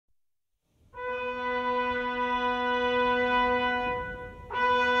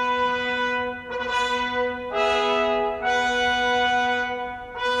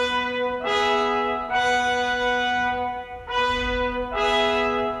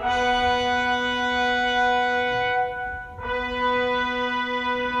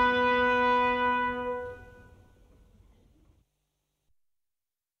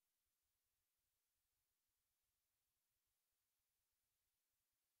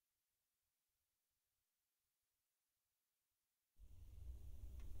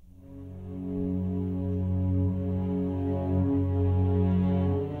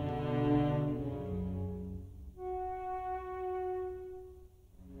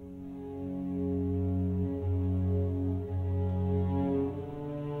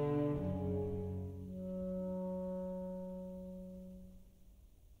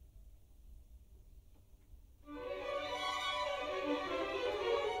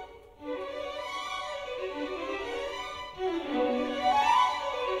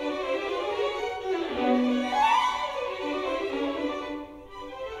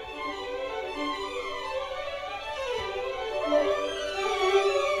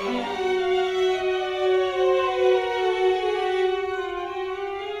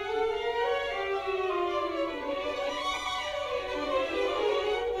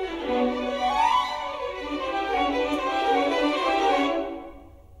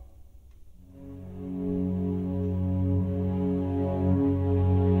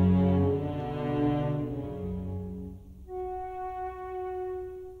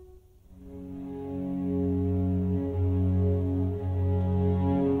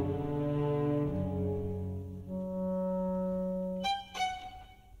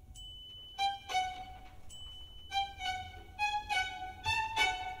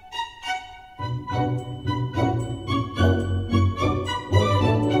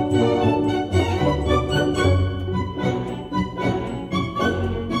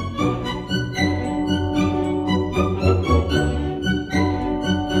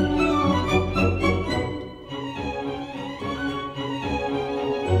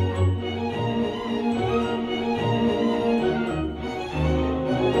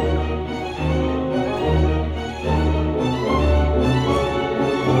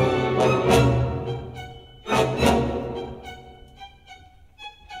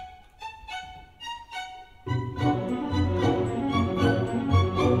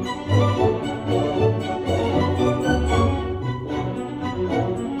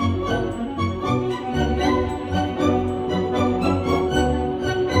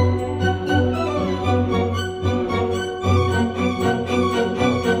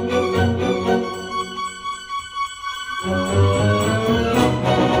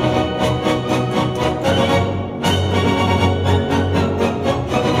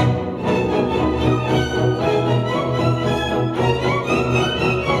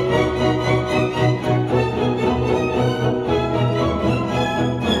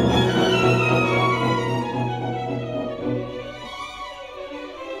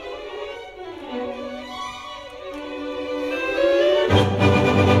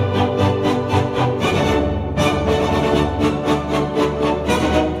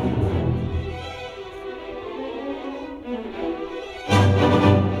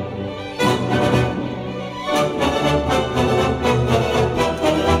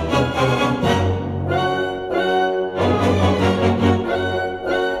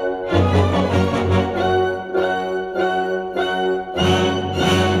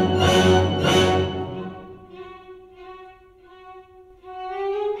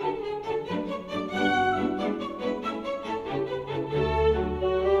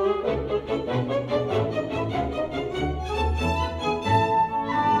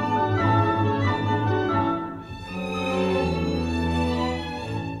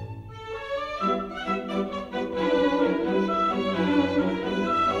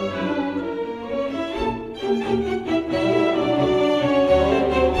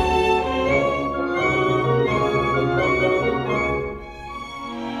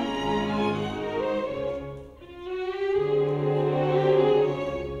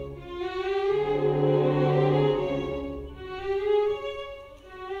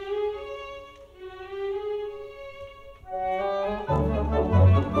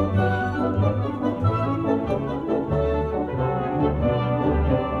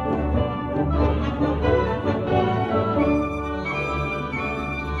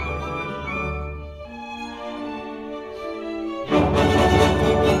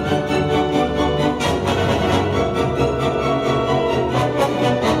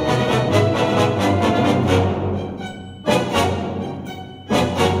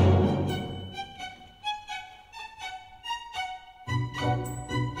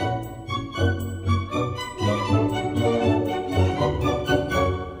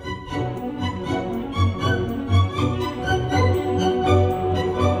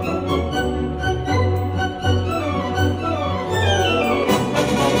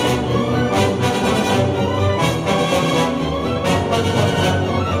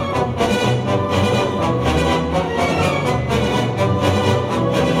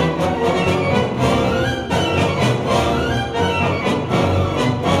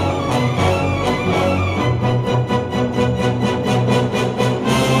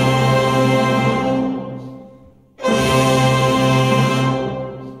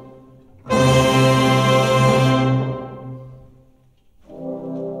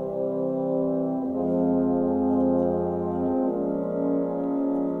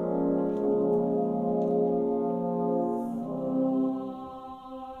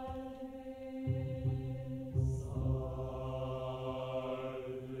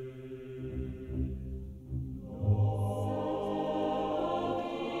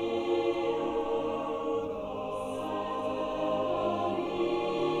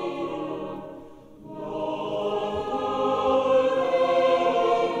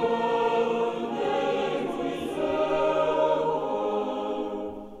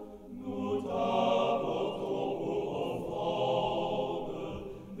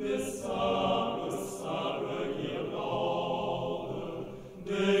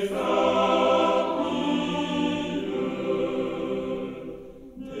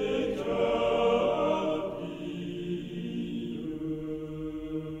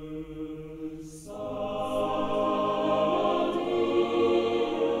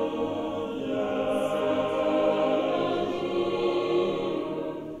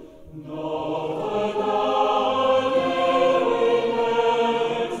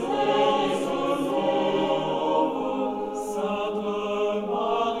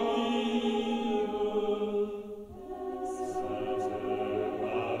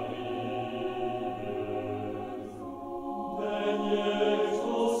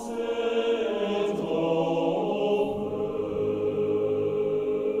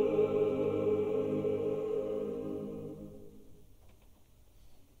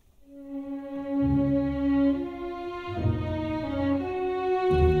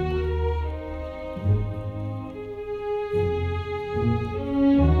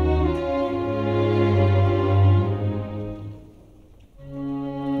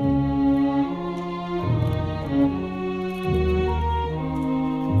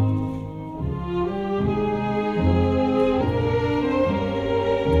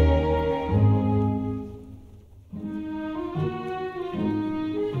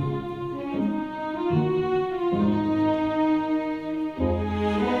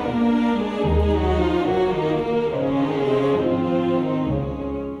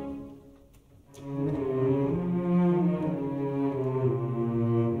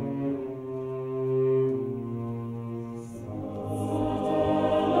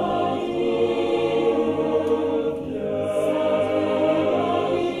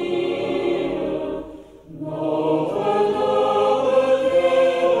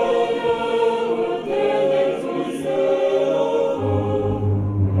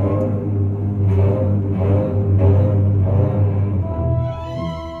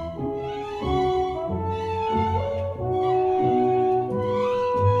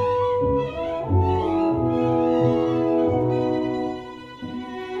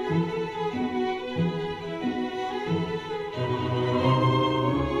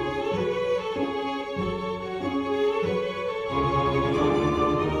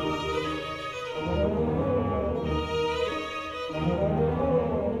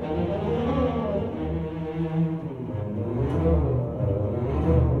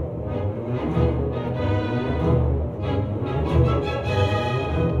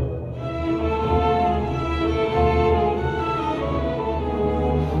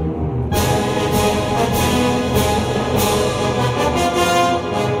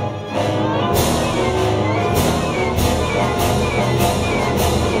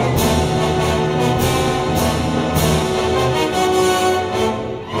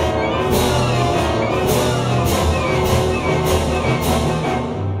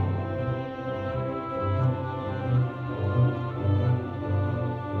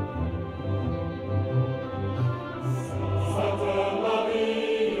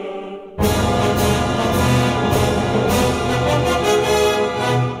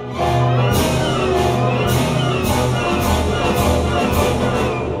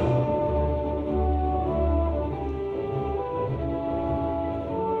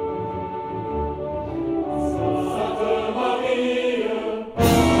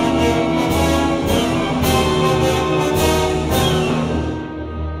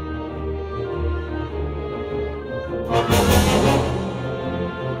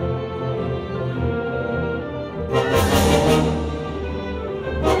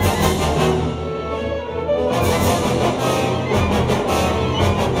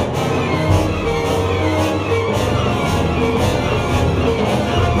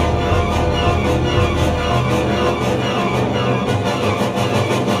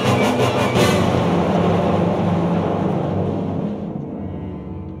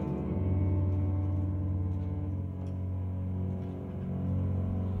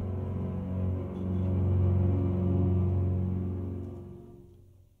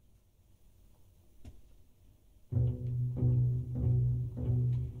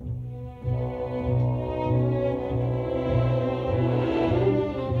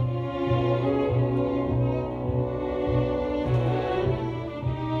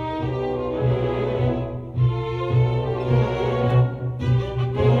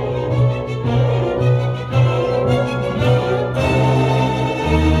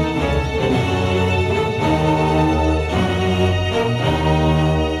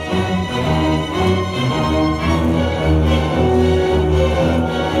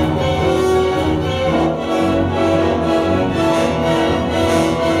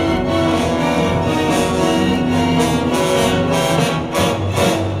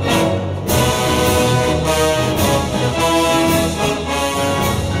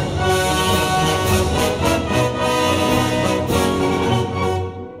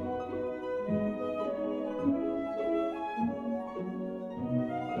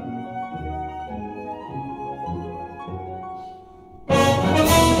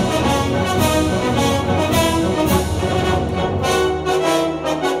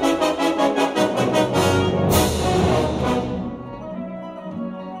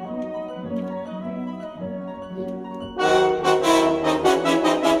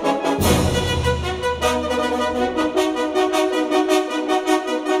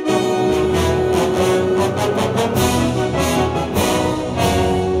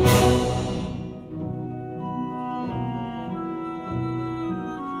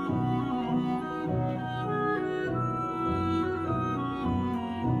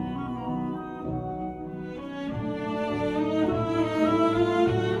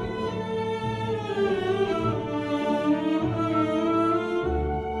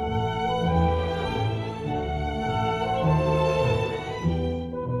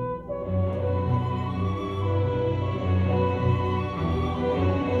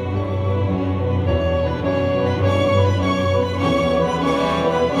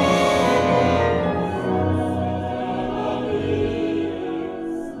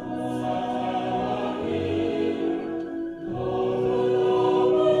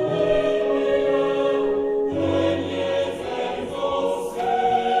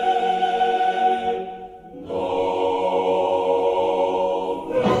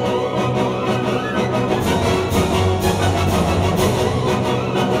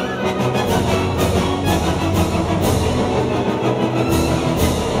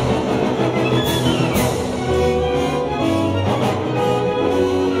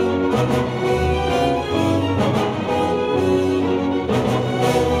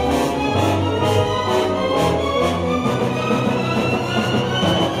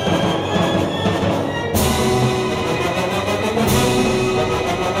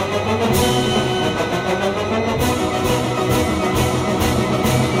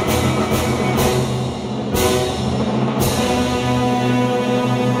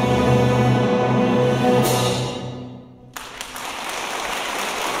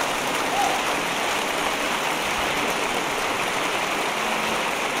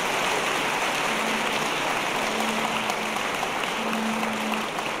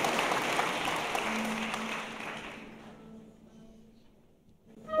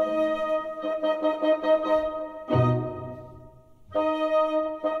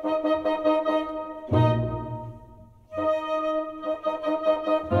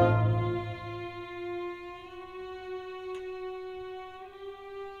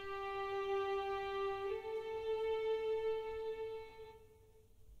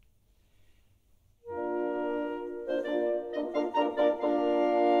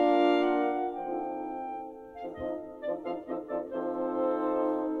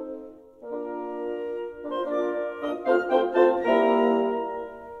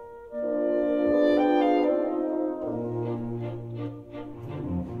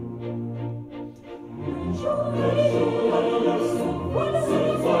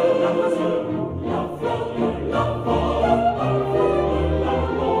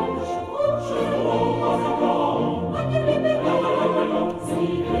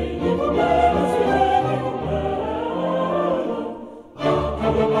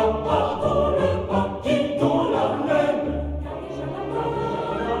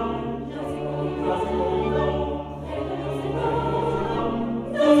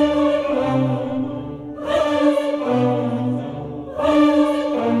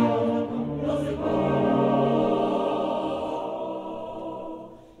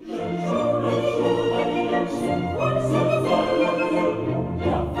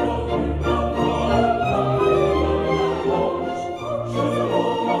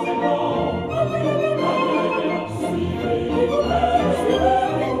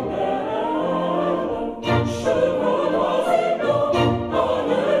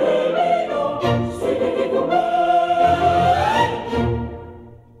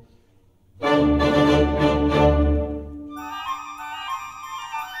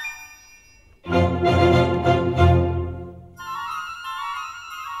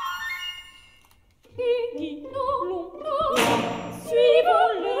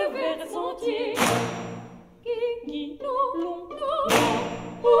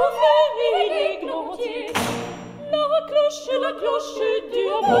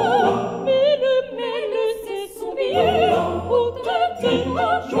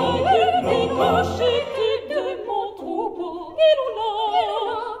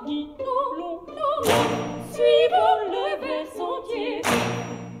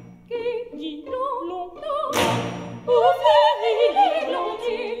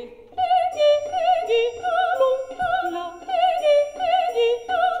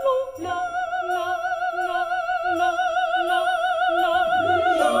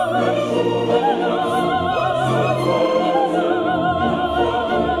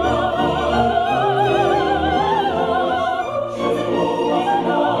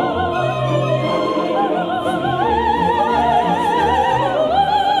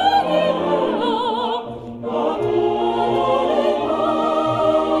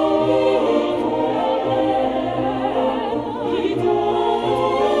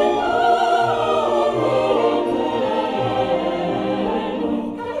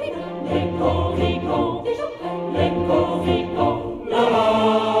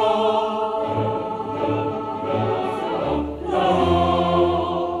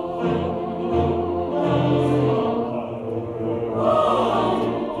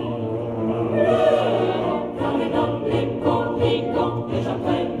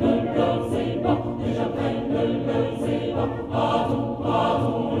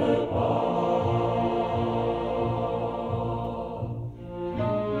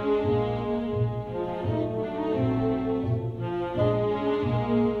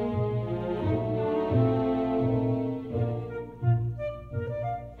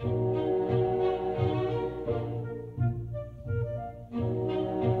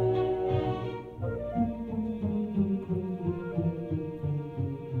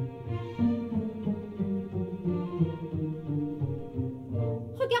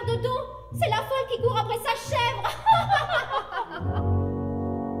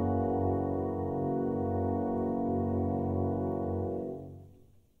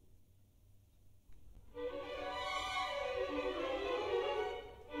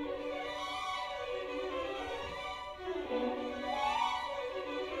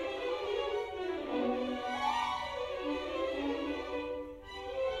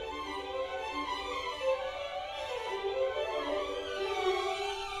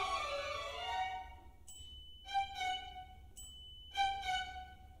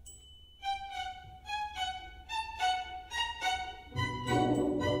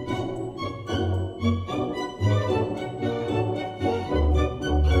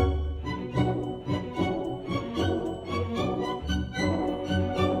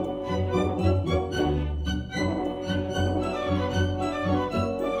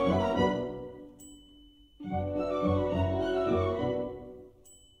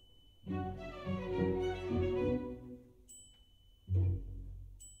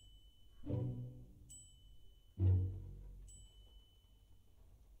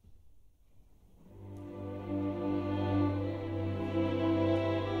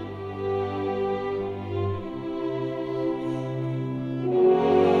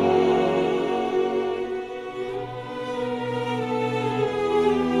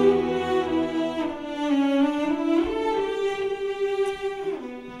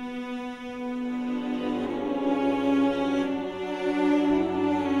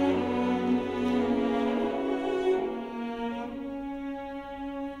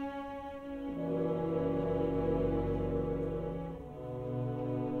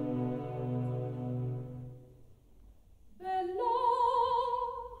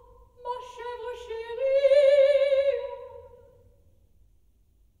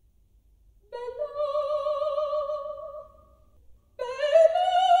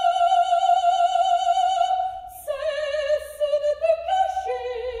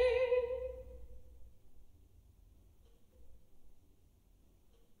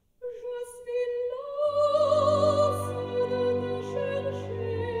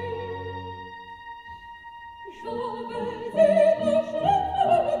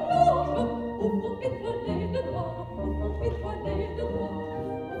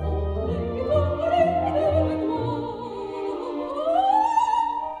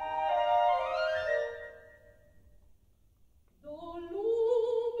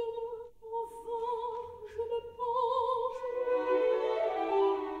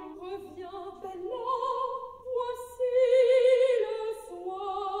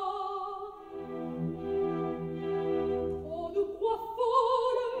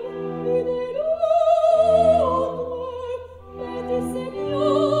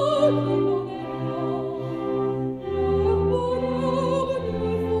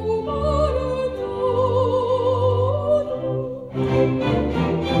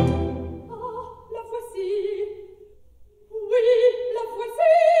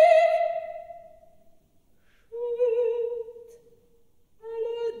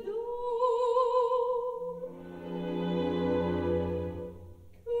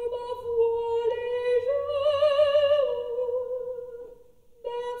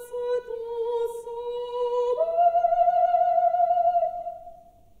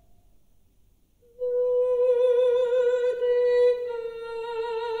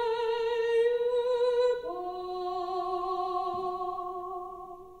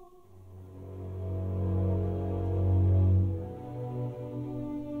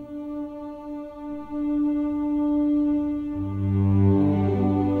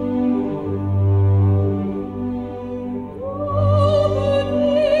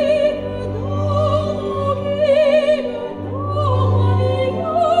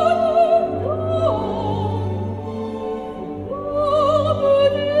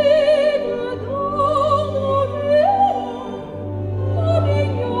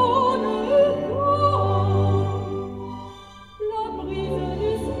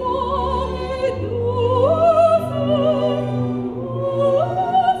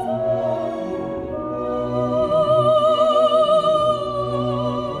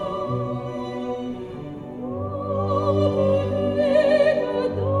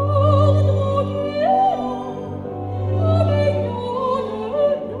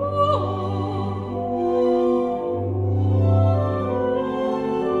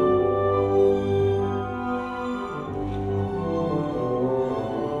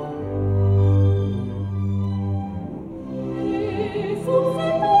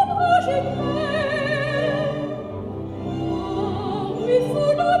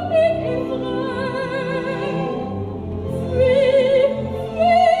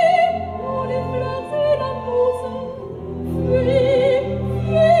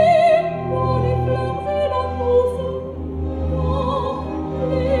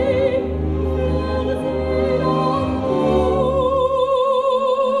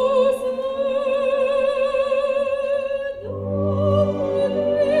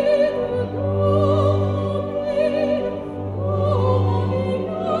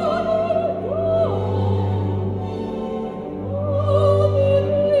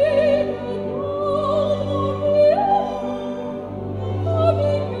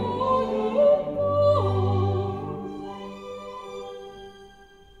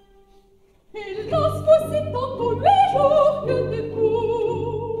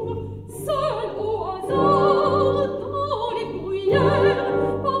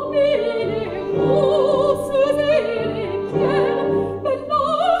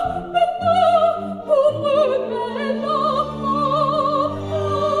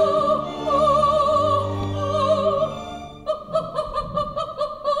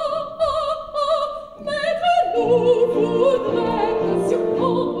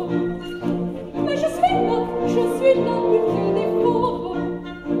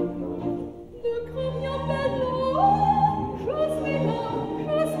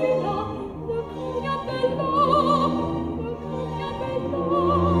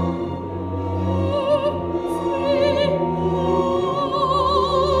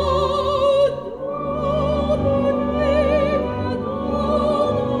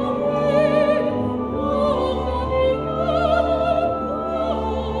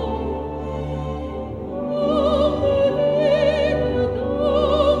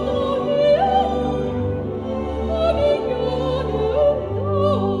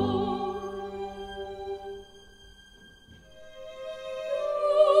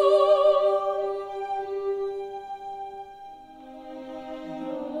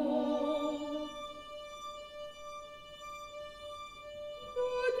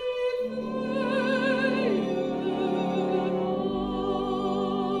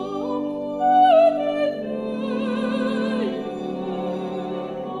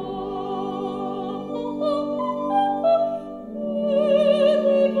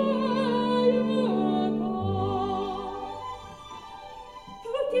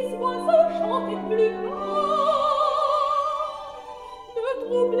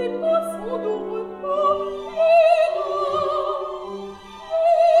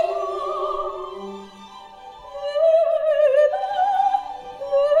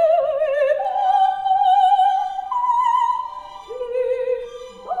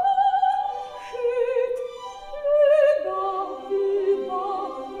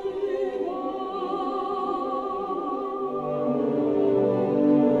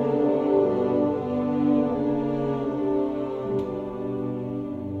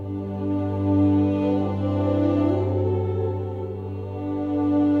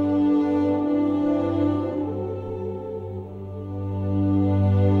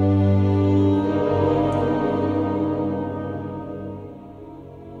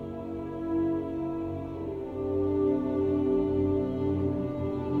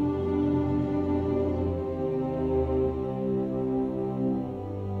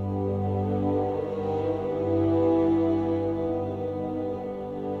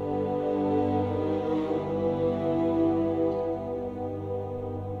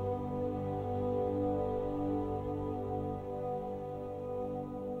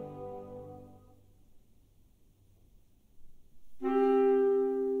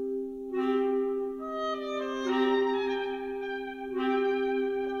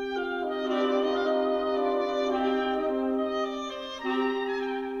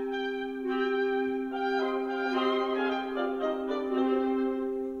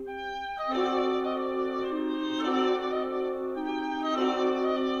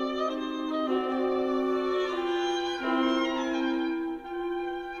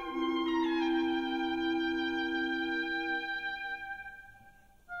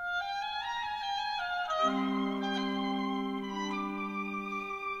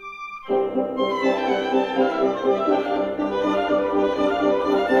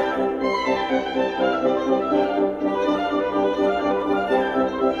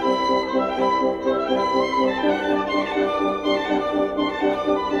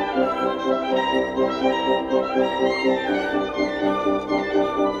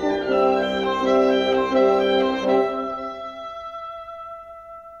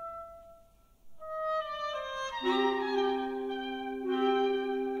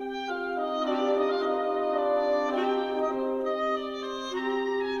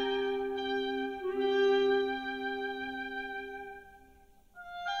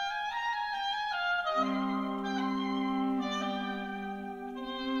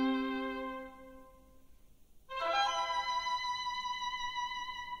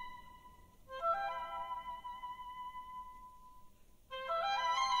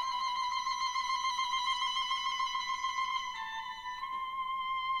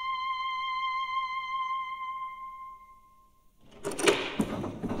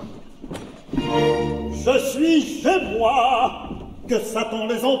Je suis chez moi, que Satan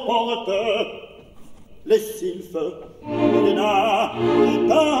les emporte, les sylphes, les nains, les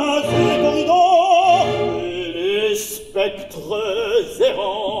pins et corridors, et les spectres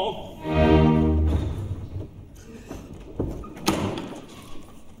errants.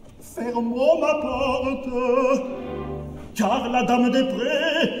 la porte, car la dame des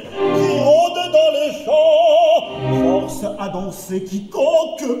prés, qui rôde dans les champs, force à danser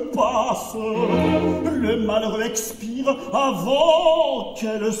quiconque passe. Le malheureux expire avant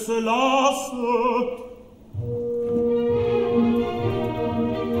qu'elle se lasse.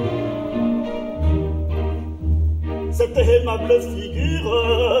 Cette aimable figure,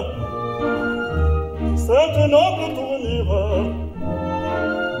 cette noble tournure,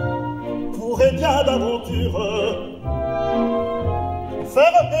 pourrait bien d'aventure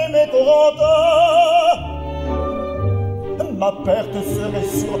faire aimer Corinthe. Ma perte serait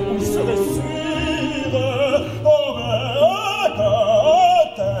sûre, oui, serait sûre, aurait-elle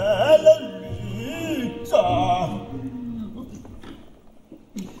lutte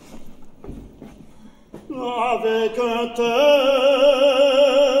avec un tel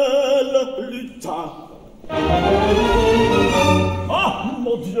lutin. Ah,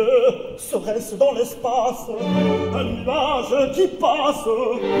 mon Dieu, serait-ce dans l'espace un nuage qui passe,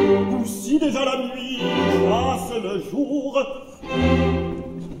 ou si déjà la nuit chasse le jour?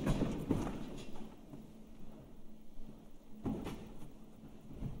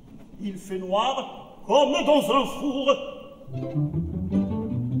 Il fait noir comme dans un four.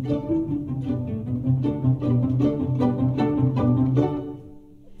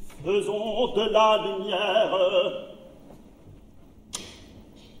 Faisons de la lumière.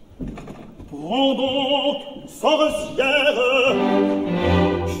 Prends donc, sorcière,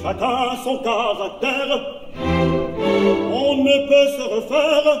 chacun son caractère. On ne peut se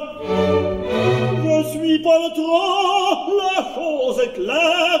refaire. Je suis poltron, la chose est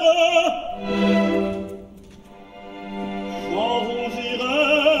claire. J'en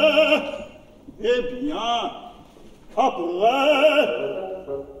rougirai, et bien, après.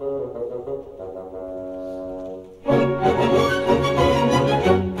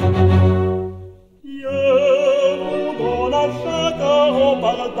 Dieu vous donne à chacun en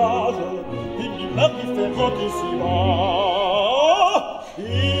partage une lumière différentissima.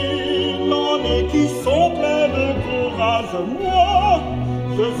 Il en est qui sont pleins de courage. Moi,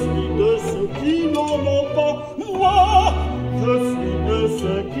 je suis de ceux qui n'en ont pas. Moi, je suis de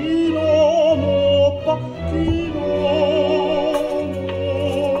ceux qui n'en ont pas. Qui n'en ont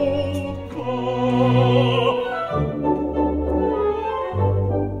pas.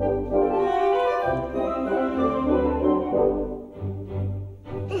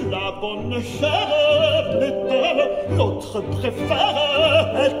 La bonne chère l'est-elle, l'autre préfère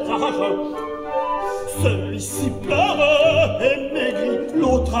être rageux. Celui-ci pleure et maigrit,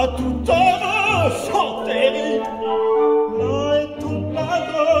 l'autre à toute heure chantérit. L'un est tout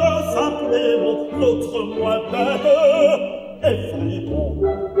bête, simple et bon, l'autre moins bête et fripon.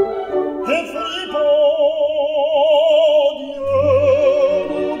 Et fripon, Dieu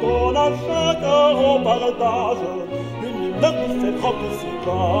nous donne à chacun en partage une lumière différente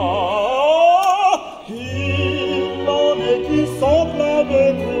ici-bas. Il en est qui sont pleins de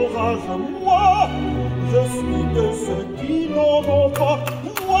courage. Moi, je suis de ceux qui n'en ont pas.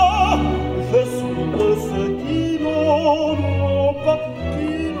 Moi, je suis de ceux qui n'en ont pas.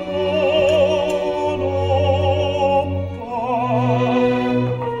 Qui n'en ont pas.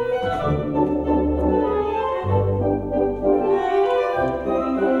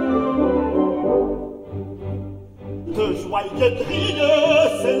 De joie et gaieterie,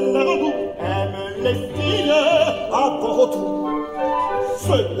 c'est leur goût. Aime les filles avant tout.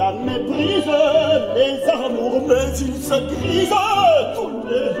 Cela méprise les amours, mais ils se grisent tous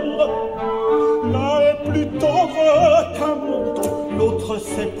les jours. L'un est plus tendre qu'un mouton, l'autre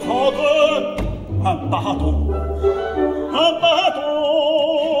sait prendre un bâton. Un bâton,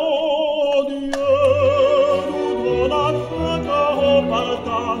 Dieu nous donne à chacun au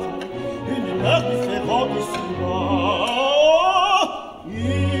partage une lumière différente ici-bas.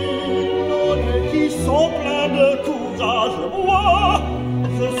 Il en est qui sont pleins de courage. Moi,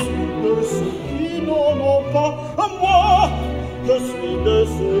 je suis de ceux qui n'en ont pas. Moi, je suis de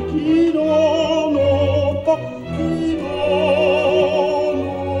ceux qui n'en ont pas. Qui n'en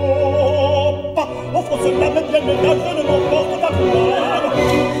ont pas. Au fond, cela m'est bien le gars, je ne m'emporte pas gloire.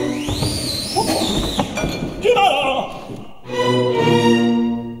 Qui va là?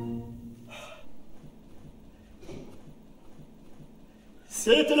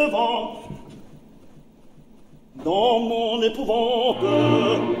 C'était le vent. Dans mon épouvante,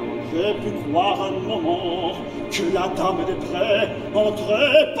 j'ai pu croire un moment que la dame des prés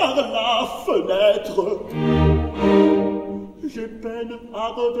entrait par la fenêtre. J'ai peine à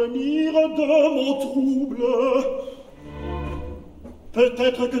revenir de mon trouble.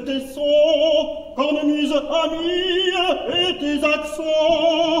 Peut-être que tes sons, cornemuses amies, et tes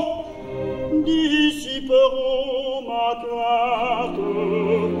accents dissiperont ma crainte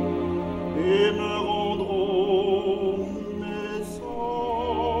et me rendront mes sens.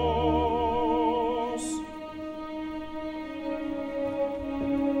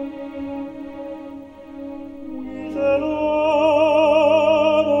 Oui, je l'homme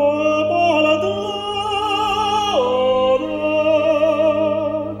par la donne,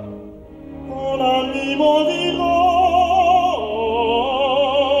 en la nuit m'environne.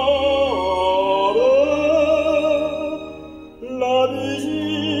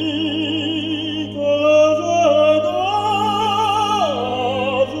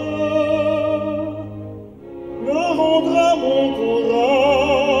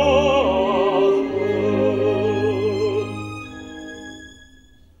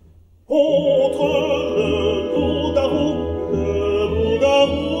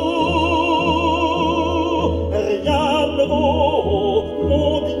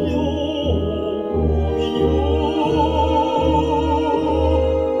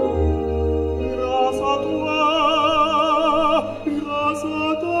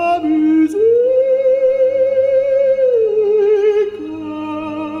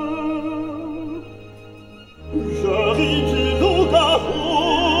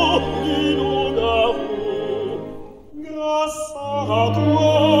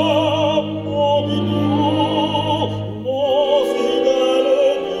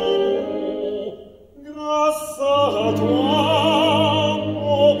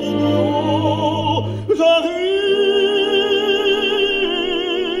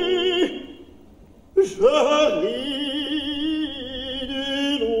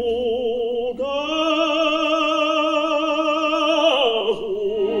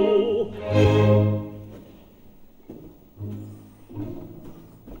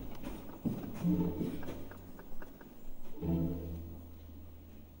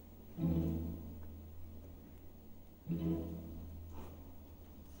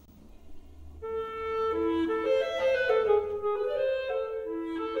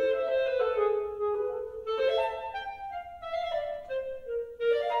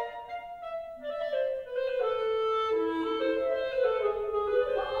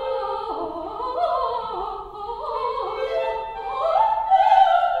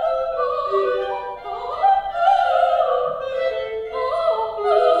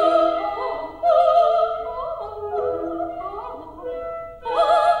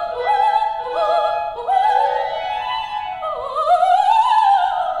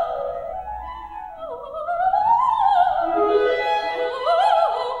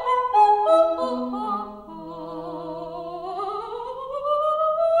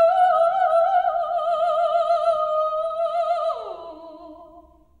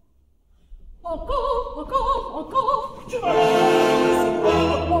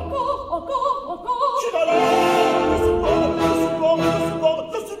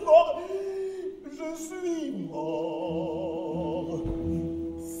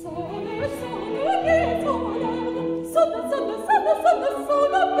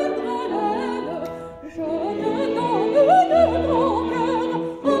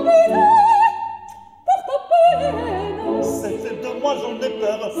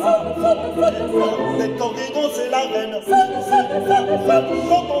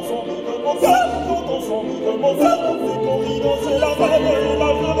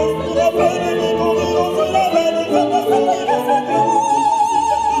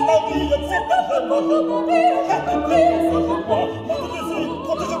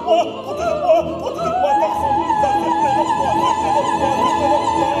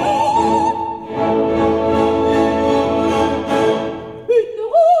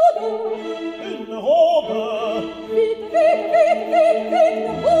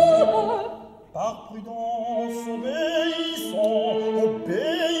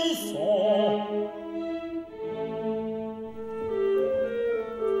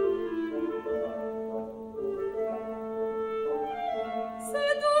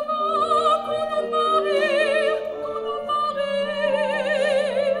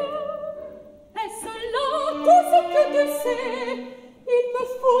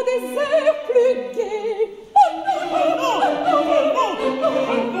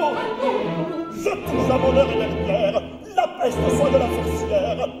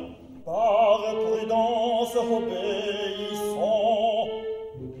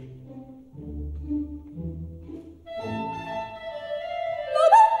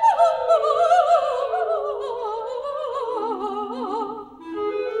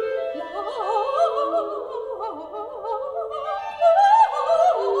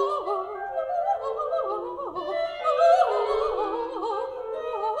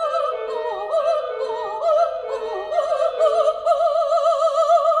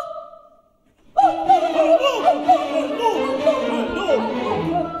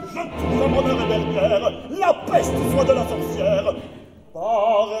 comme en Meyerbeer, la peste soit de la sorcière.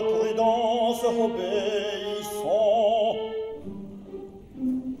 Par prudence obéissant.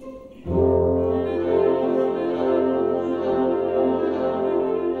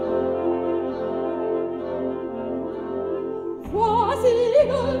 Voici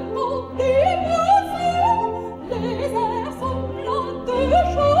le temps des moissons, les airs sont pleins de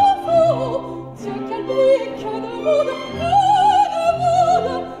chansons. Dieu, quel bruit, que de monde, que de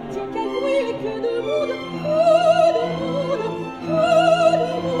monde. Dieu, quel bruit, que de monde, que de monde, que de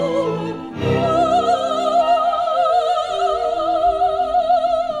monde.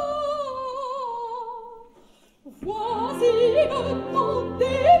 Voici le temps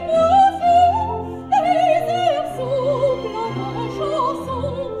des moissons, les airs sont pleins de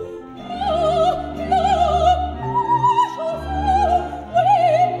chansons. La chanson, oui,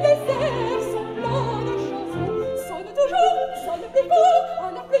 les airs sont pleins de chansons. Sonne toujours, sonne plus fort,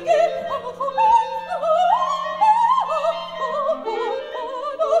 un air plus gai, un autre encore.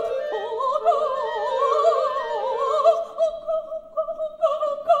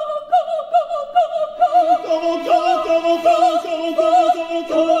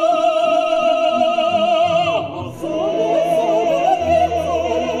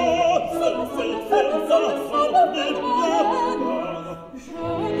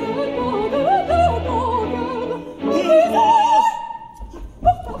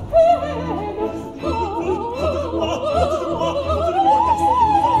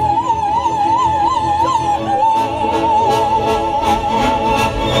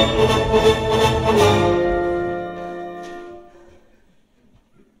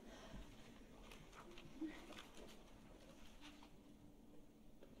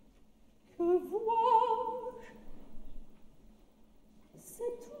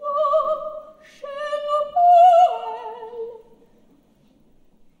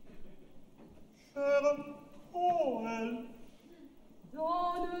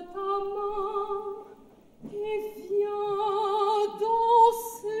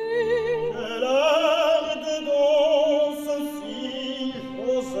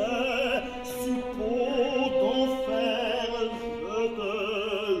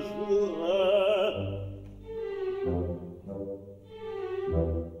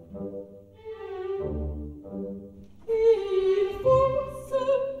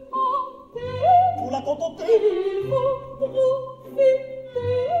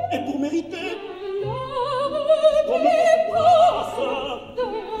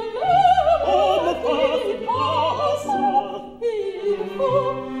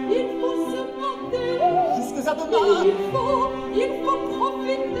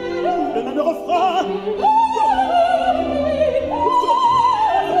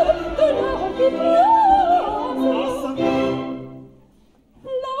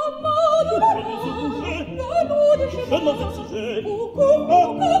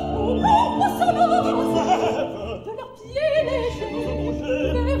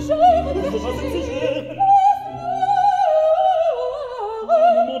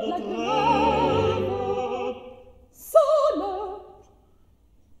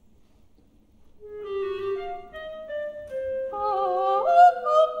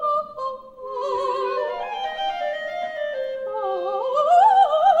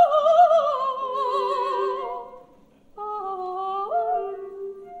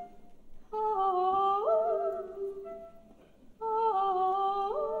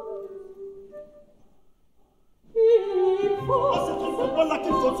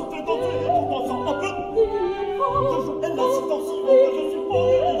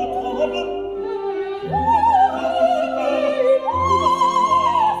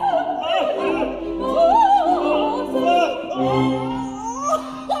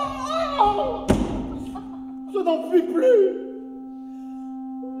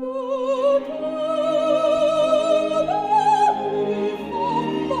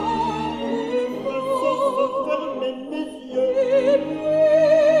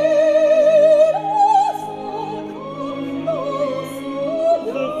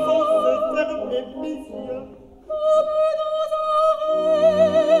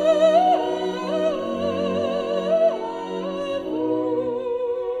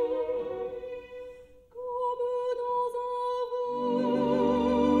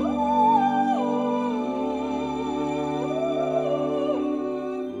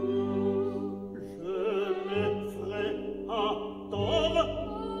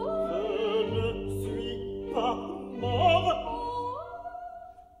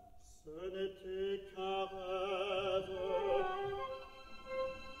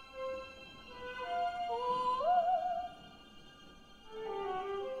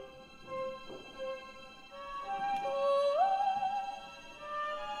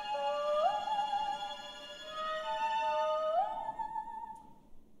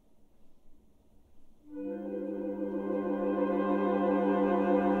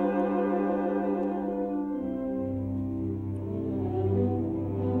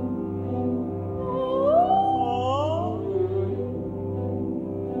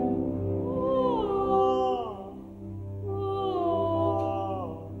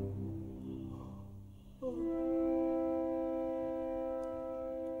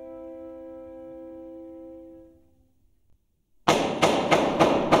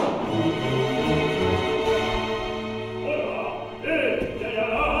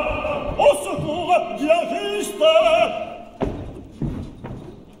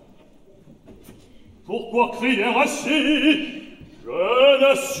 Pourquoi crier ainsi? Je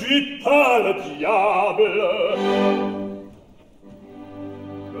ne suis pas le diable.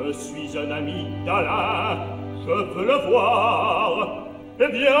 Je suis un ami d'Alain, je veux le voir. Eh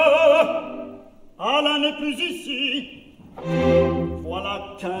bien, Alain n'est plus ici.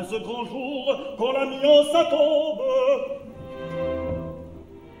 Voilà 15 grands jours qu'on l'a mis en sa tombe.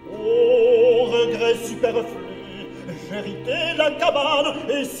 Au regret superflu, j'ai hérité la cabane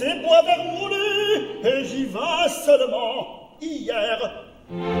et ses bois vermoulus, et j'y vins seulement hier.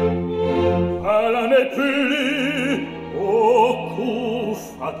 Alain n'est plus au coup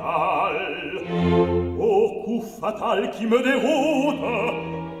fatal qui me déroute.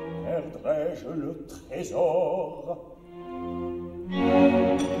 Perdrai-je le trésor?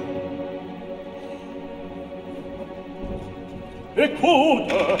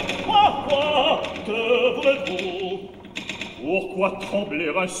 Écoute, Quoi, que voulez-vous? pourquoi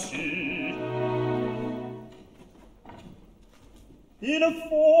trembler ainsi? Il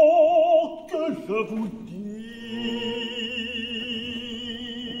faut que je vous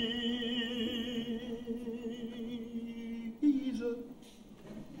dise.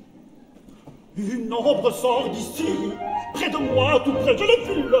 Une ombre sort d'ici, près de moi, tout près, je l'ai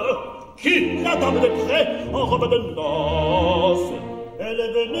vue. Qui? La dame des prés, en robe de noces. Elle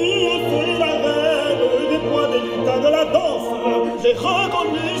est venue, c'est la reine des points des lutins de la danse. J'ai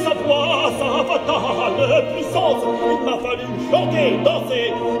reconnu sa voix, sa fatale puissance. Il m'a fallu chanter, danser,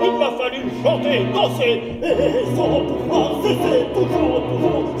 il m'a fallu chanter, danser. Et sans pouvoir cesser, toujours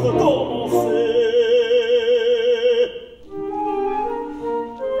recommencer.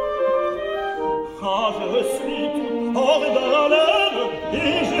 Ah, je suis tout hors d'haleine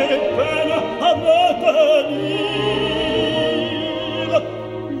et j'ai peine à me tenir.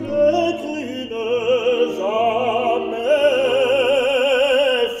 J'ai cru ne jamais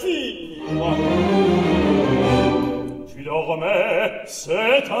finir. Tu dormais,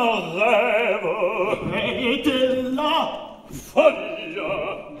 c'est un rêve. Elle était là. Folie.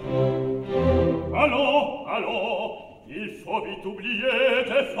 Allons, allons, il faut vite oublier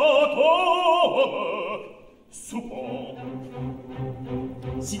tes fantômes. Soupons.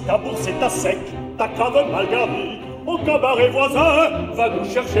 Si ta bourse est à sec, ta cave mal garnie, au cabaret voisin, va nous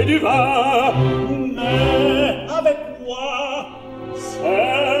chercher du vin. Mais avec moi,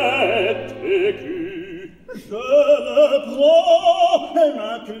 Cet écu, je le prends et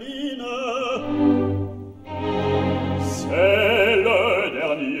m'incline. c'est le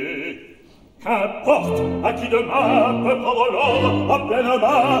dernier. Qu'importe à qui demain peut prendre l'or à pleine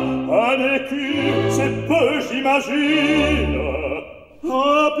main. Un écu, c'est peu, j'imagine. À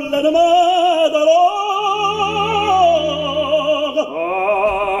pleine main d'alors.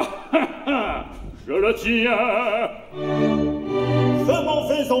 Ah, je le tiens. Je m'en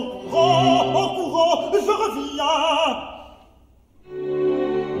vais en courant, je reviens.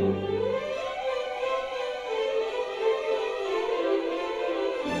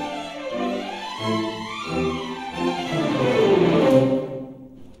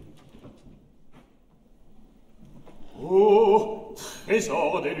 Ô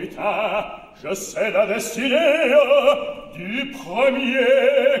trésor des lutins, je sais la destinée du premier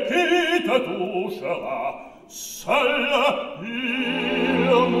qui te touchera. Seul il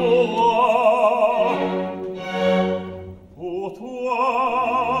mourra. Pour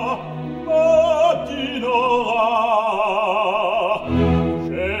toi, ma Dinorah,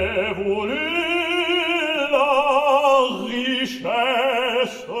 j'ai voulu la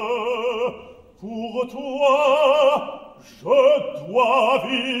richesse. Pour toi, je dois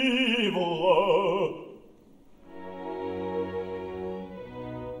vivre.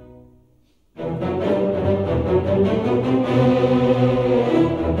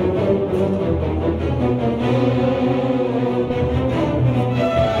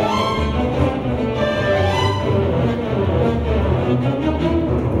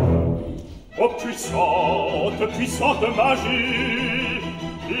 Ô puissante magie,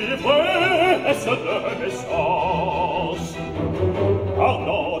 ivresse de naissance,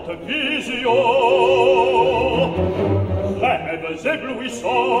 ardente vision, rêves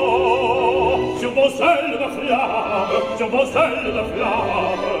éblouissants, sur vos ailes de flamme, sur vos ailes de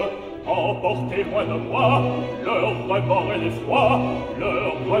flamme, emportez loin de moi le remords et l'effroi, le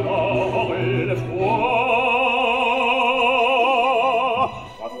remords et l'effroi.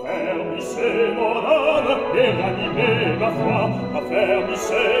 Affermissez mon âme et ranimez ma foi,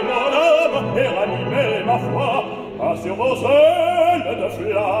 affermissez mon âme et ranimez ma foi, ah, sur vos ailes de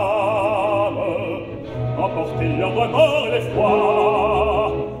flamme, emportez le remords et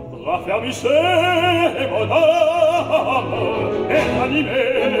l'effroi. Raffermissez mon âme et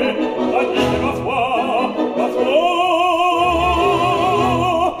ranimez ma foi,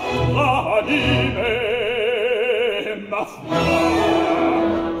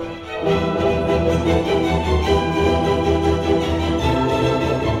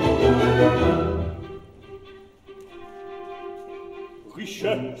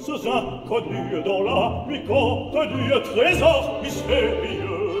 ce inconnu dont la lui contenu trésor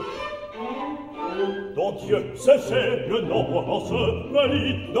mystérieux, dont Dieu sait le nombre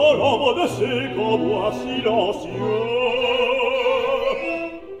enseveli dans l'ombre de ses grands doigts silencieux.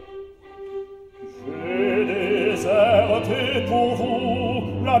 J'ai déserté pour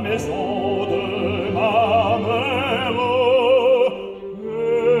vous la maison de ma mère,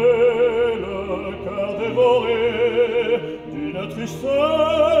 et le cœur dévoré d'une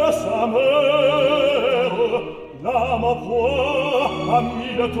tristesse amère. L'âme en proie à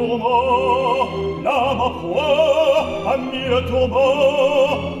mille tourments, l'âme en proie à mille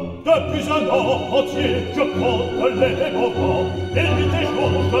tourments. Depuis un an entier, je compte les moments, et nuit et jour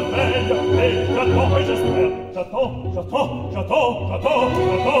je veille, et j'attends et j'espère. J'attends, j'attends, j'attends, j'attends, j'attends,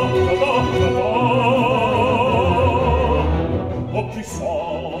 j'attends, j'attends. Oh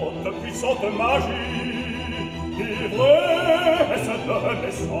puissante, puissante magie, ivresse de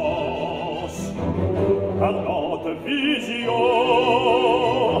mes sens, ardente vision,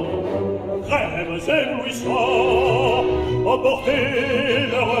 rêves éblouissants, emportez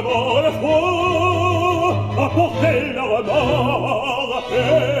le remords, le froid, emportez le remords et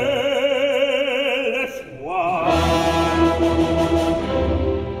l'effroi.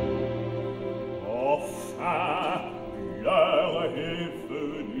 Enfin, l'heure est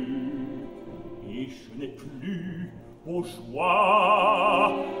venue, et je n'ai plus au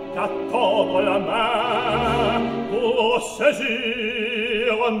choix qu'attendre la main pour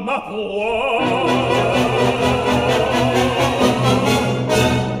saisir ma proie.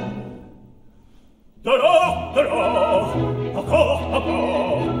 De l'or, encore,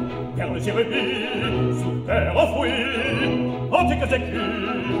 encore, perles et rubis, sous terre enfouis, antiques écus,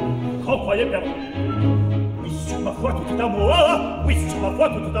 qu'on croyait perdus. Oui, sur ma foi, tout est à moi, oui, sur ma foi,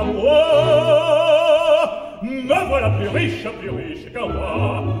 tout est à moi. Me voilà plus riche qu'un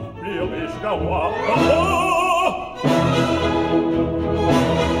roi, plus riche qu'un roi. Oh, oh.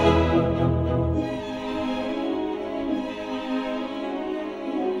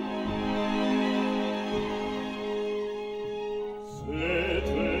 Ces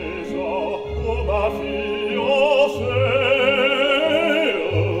trésors pour ma fiancée,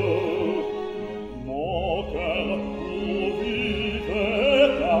 mon cœur où vivait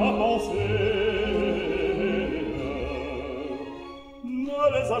ta pensée, ne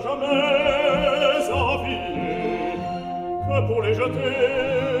les a jamais enviés que pour les jeter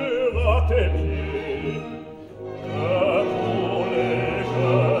à tes pieds, que pour les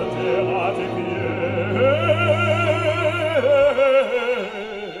jeter à tes pieds.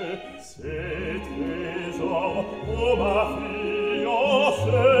 Ces trésors pour ma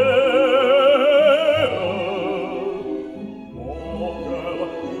fiancée, mon cœur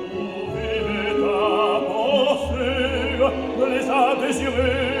où vivait ta pensée, ne les a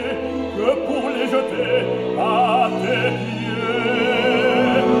désirés que pour les jeter à tes pieds.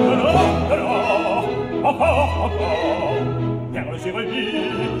 Alors, encore, perles et rubis,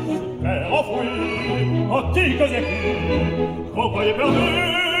 terre enfouie, antiques écus, qu'on croyait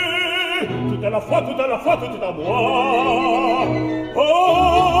perdus, tout à la fois, tout à la fois, tout est à moi. Oh,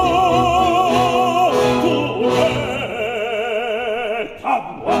 tout est à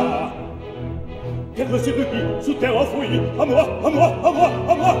moi. Perles et rubis, sous terre enfouie, à moi, à moi, à moi,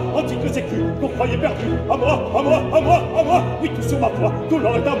 à moi, antiques écus, qu'on croyait perdus, à moi, à moi, à moi, à moi, oui, tout sur ma foi, tout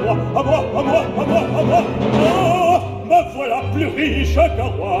l'or est à moi, à moi, à moi, à moi, à moi. Oh, me voilà plus riche qu'un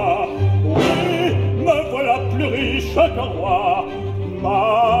roi, oui, me voilà plus riche qu'un roi,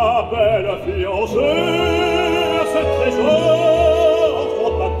 ma belle fiancée, ce trésor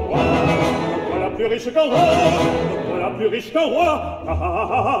sont à toi. Me voilà plus riche qu'un roi, me voilà plus riche qu'un roi. Ah, ah, ah,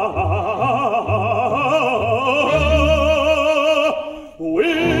 ah, ah, ah, ah,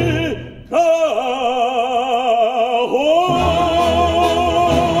 oui, qu'un roi.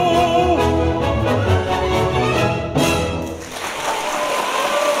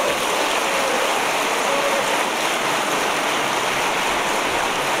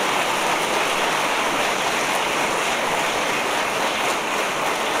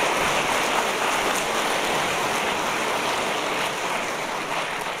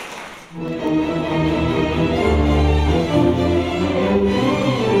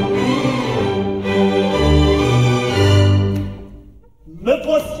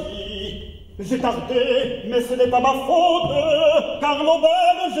 J'ai tardé, mais ce n'est pas ma faute, car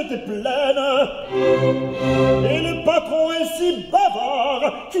l'auberge était pleine. Et le patron est si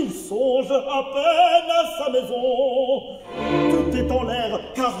bavard qu'il songe à peine à sa maison. Tout est en l'air,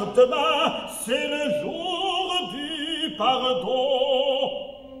 car demain, c'est le jour du pardon.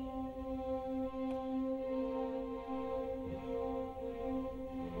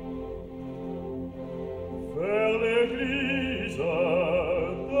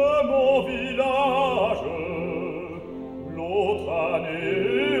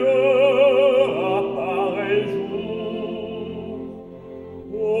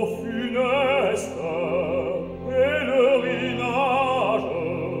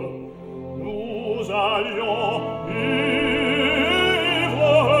 allions ivres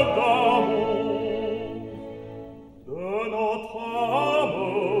d'amour de notre âme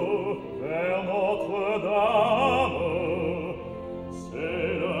vers Notre-Dame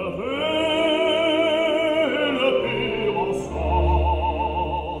s'élever le pur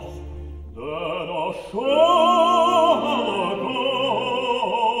encens de nos chants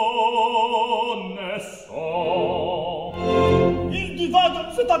reconnaissants. Il divague,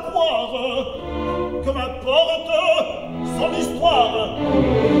 c'est à croire, comme un porte son histoire.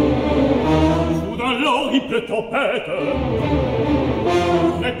 Soudain l'horrible tempête,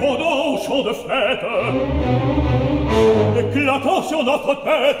 répondant au chant de fête, éclatant sur notre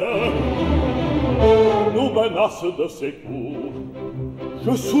tête, nous menace de ses coups.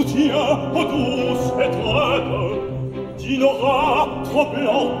 Je soutiens aux douces étreintes Dinorah,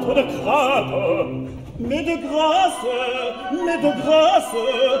 tremblante de crainte. Mais de grâce,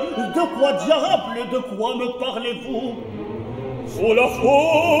 de quoi diable, de quoi me parlez-vous? Sous la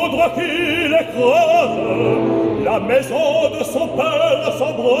foudre qui l'écrase, la maison de son père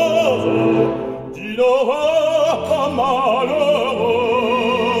s'embrase. Dinorah, malheureuse,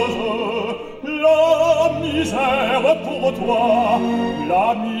 la misère pour toi,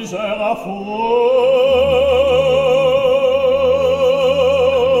 la misère affreuse.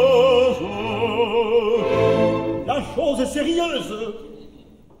 La chose est sérieuse.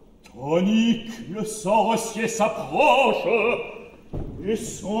 Tonique, le sorcier s'approche et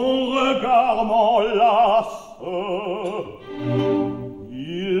son regard m'enlace.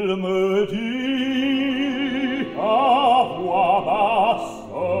 Il me dit à voix basse: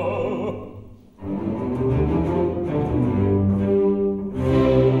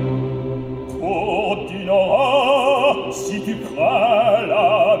 oh Dinorah, si tu crains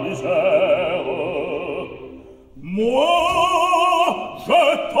la misère, moi je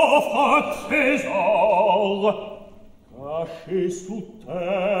t'offre un trésor caché sous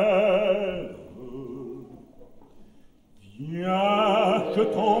terre. Viens, je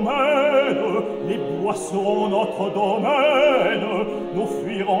t'emmène, les bois seront notre domaine, nous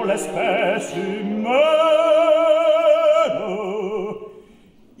fuirons l'espèce humaine.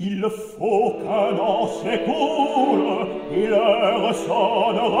 Il faut qu'un an s'écoule, et l'heure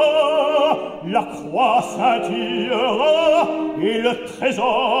sonnera, la croix scintillera, et le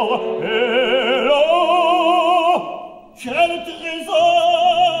trésor est là. Quel trésor!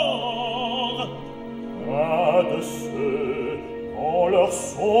 Un de ceux dans leur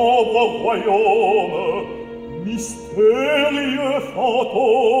sombre royaume, mystérieux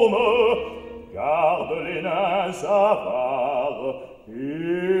fantômes, gardent les nains avares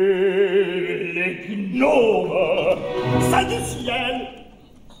et les gnomes. Ça du ciel!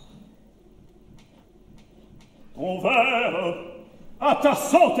 Ton verre, à ta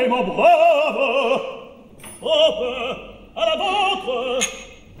santé, mon brave! Hop, à la vôtre!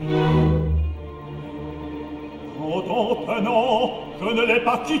 Pendant un an, je ne l'ai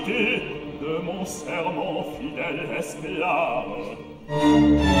pas quitté de mon serment fidèle esclave.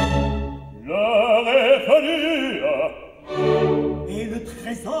 L'heure est venue. Et le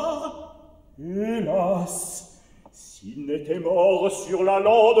trésor? Hélas, s'il n'était mort sur la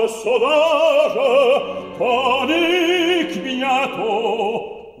lande sauvage, tandis que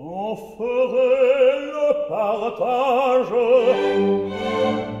bientôt on ferait le partage.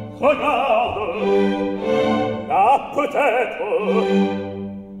 Regarde, là peut-être,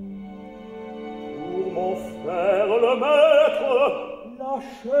 pour m'en faire le maître, la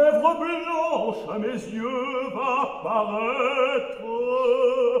chèvre blanche à mes yeux va paraître.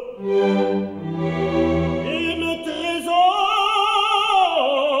 Et le trésor?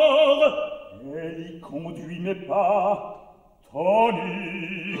 Elle y conduit mes pas,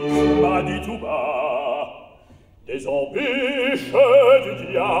 tandis m'a dit tout bas des embûches du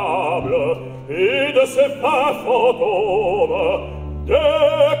diable et de ses fins fantômes,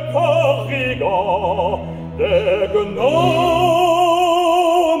 des corrigans, des gnomes.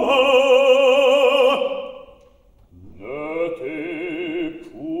 Ne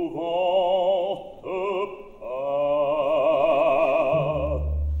t'épouvante pas.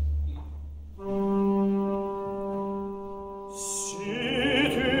 Si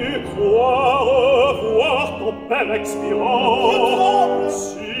tu crois revoir ton père expirant,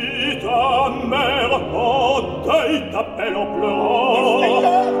 si ta mère en deuil t'appelle en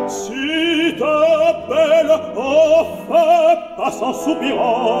pleurant, si t'appelle enfin passe en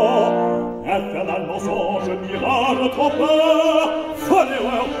soupirant, infernal mensonge, mirage, trompeur, folle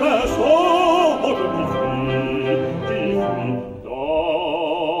erreur, mensonge, qui fuit dans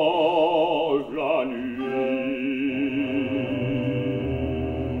la nuit.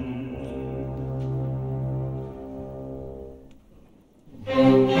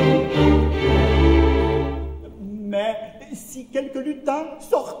 le lutin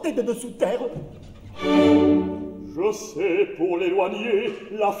sortait de dessous terre. Je sais pour l'éloigner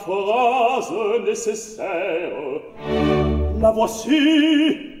la phrase nécessaire. La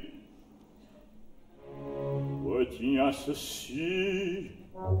voici. Retiens ceci.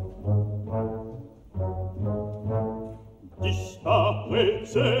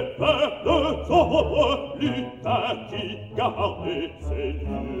 Disparaissait vers le ombre, lutin qui gardait ses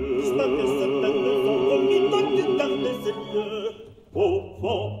lieux. Disparaissait vers le ombre, lutin qui gardait ses lieux. Au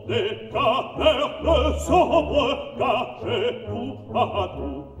fond des cavernes sombres, cachées tout à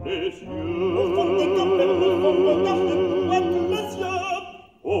tous les yeux. Au fond des cavernes sombres, cachées tout à tous les yeux.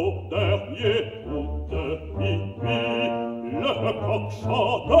 Au dernier coup de minuit, le coq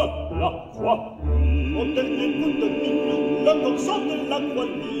chante la croix nuit. Au dernier coup de minuit, le coq chante la croix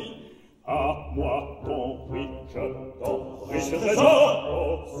nuit. À moi ton riche trésor,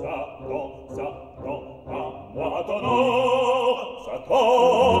 oh Satan, Satan, à moi ton or, Satan,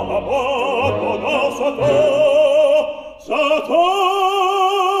 à moi ton or, Satan, Satan,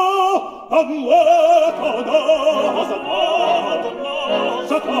 à moi ton or, Satan,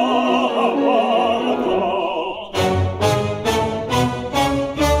 Satan, à moi ton or.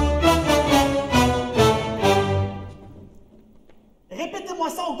 Répétez-moi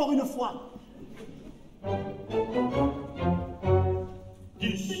ça encore une fois.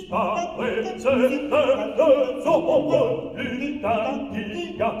 Disparaissait vers le ombre, lutin qui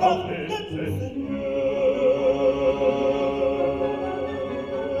gardait ses yeux.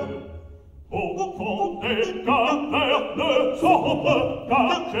 Au fond des cavernes sombres,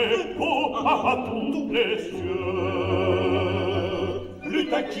 cachées pour à tous les cieux.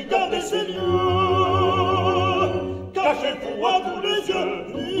 Lutin qui gardait ses lieux, cachez-vous à tous les yeux.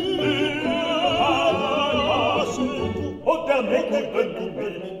 Au dernier coup de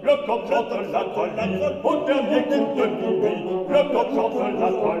minuit, le coq chante la croix nuit. Au dernier coup de minuit, le coq chante la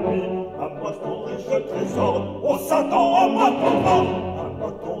croix nuit. À moi ton riche trésor, ô Satan, à moi ton or. À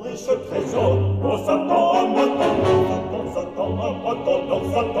moi ton riche trésor, ô Satan, à moi ton or. Satan, à moi ton or.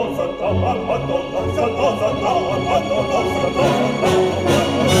 Satan, Satan, à moi ton or. Satan, Satan, à moi ton or. Satan, Satan,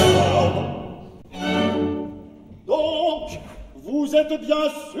 à moi ton or. Donc, vous êtes bien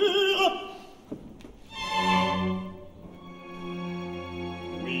sûr?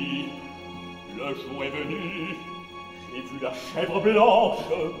 Oui, le jour est venu. J'ai vu la chèvre blanche.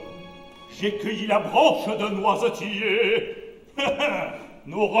 J'ai cueilli la branche de noisetier.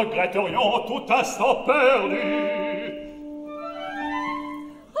 Nous regretterions tout instant perdu.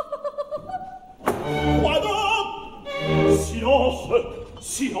 Quoi donc? Silence,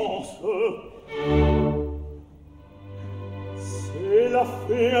 silence. C'est la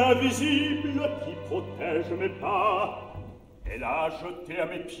fée invisible qui protège mes pas. Elle a jeté à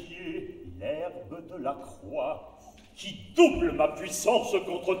mes pieds l'herbe de la croix qui double ma puissance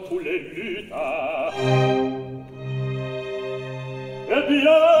contre tous les lutins. Eh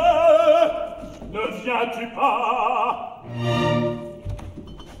bien, ne viens-tu pas?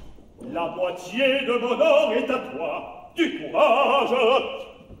 La moitié de mon or est à toi. Du courage.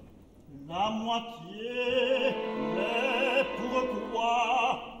 La moitié, mais pourquoi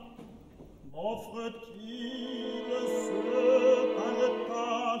m'offre-t-il ce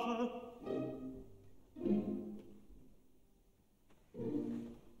partage?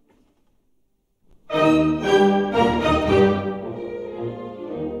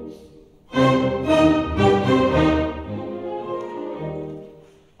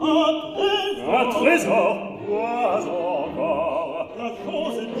 Un trésor, pas encore. La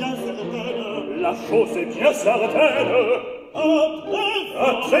chose est bien certaine. La chose est bien certaine.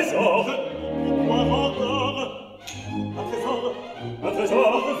 Un trésor. Je n'y crois encore. Un trésor. Un trésor.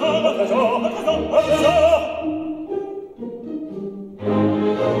 Un trésor. Un trésor. Un trésor.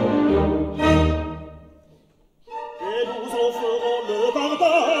 Et nous en ferons le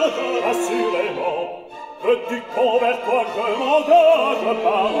partage. Assurément. Veux-tu qu'envers toi je m'engage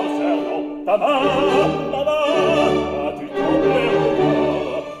par un serment? Ta main, as-tu tremblé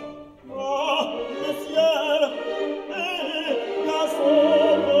encore? Ah, le ciel et la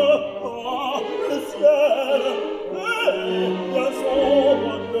sombre. Ah, le ciel et la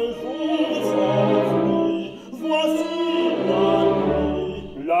sombre. Le jour s'enfuit. Voici la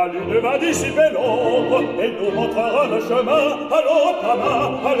nuit. La lune va dissiper l'ombre et nous montrera le chemin. Allons, ta main,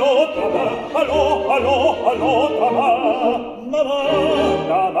 allons, ta main, allons, allons, allons, ta main.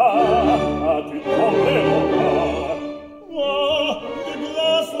 Ta main, as-tu tremblé encore? Ah, de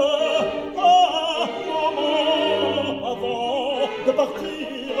grâce, ah, maman, avant de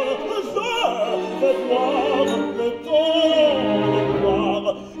partir, je veux voir le temps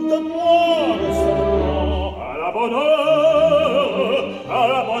de boire seulement. À la bonne heure,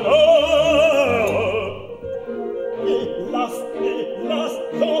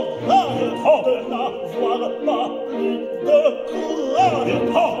 comprends de n'avoir pas plus de courage.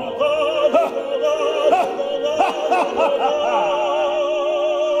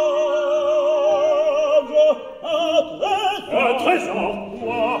 Un trésor.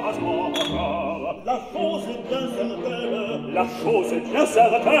 La chose est bien certaine. La chose est bien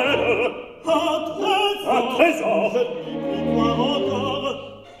certaine. Un trésor. Je n'y puis croire encore.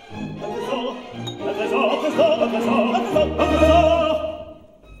 Un trésor. Un trésor. Un trésor. Un trésor. Un trésor. Un trésor.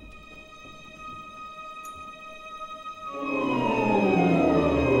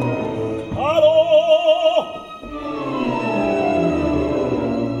 Allons!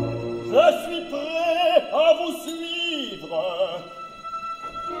 Je suis prêt à vous suivre.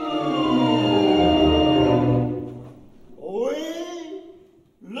 Oui,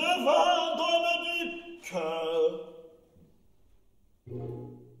 le vin donne du cœur.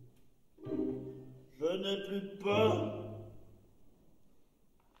 Je n'ai plus peur.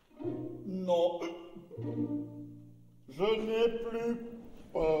 Non, je n'ai plus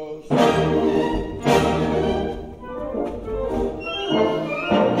peur.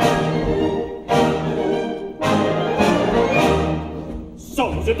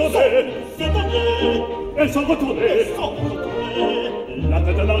 Sans étonner, elles sont retournées. La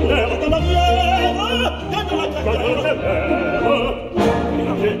tête en arrière, En arrière, gagne la carrière.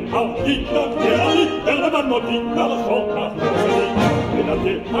 vers le bal maudit, marchons, et la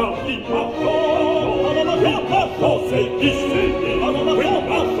pied hardi, marchons, c'est ici, oui,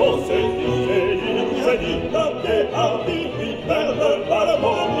 marchons, c'est ici, c'est dit, la pied hardi, vers le bal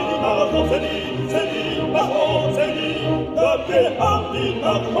maudit, marchons, c'est dit, marchons, c'est dit, la pied hardi,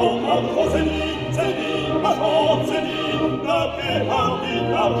 marchons, c'est dit, marchons, c'est dit, la pied hardi,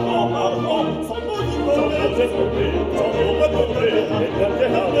 marchons, sans nous y tomber, sans nous retomber, et la pied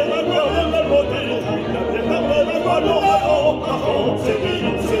hardi, la beauté, la pied hardi, allons, marchons, c'est dit,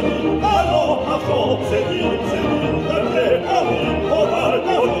 allons, marchons, c'est dit, la pied hardi, au bal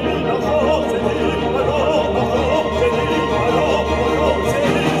maudit, marchons, c'est dit, allons, marchons, c'est dit, allons, marchons, c'est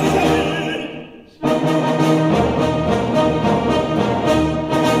dit.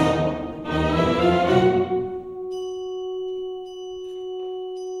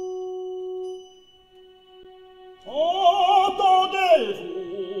 Entendez-vous?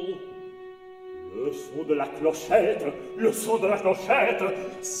 Le son de la clochette,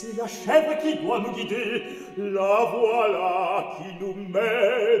 c'est la chèvre qui doit nous guider. La voilà qui nous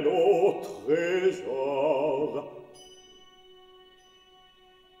mène au trésor.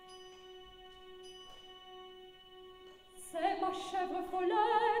 C'est ma chèvre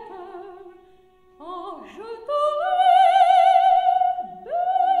follette, en jetant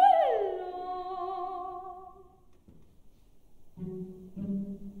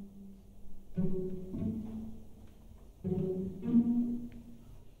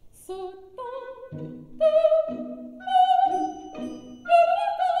ce temps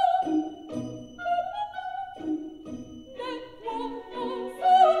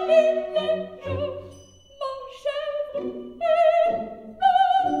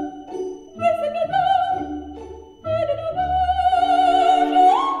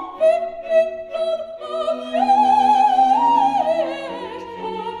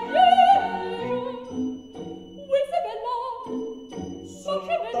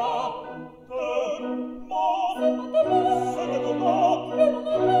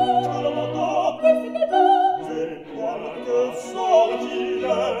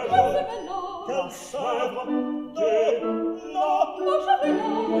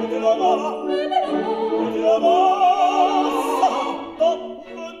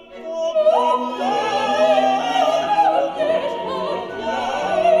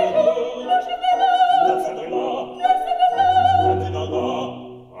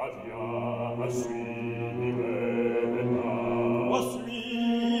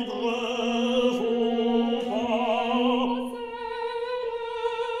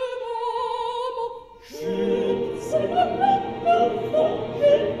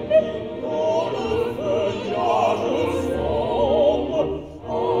Dans le feuillage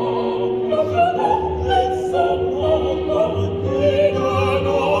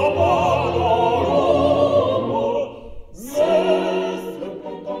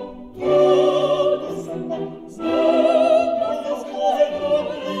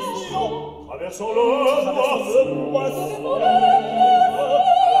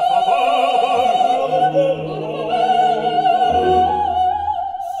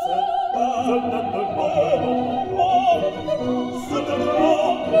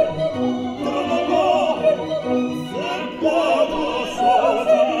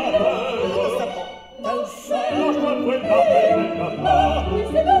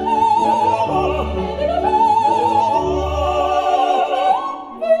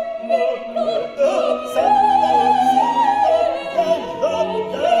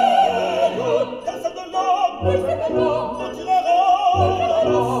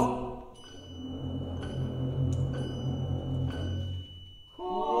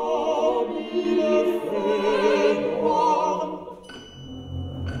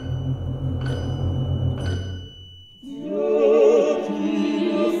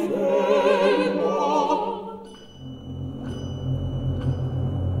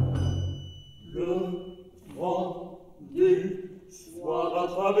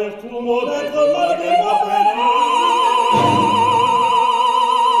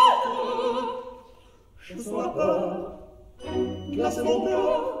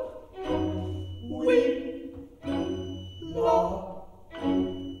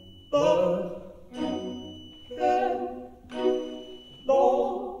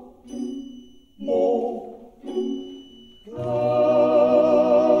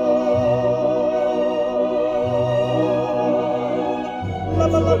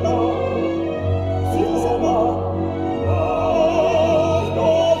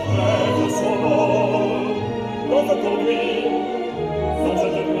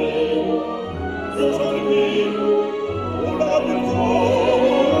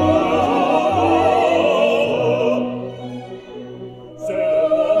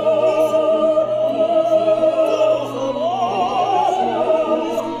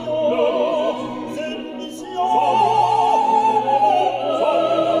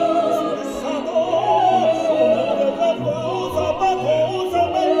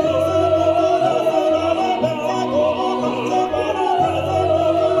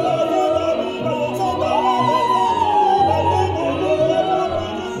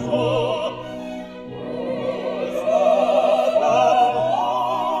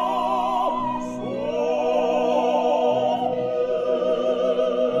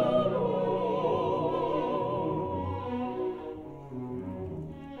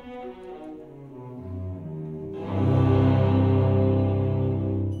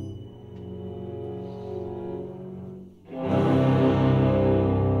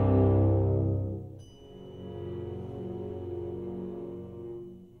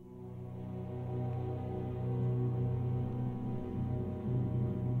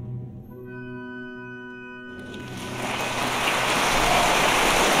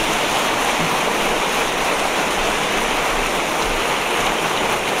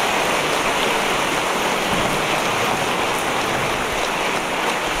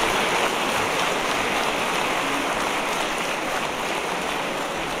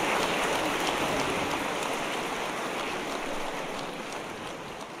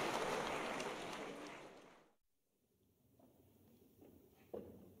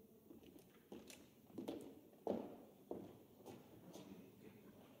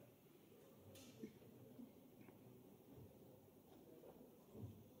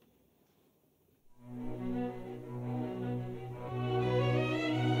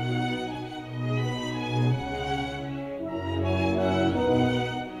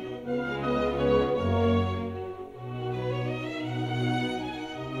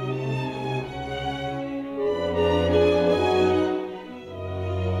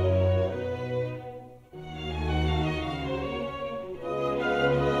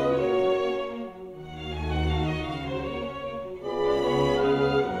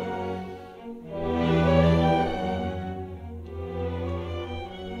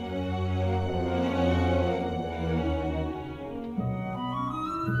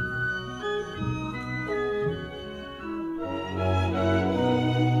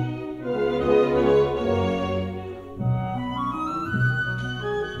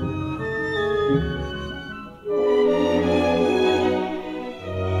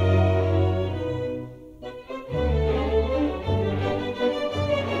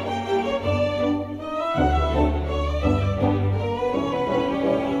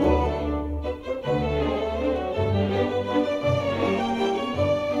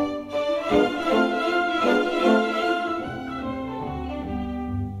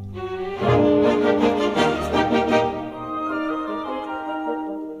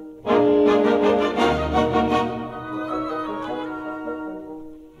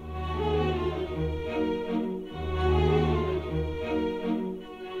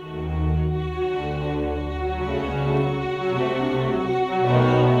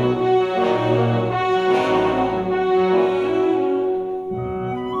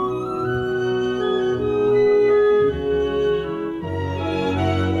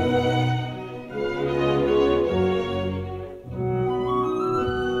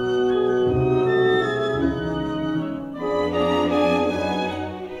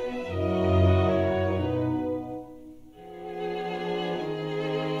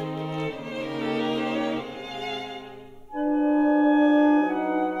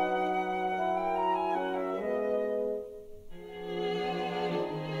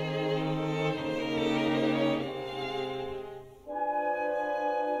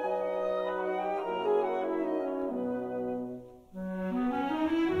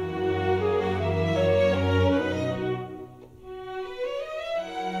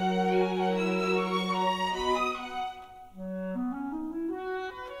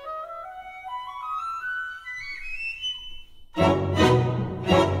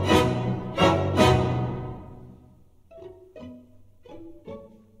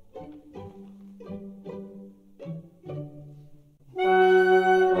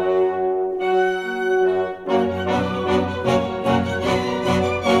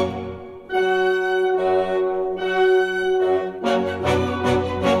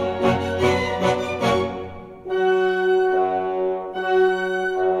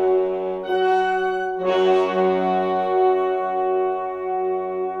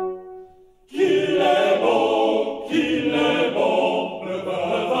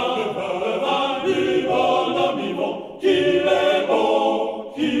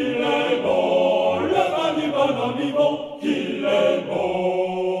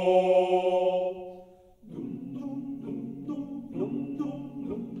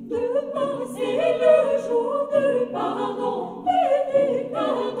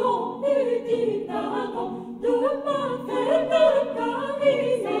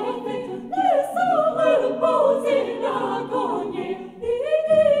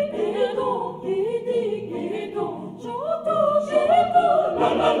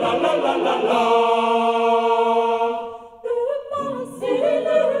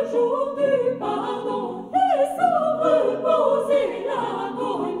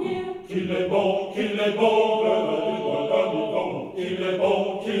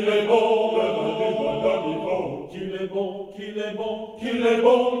qu'il est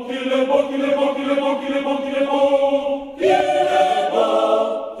bon, qu'il est bon, qu'il est bon, qu'il est bon, qu'il est bon, qu'il est bon, qu'il est bon,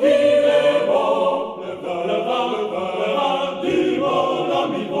 qu'il est bon, le vin du bon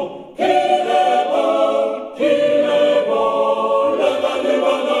ami bon, qu'il est bon, le vin du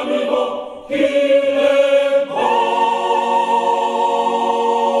bon ami bon, qu'il est bon.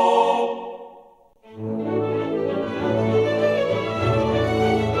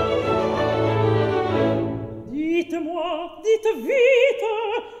 Dites-moi, dites vite,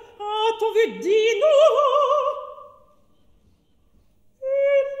 a-t-on vu Dinorah?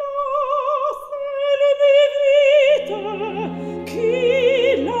 Hélas, elle m'évite, qui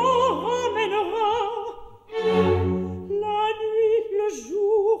la ramènera? La nuit, le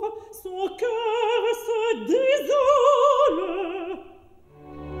jour, son cœur se désole.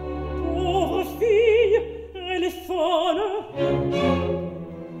 Pauvre fille, elle est folle.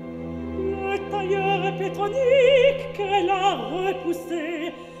 Le tailleur pétronique qu'elle a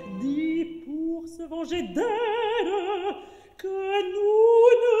repoussé dit pour se venger d'elle que nous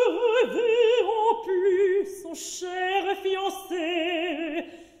ne reverrons plus son cher fiancé,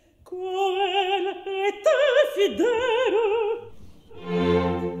 qu'elle est infidèle.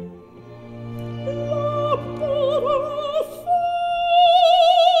 La pauvre enfant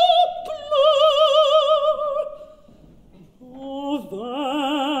pleure. On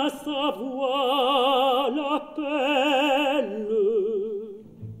va savoir l'appel.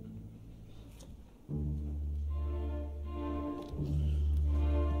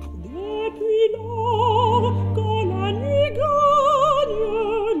 Depuis lors, quand la nuit gagne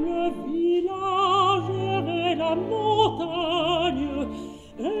le village et la montagne,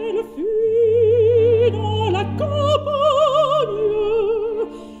 elle fuit dans la campagne,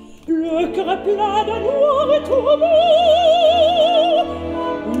 le cœur plein de noirs tourments,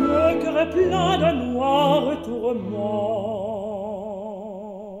 le cœur plein de noirs tourments.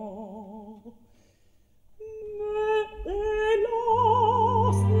 Mais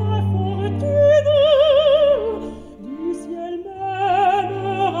hélas, l'infortune du ciel même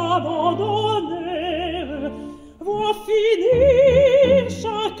abandonnée va finir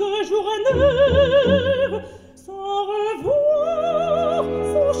chaque jour un heure sans revoir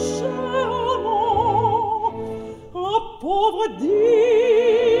son cher amant. Oh, pauvre Dinorah,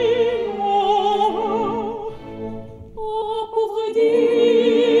 oh, pauvre Dinorah,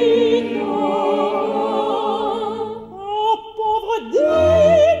 oh, pauvre Dinorah,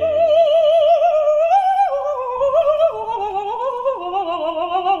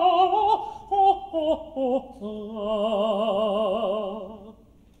 oh, oh, oh, oh.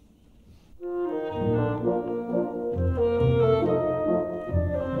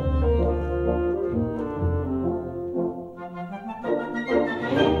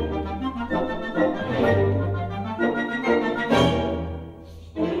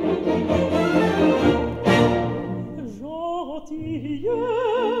 Gentille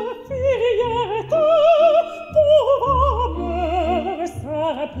fillette, pauvre âme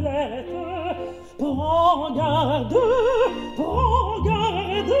simplette, prends garde,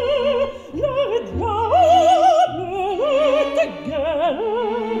 le diable te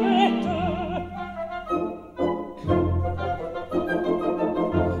guette.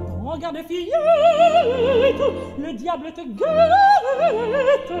 Prends garde, fillette, le diable te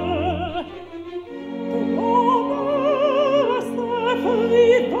guette. Promesse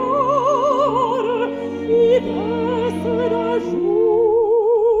frivole, ivresse d'un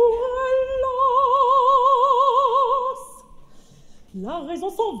jour, hélas. La raison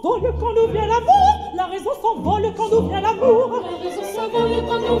s'envole quand nous vient l'amour, la raison s'envole quand nous vient l'amour, la raison s'envole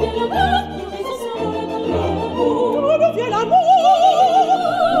quand nous vient l'amour, la raison s'envole quand nous vient l'amour, quand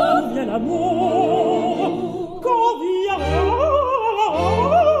nous vient l'amour, quand vient l'amour.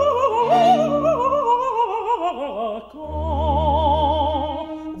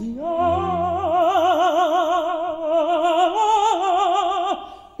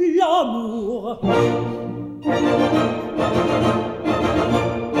 L'amour.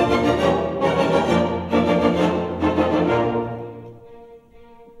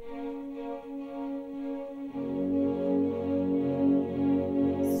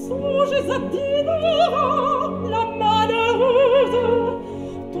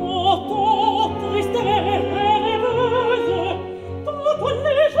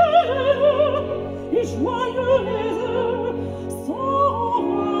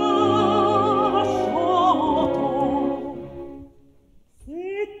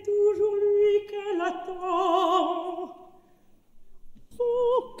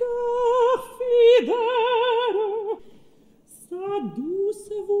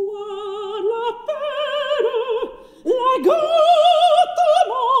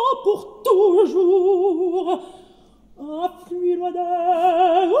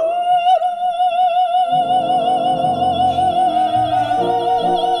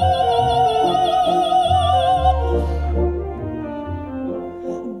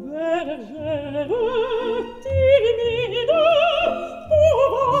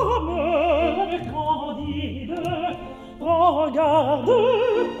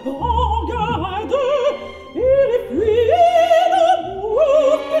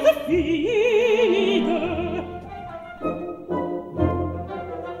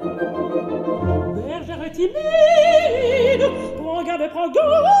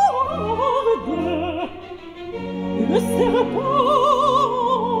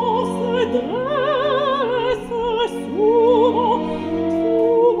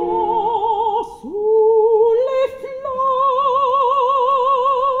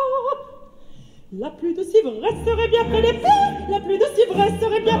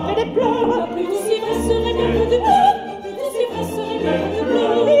 bien que des pleurs. Plus si vrai serait bien que de pleurs. Plus si vrai serait bien que de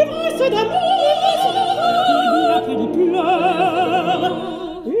pleurs. L'ivresse d'amour, bien que des pleurs.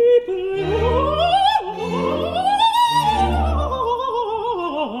 Et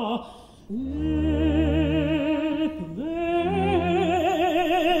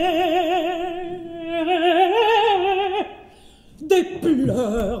des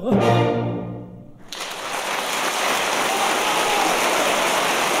pleurs.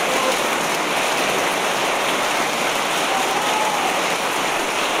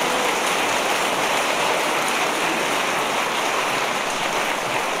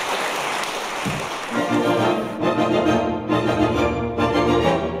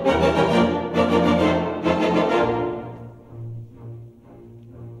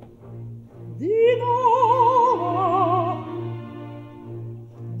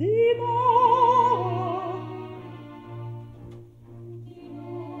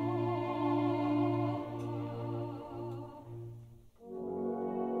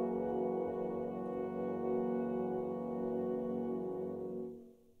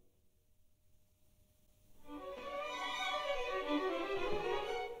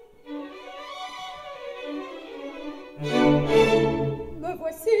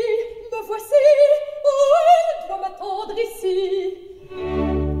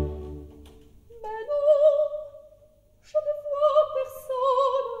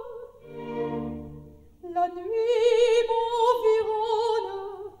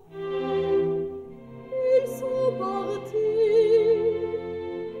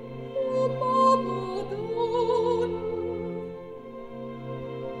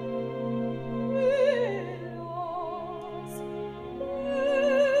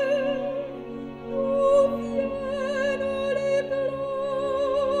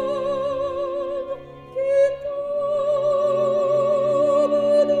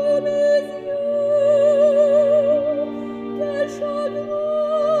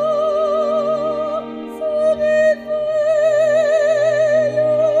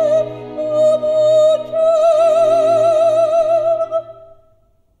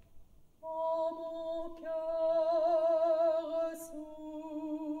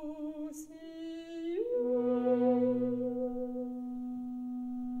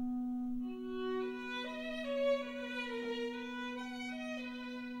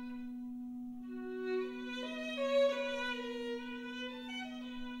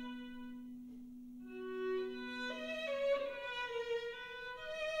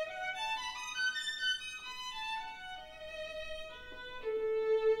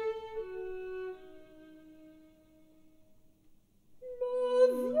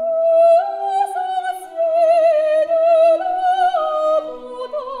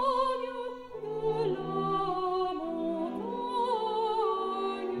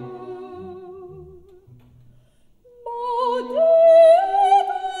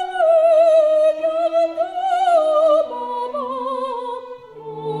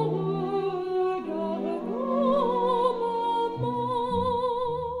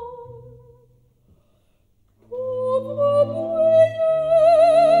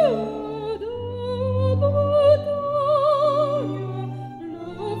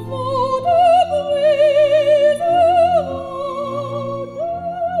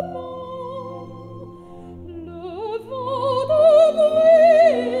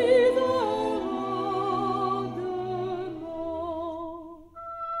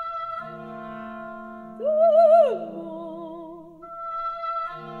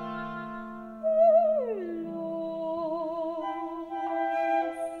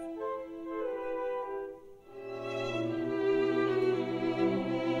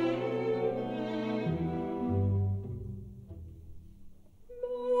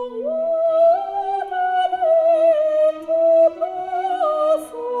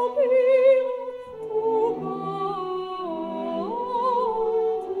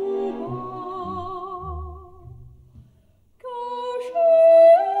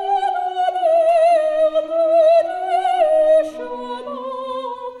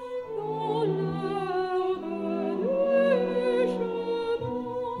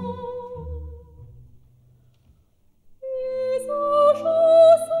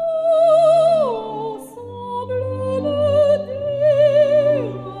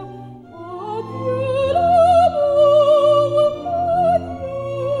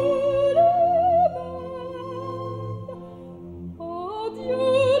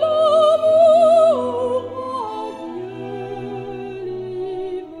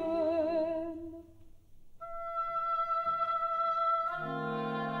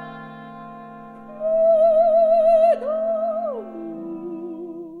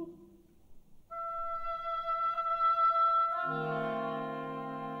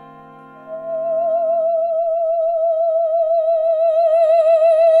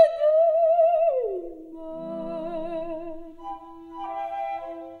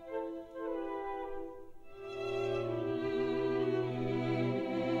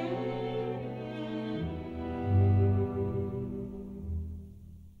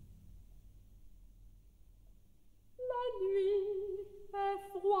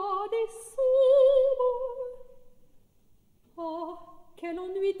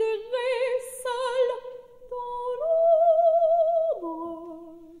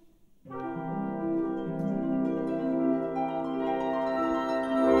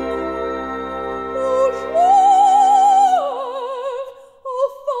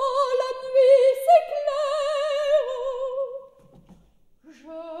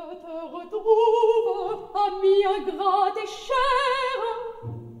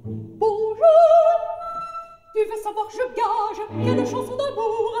 savoir, je gage quelle chanson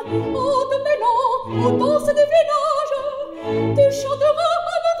d'amour, en te mêlant aux danses du village, tu chanteras à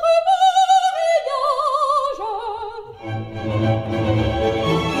notre mariage.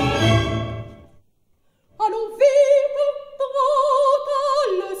 Allons vite, prends ta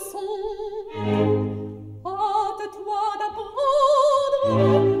leçon, hâte-toi d'apprendre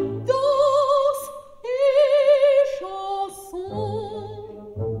danse et chanson.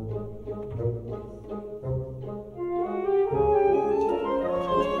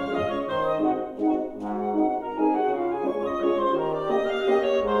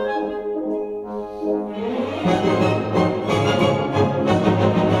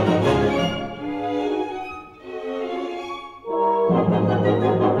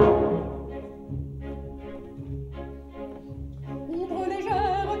 Ombre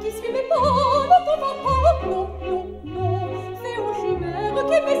légère qui suit mes pas, ne t'en va pas, non, non, non. Fais aux chimères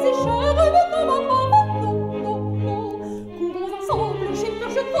qui m'est si chère, ne t'en va pas, non, non, non. Courons ensemble, j'ai peur,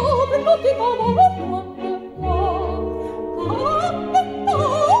 je tremble quand tu t'en vas, moi, moi.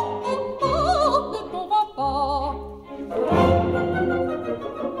 Ne t'en va pas.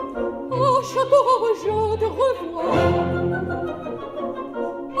 Oh, château je te revois.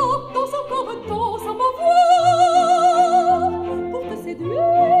 Oh, danse encore, danse à ma voix. Pour te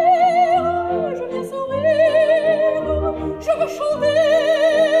séduire, je viens sourire, je veux chanter.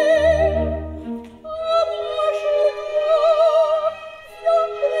 Approche-toi, viens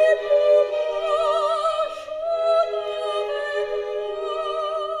près de moi, chante avec moi.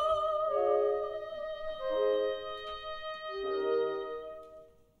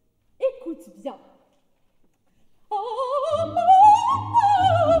 Écoute bien.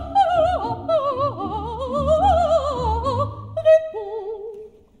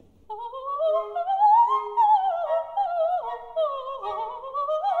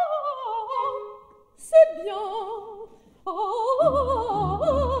 C'est bien.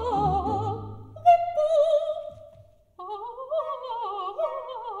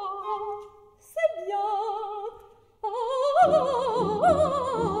 C'est bien.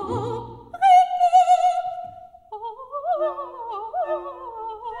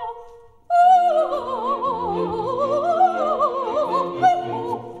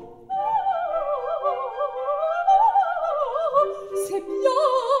 C'est bien.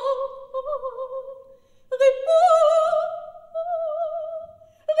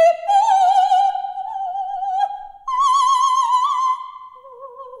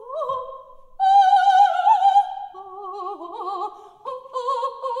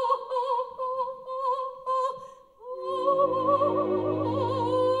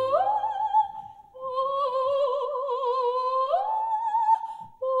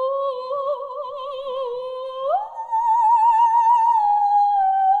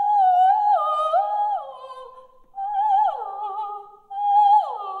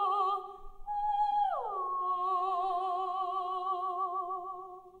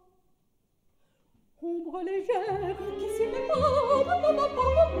 Ombre légère qui s'y met pas, ne t'en va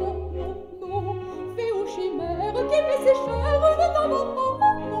pas, non, non, non. Fais aux chimères qui m'est si chère, ne t'en va pas,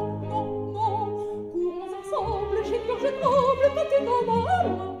 non, non, non. Courons ensemble, j'ai peur, je tremble quand tu t'en vas,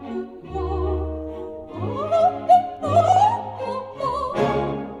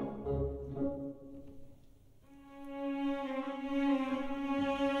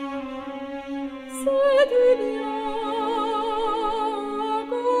 c'est du bien.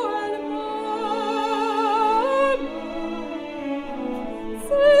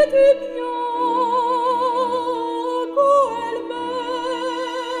 C'est bien qu'elle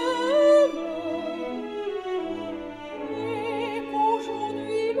m'aime et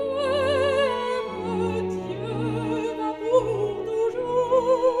qu'aujourd'hui même Dieu va pour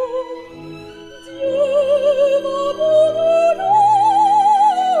toujours, Dieu va pour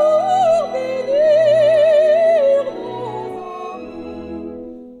toujours bénir nos amours.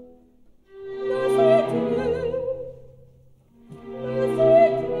 Le sais-tu?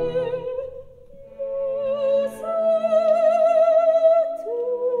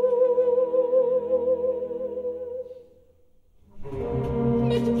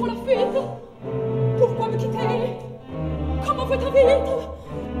 Mais tu prends la fuite. Pourquoi me quitter? Comment faut-il vite?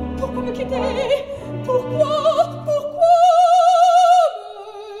 Pourquoi me quitter? Pourquoi me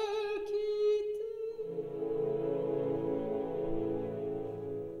quitter?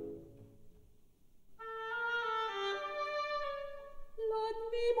 La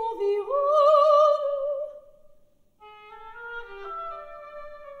nuit m'environne.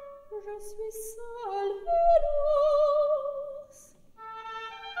 Je suis seule, hélas.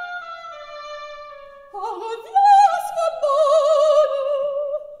 Oh, reviens, sois bonne.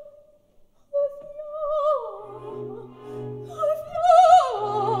 Reviens.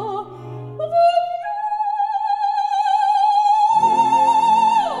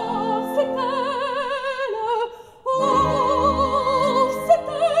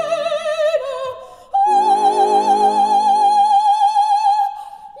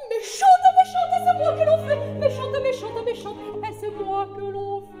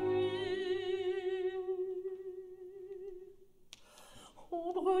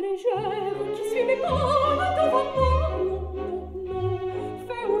 l'ombre légère qui suit mes pas ne t'en va pas, non, non, non.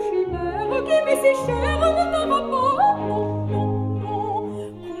 Fais aux chimères qui m'est si chère ne t'en va pas, non, non, non.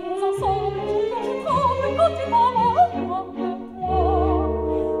 Courons ensemble, quand je tremble, quand tu m'en vas, moi, moi.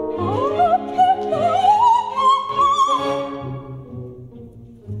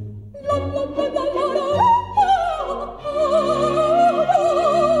 La la la la la la.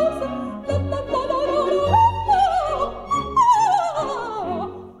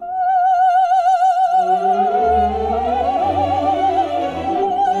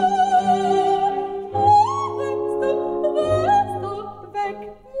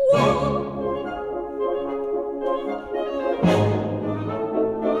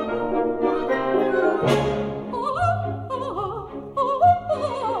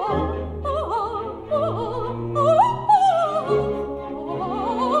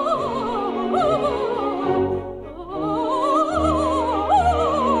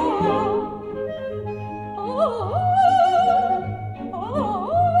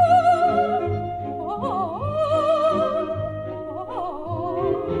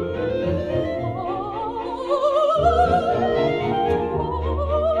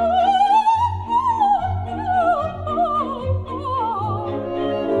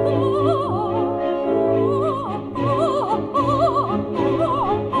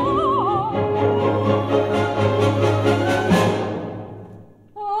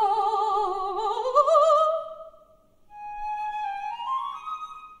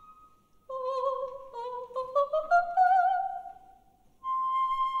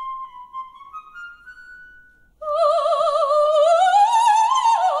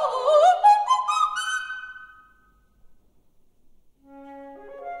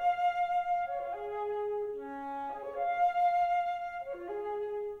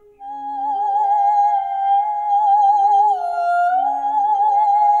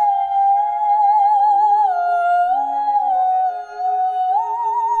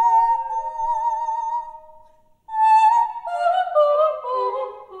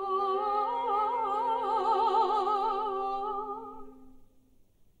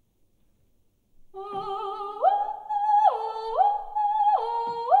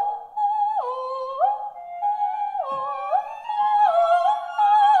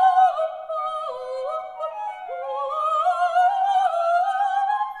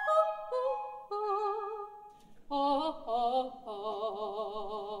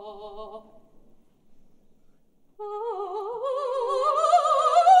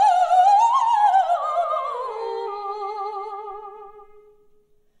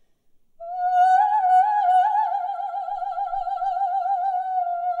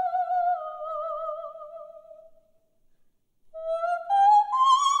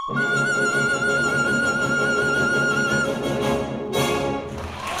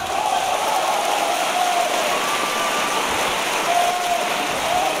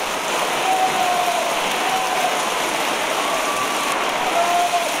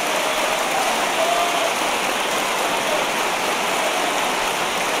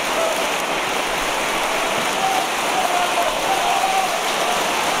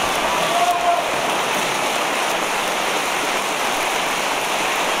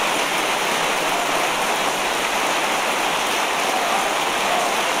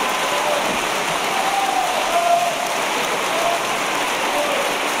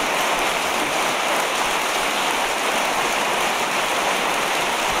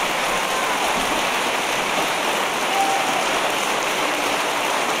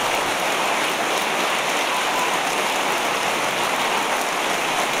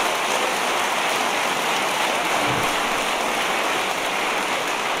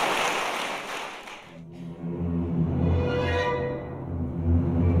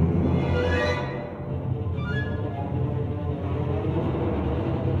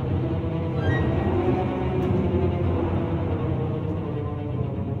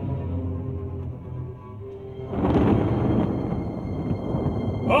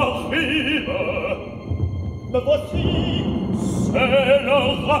 Me voici, c'est le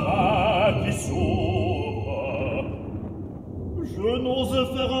rabat qui s'ouvre. Je n'ose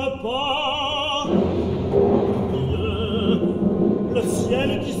faire un pas. Le ciel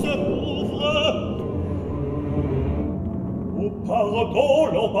qui se couvre. Au pardon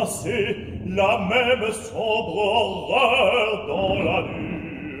l'an passé, la même sombre horreur dans la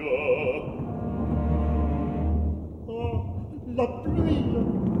nuit. Ah, la pluie.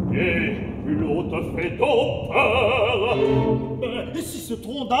 Et l'eau te fait donc peur. Mais si ce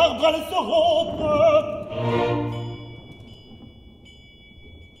tronc d'arbre allait se rompre.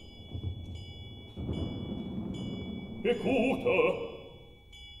 Écoute,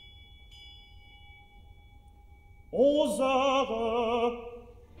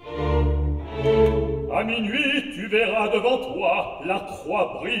 À minuit, tu verras devant toi la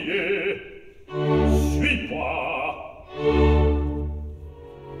croix briller. Suis-moi.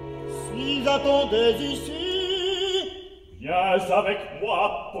 Suis attendez ici. Viens avec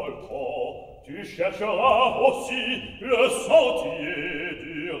moi, poltron. Tu chercheras aussi le sentier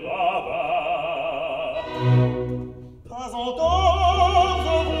du ravin. Pas encore,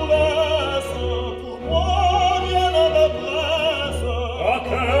 je vous laisse. Pour moi, rien ne me presse. À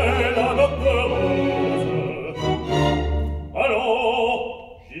quelle âme peureuse. Allons,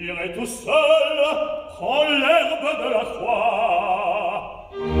 j'irai tout seul, prends l'herbe de la croix,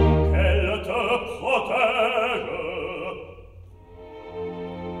 qu'elle te protège.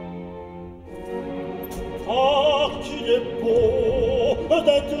 Oh, qu'il est beau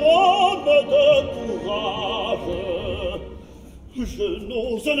d'être homme de courage. Je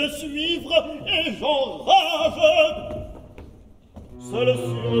n'ose le suivre et j'enrage. Seul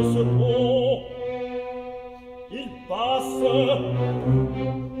sur ce pont, il passe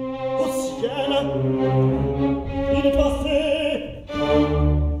au ciel. Il est passé.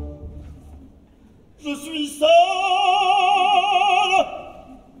 Je suis seul.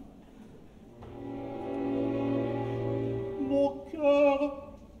 Mon cœur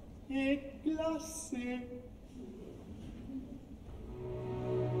est glacé.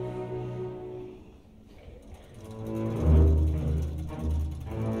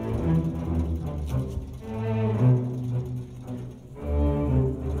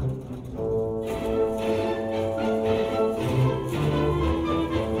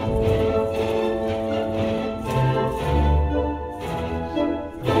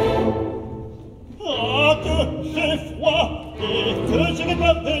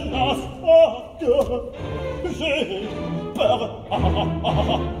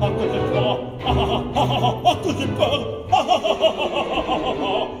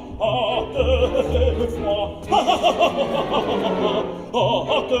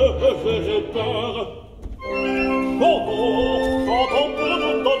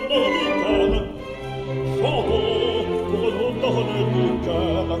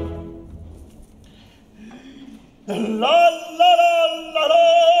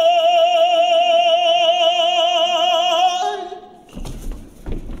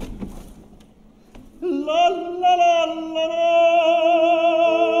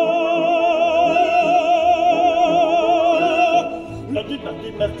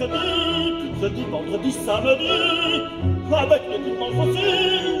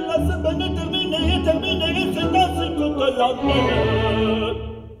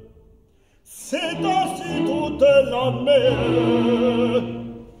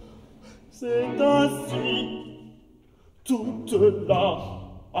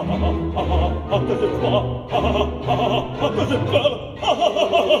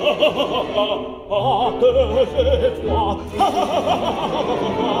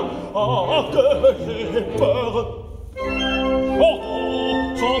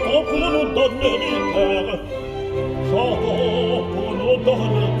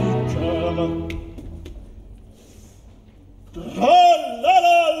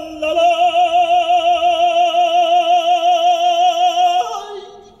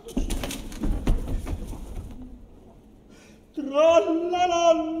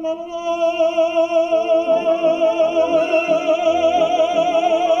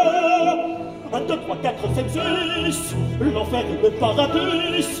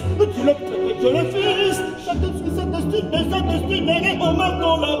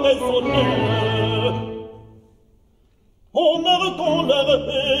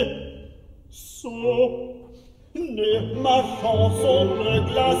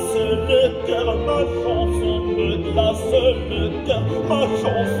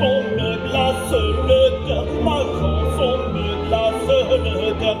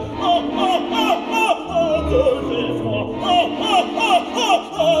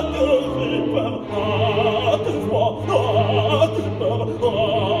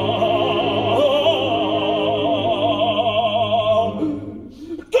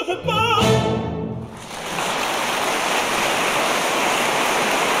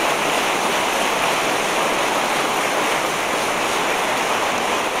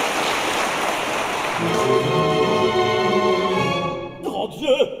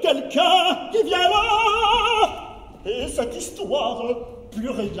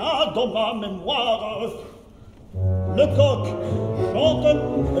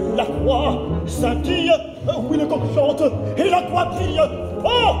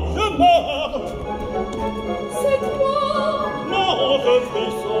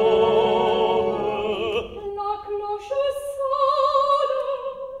 La cloche sonne.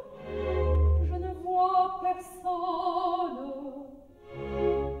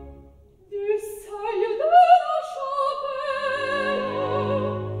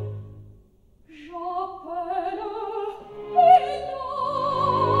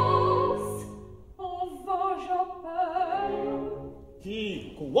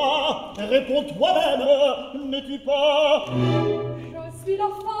 réponds toi-même, n'es-tu pas? Je suis la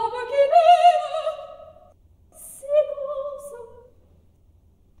femme qui m'aime. Silence.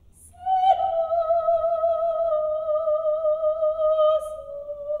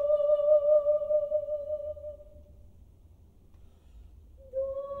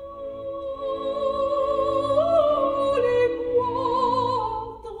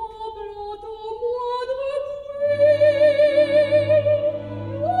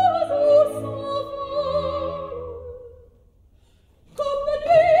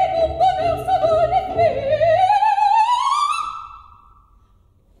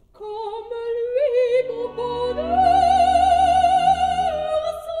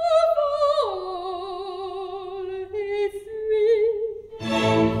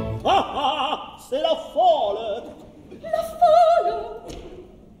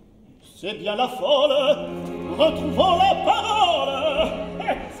 C'est bien la folle, retrouvons la parole.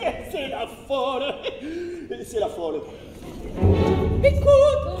 C'est la folle, c'est la folle.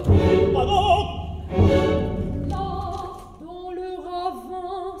 Écoute. Pardon. Là, dans le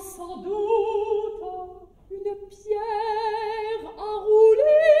ravin, sans doute, une pierre a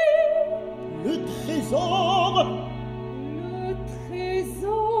roulé. Le trésor. Le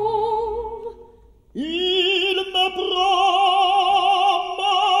trésor. Il me prend.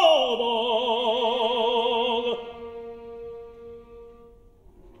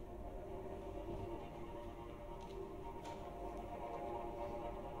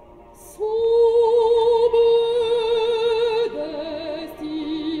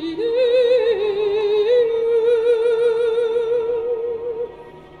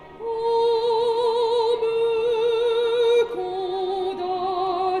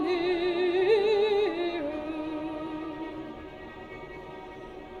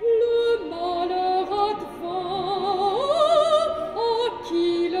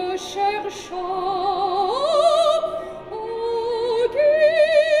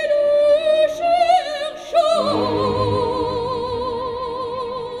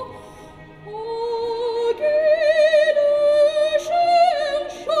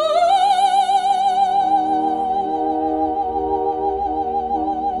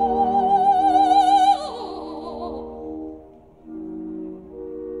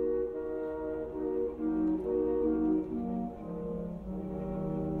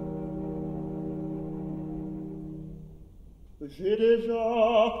 J'ai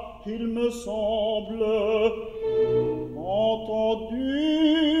déjà, il me semble, entendu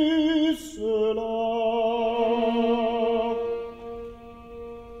cela.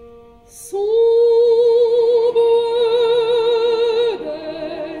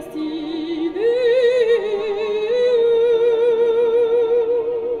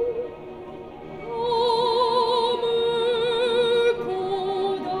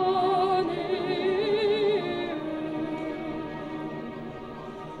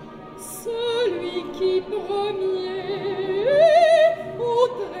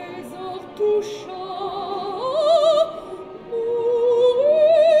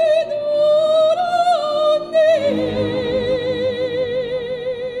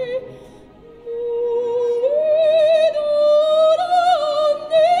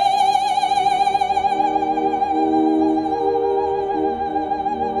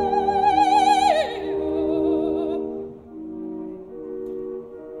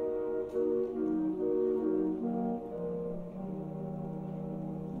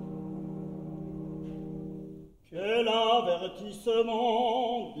 Quel avertissement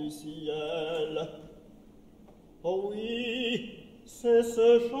du ciel! Oh oui, c'est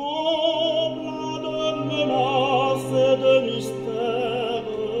ce chant plein de menaces et de mystères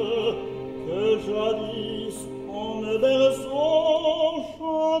que jadis, en me berçant,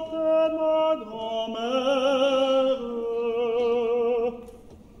 chantait ma grand-mère.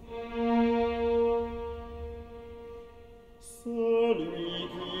 Celui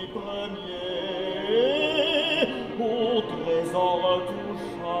qui premier au trésor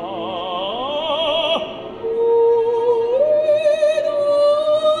toucha.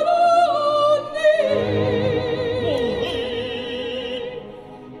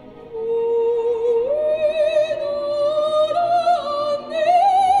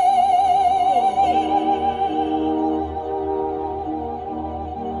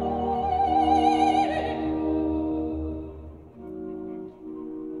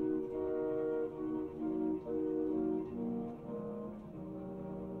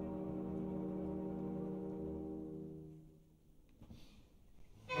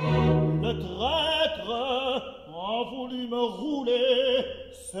 Le traître a voulu me rouler,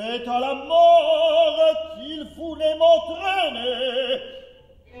 c'est à la mort qu'il voulait m'entraîner.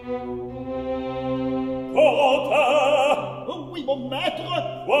 Corentin! Oui, mon maître.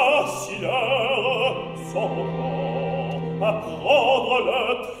 Voici l'heure, son moment, à prendre le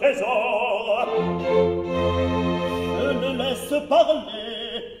trésor. Je le laisse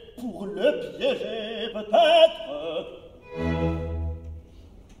parler, pour le piéger peut-être.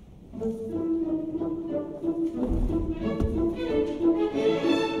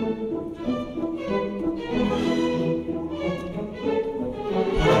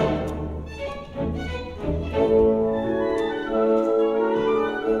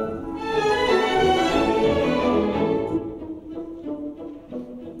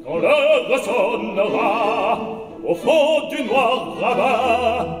 Quand l'heure sonnera, au fond du noir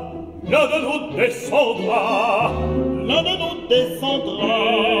ravin, l'un de nous descendra. L'un de nous descendra.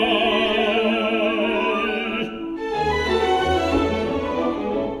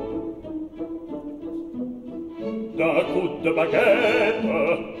 D'un coup de baguette,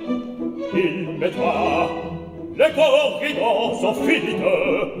 il mettra les corridors en fuite.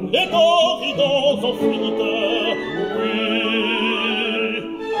 Les corridors en fuite.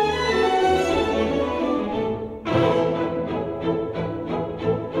 Oui.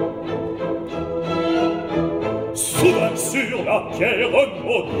 Soudain sur la pierre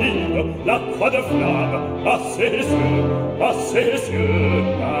maudite, la croix de flamme à ses yeux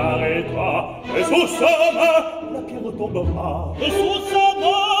arrêtera. Et sous sa main, la pierre tombera. Et sous sa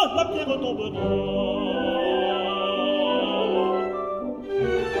main, la pierre tombera.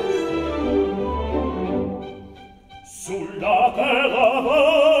 Sous la terre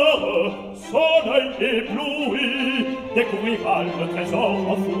avare, son œil ébloui découvrira le trésor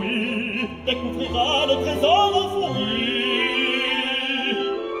enfoui. Découvrira le trésor enfoui.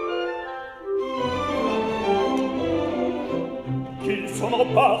 Qu'il s'en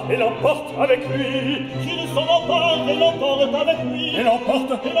empare et l'emporte avec lui. Qu'il s'en empare et l'emporte avec lui. Et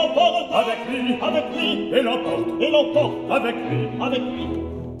l'emporte Et l'emporte avec lui. avec lui. Et l'emporte Et l'emporte avec lui. avec lui.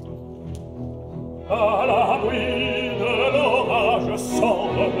 À la bruit de l'orage, sans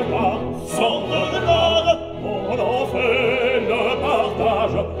regard, Sans regard, on en fait le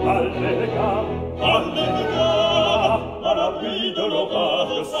partage à l'égard. à l'égard, à l'abri de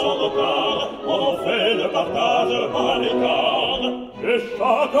l'orage, sans regard, on en fait le partage à l'écart. Et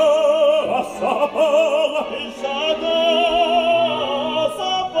chacun à sa part, Et chacun à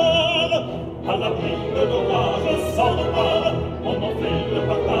sa part, à l'abri de l'orage, sans regard, on en fait le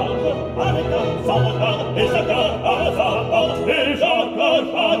partage à l'écart, sans regard. Et chacun à sa part, et chacun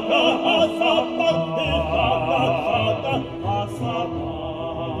à sa part, et chacun à sa part.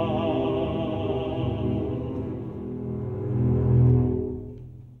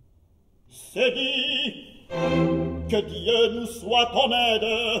 C'est dit, que Dieu nous soit en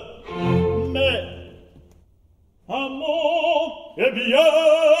aide, mais un mot, eh bien,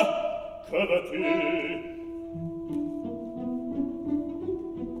 que veux-tu?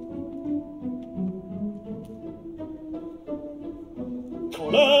 quand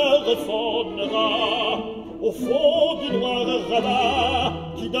l'heure sonnera, au fond du noir ravin,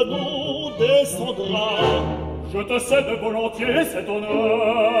 qui de nous descendra. Je te cède volontiers cet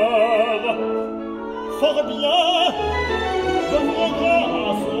honneur. Fort bien, de vos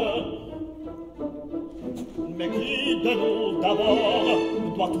grâces, mais qui de nous d'abord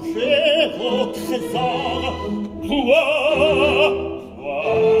doit toucher au trésor? Toi,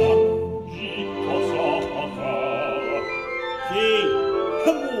 j'y consens encore. Qui?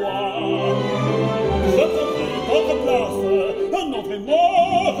 Moi. Je prendrai votre place, non vraiment,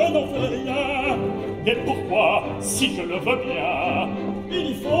 je n'en fais rien. Et pourquoi, si je le veux bien,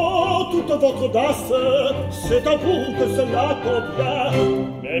 Il faut toute votre audace, c'est à vous que cela convient.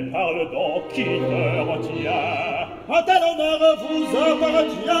 mais parle donc qui te retient? Un tel honneur vous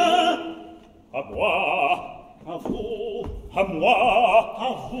appartient. À moi, À vous, à moi, à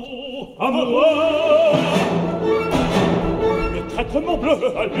vous, à moi. Le traître mon bleu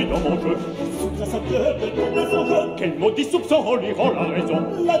a lu dans mon jeu. grâce à Dieu de double son jeu. Quel maudit soupçon lui rend la raison?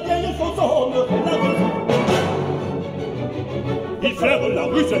 La vieille chanson me rend la raison. Il ferme la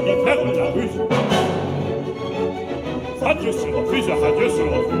ruse, il ferme la ruse. Adieu s'il refuse, adieu s'il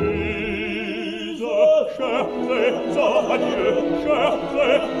refuse. Cher trésor, adieu, cher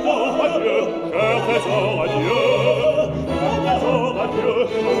trésor, adieu, cher trésor, adieu, cher trésor,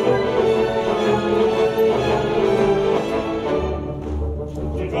 adieu.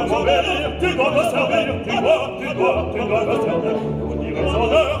 Tu dois m'obéir, tu dois me servir, tu dois me servir. On dirait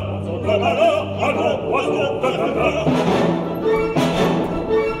en heure, de malheur, allons, oiseau de malheur.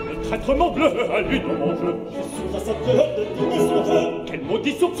 Le traître mon bleu a lu dans mon jeu. Grâce à Dieu de double son jeu. Quel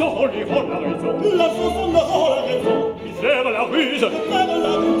maudit soupçon lui rend la raison? La chanson me rend la raison. Il faire la ruse.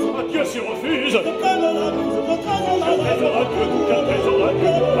 Adieu s'y refuse. Cher trésor, adieu, cher trésor,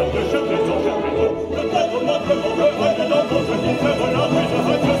 adieu, adieu, cher trésor, cher trésor. Le prêtre montre mon cœur, adieu, dans votre vie, faire la ruse.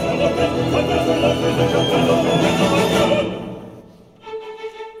 Adieu s'y refuse, adieu s'y refuse, cher trésor, cher trésor, adieu.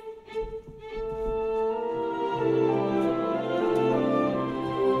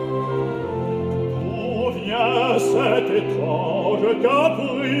 Cet étrange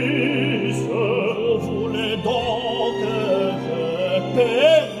caprice. Vous voulez donc que je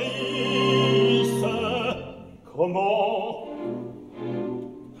périsse? Comment?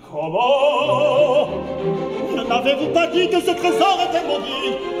 Ne m'avez-vous pas dit que ce trésor était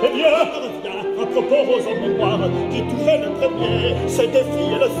maudit? Eh bien, reviens à propos aux hommes noirs qui touchaient le premier, se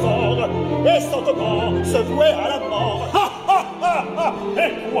défiaient le sort, et sentement se vouaient à la mort.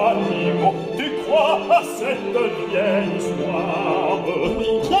 Et quoi, Nimo? Tu crois à cette vieille histoire? Oui,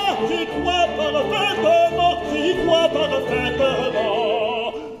 j'y crois parfaitement, j'y crois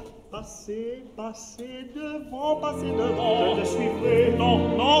parfaitement. Passez devant. Je te suivrai.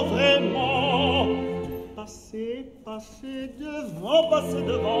 Non, vraiment. Passez devant.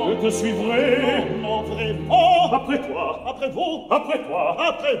 Je te suivrai. Non, vraiment. Après toi. Après vous. Après toi.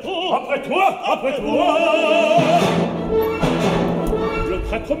 Après vous. Après toi. Après toi. Le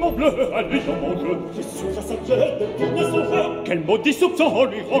prêtre m'enbleu à lui dans mon jeu. Je suis à sa quête de tourner son jeu. Quel maudit soupçon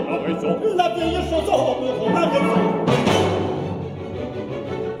lui rend la raison. La vieille chose me rend la raison.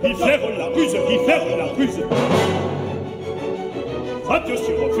 Il fait la ruse. Adieu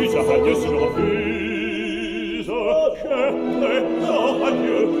s'il refuse, adieu s'il refuse. Cher trésor,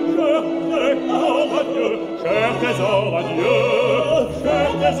 adieu, cher trésor, adieu, cher trésor, adieu, cher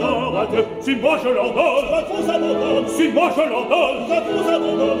trésor, adieu. Si moi je l'ordonne, Je vous abandonne. si moi je l'ordonne, Je vous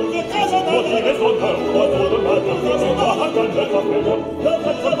abandonne. Je t'abandonne. votre irraisonnable, votre de ma tête, je m'abandonne, je t'abandonne. Le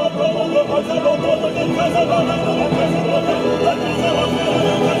prêtre m'abandonne. Je vous abandonne. Je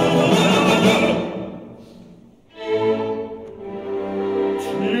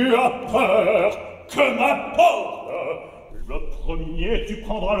Tu as peur que m'apporte. Le premier, tu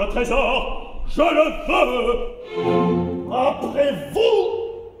prendras le trésor. Je le veux. Après vous.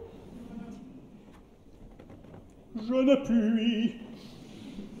 Je ne puis.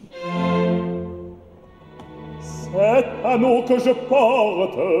 Cet anneau que je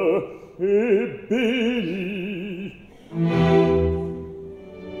porte est béni.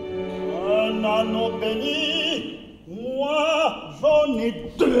 Un anneau béni. Moi, j'en ai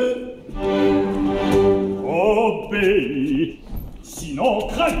deux. Obéis. Sinon,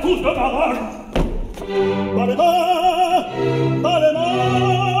 crains tous de ma rage. Dans les mains.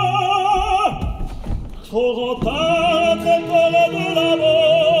 Corentin, très peur de la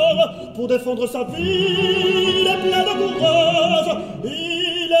mort, pour défendre sa vie, il est plein de courage,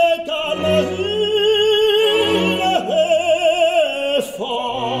 il est calme, il est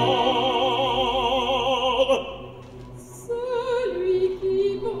fort. Celui qui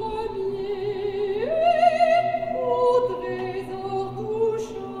premier au trésor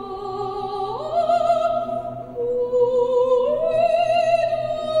touchant,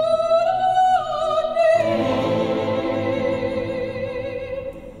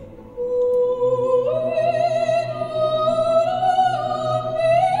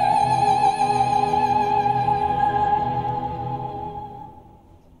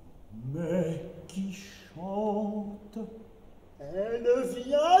 Mais qui chante? Elle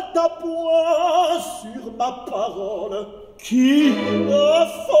vient à point sur ma parole. Qui? La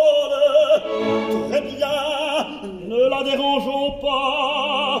folle, très bien, ne la dérangeons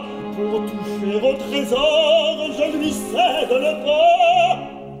pas. Pour toucher au trésor, je lui cède le pas.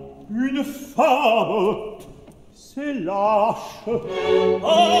 Une femme. C'est lâche.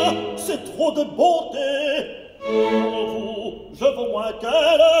 Ah, c'est trop de bonté. Pour vous, je vaux moins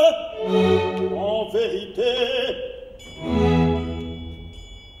qu'elle. En vérité,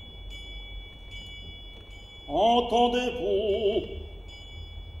 entendez-vous?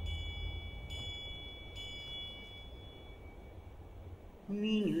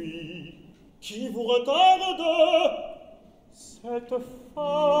 Minuit, qui vous retarde? Cette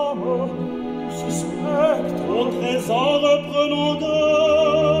femme, ce spectre. Au trésor, prenons garde.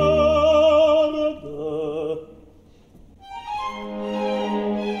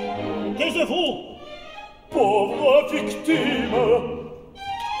 Taisez-vous, Pauvre victime.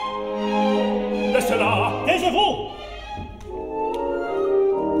 Laissez-la. taisez-vous.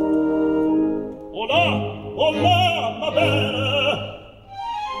 Oh là, ma belle.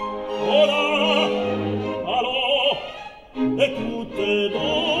 Oh là, allons,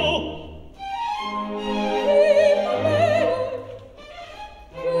 écoutez-nous.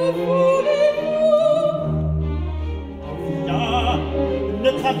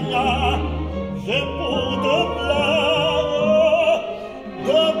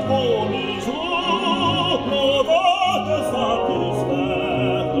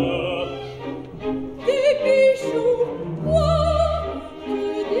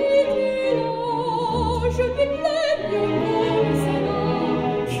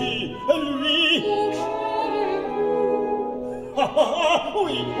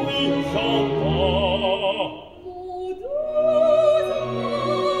 oui, oui, j'entends. Mon doux ami,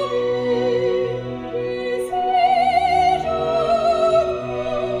 qui si j'entends,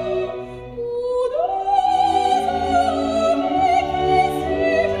 mon doux ami, qui si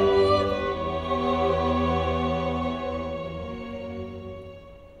j'entends.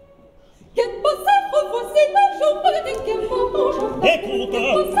 Che possa voici la journée de quel moment j'entends. Écoute,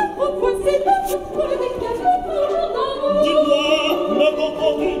 Possa voici la journée de quel moment j'entends. dis-moi, me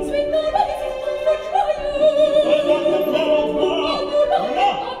comprends-tu? Suis dans la résistance joyeuse. Regarde bien en moi. Là,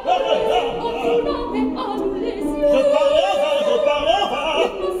 je parlerai.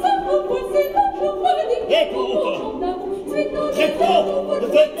 Écoute, réponds,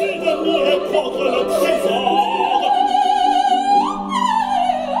 veux-tu venir et prendre le trésor?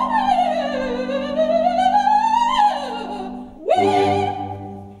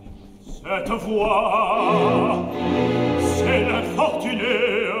 Cette voix, c'est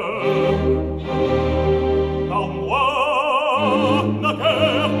l'infortunée. Par moi,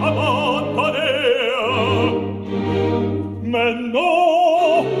 naguère abandonnée. Mais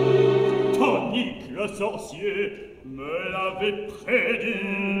non, tonique le sorcier me l'avait prédit.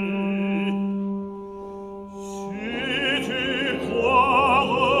 Si tu crois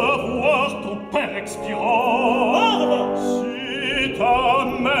revoir ton père expirant, si ta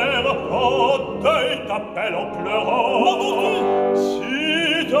mère en deuil t'appelle en pleurant,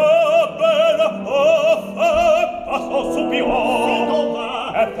 si ta belle enfin passe en soupirant,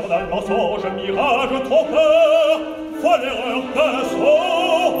 infernal mensonge, mirage, trompeur, folle erreur d'un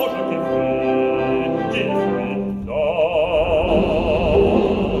songe qui fuit dans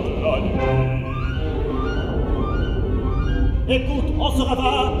la nuit. Écoute, on se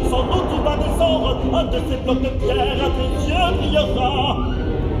rabat, sans doute tu vas descendre, un de ces blocs de pierre à tes yeux brillera.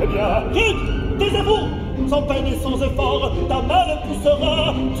 Eh bien, Chut, taisez-vous, sans peine et sans effort, ta main le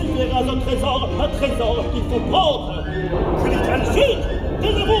poussera, tu verras un trésor qu'il faut prendre. que dit-elle? Chut,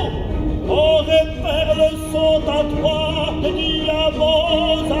 taisez-vous, or et perles sont à toi, et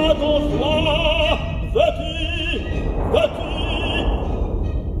diamants à ton choix. Veux-tu,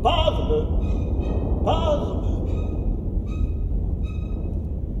 parle.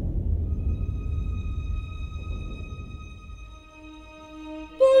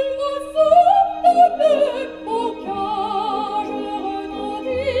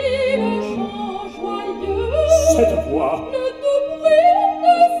 Cette voix,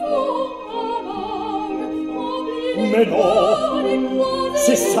 mais non,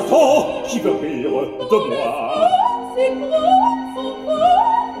 c'est Satan qui veut rire de moi.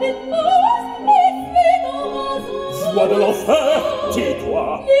 Voix de l'enfer, tais-toi.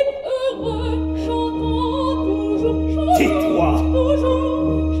 Tais-toi.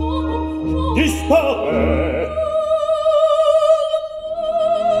 Disparais.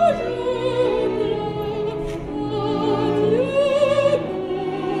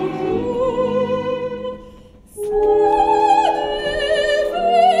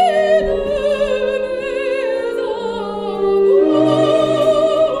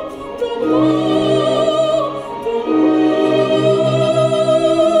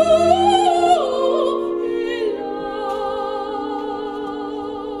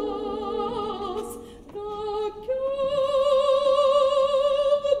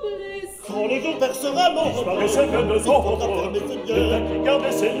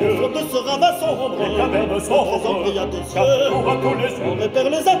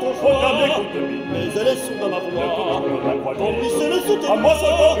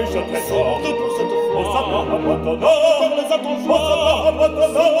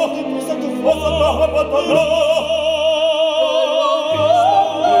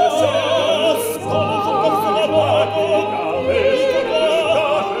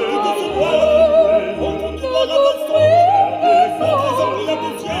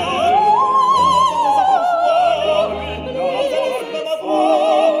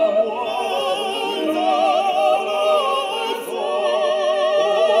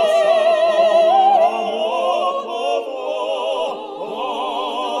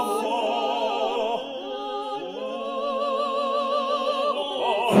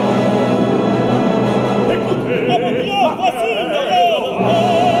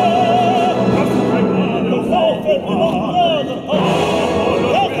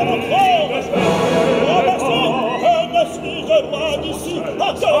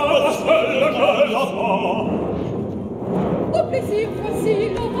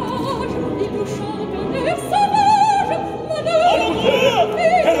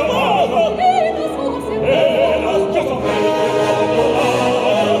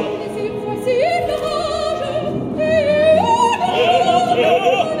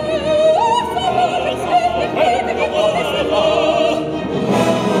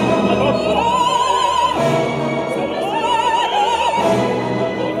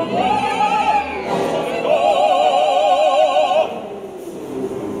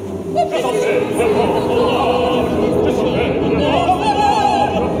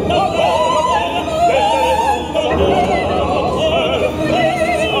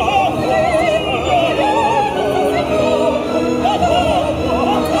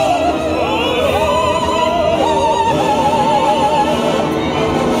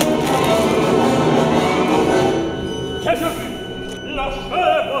 la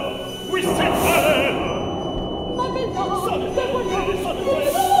chèvre, oui, c'est elle. Ma belle dame, Ça ne fait, te voilà. ça ne fait,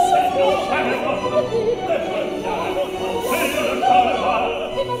 c'est la chèvre. C'est le carnaval.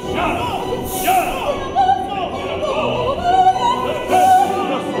 Viens, viens.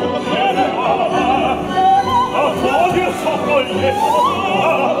 Oh mon Dieu, son collier.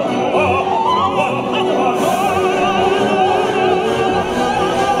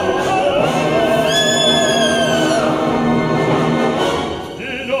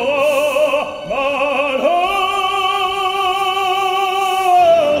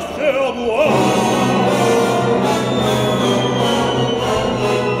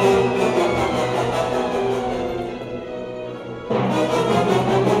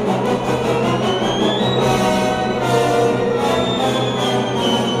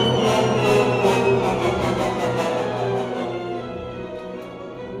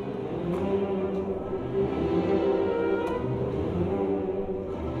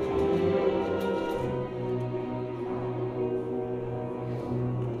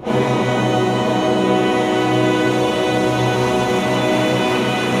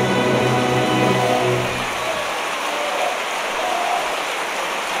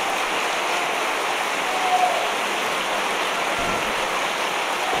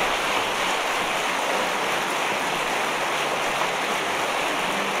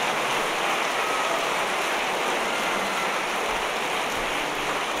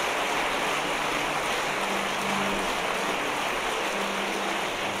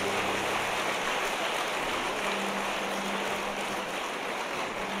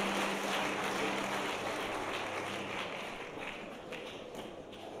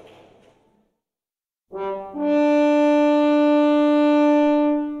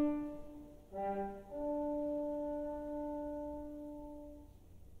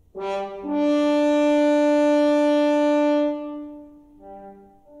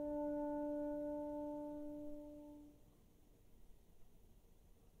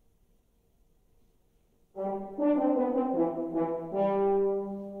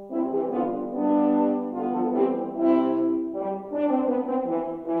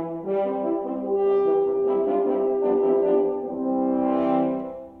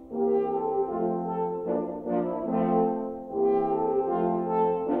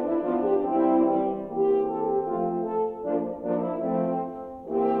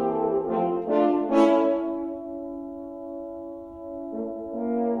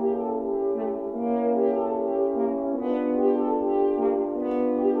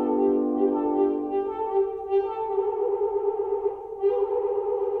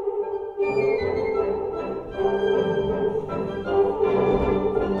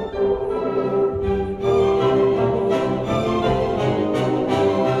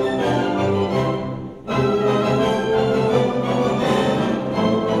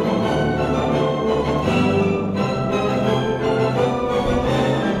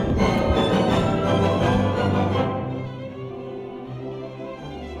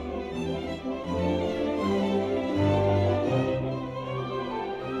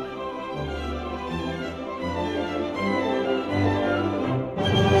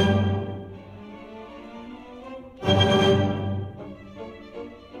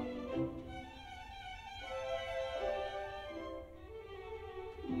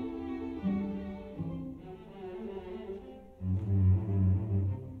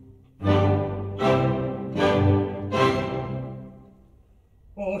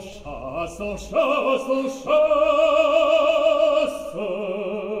 chasse, chasse, chasse.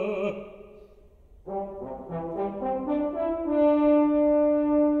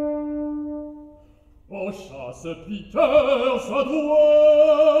 On chasse piteurs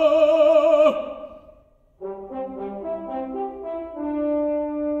adroits.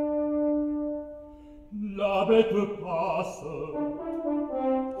 La bête passe,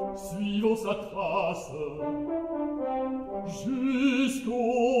 suivons sa trace,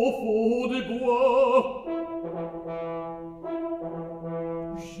 jusqu'au fond des bois,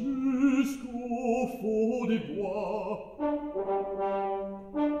 jusqu'au fond des bois.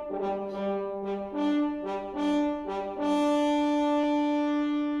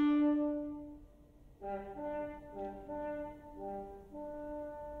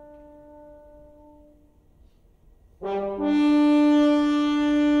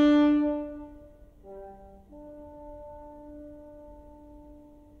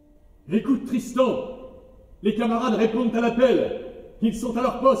 Écoute, Tristan, les camarades répondent à l'appel. Ils sont à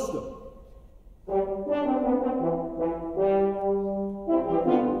leur poste.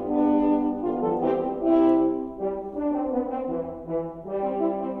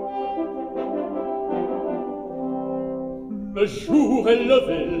 Le jour jour est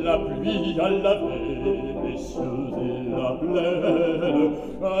levé, la pluie a lavé les cieux et la plaine.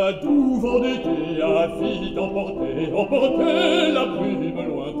 Un doux vent d'été a vite emporté la brume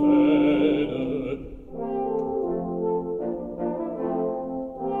lointaine.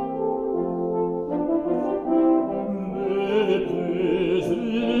 Les prés et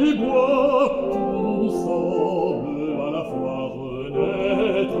les bois, tout semble à la fois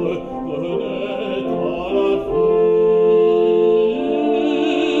renaître à la vie.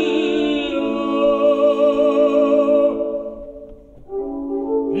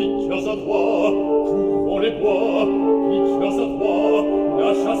 Piqueurs à droite, courons les bois, piqueurs à droite,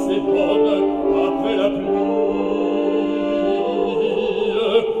 la chasse est bonne après la pluie.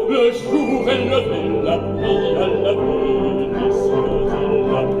 Le jour est levé, la pluie a lavé les cieux et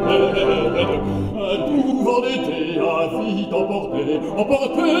la plaine. Un doux vent d'été a vite emporté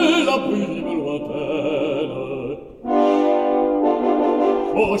la brume lointaine.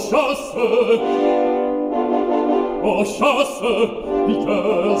 Aux chasse,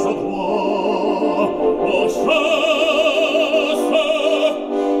 piqueurs à droite, aux chasse,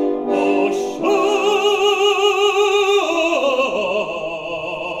 aux chasse.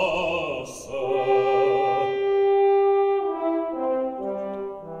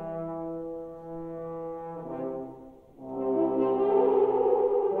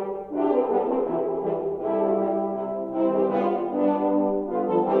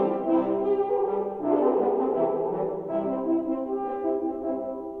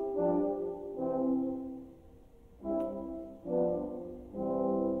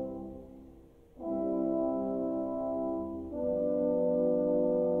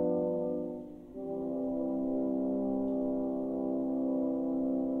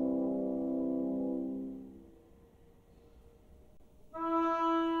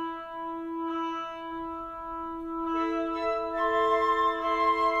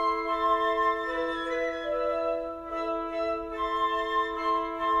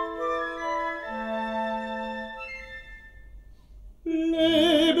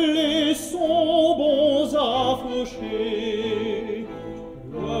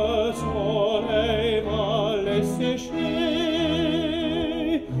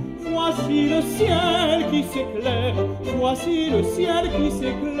 Voici le ciel qui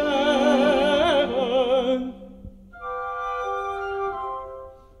s'éclaire.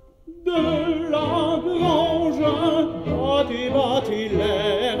 De la grange, battez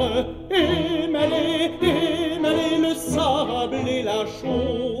l'air, émalez le sable et la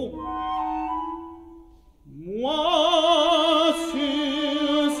chaux. Moi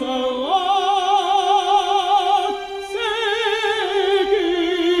sur ce roc, c'est qu'il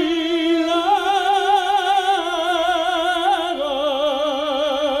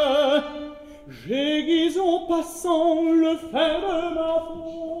j'aiguise en passant le fer de ma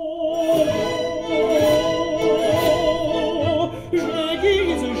peau.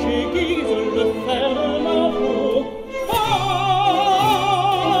 J'aiguise le fer de ma peau. Ah,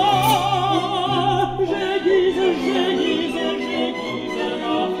 j'aiguise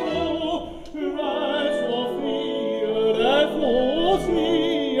ma peau. Les faux filles, les fausses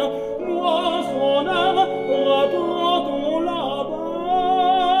filles, moi son âme reprend là-bas.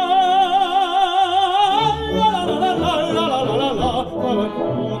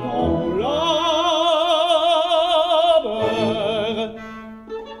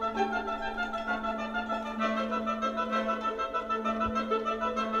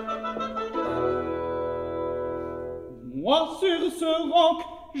 Moi sur ce roc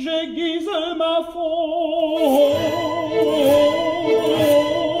j'aiguise ma faute.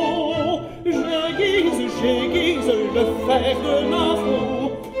 J'aiguise le fer de ma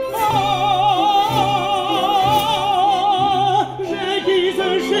faute. J'aiguise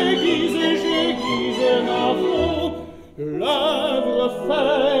ma faute. L'œuvre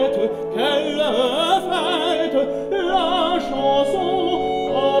faite, quelle fête, la chanson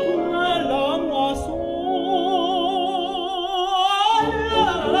après la moisson.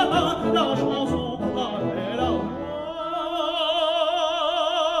 La chanson après la moisson.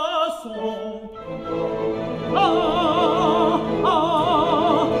 Ah, ah,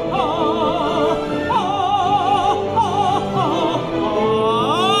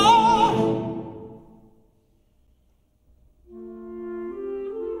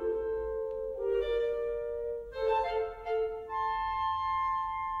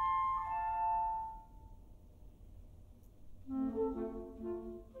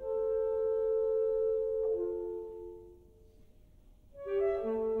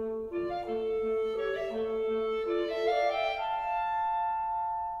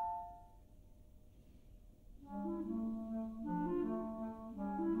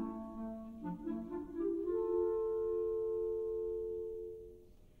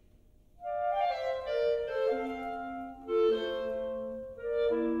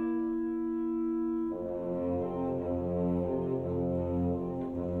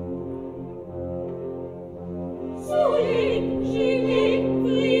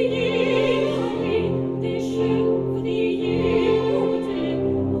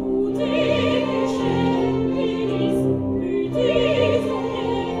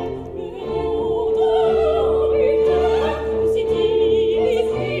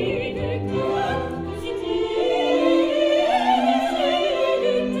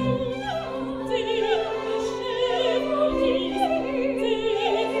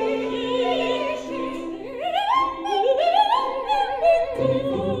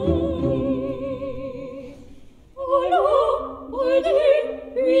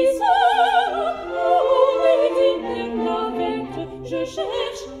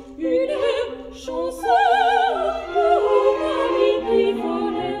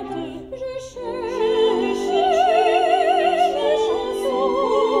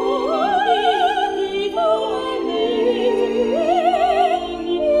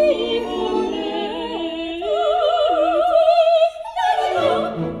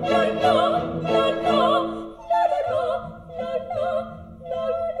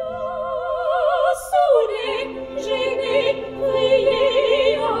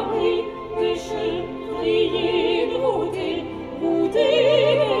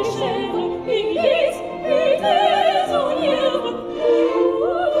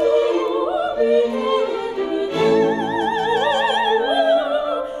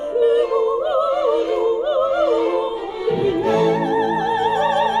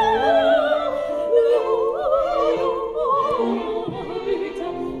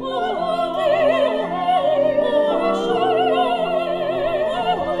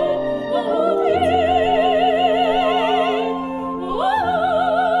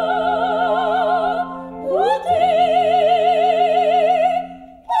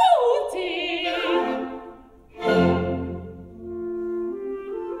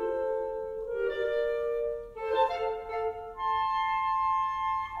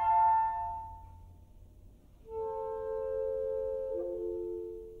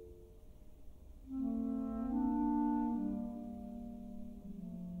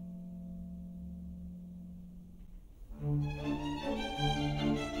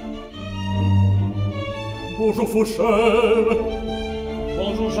 Bonjour Faucheur.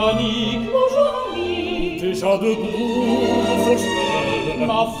 Bonjour Jannick. Bonjour ami. Déjà debout, Faucheur.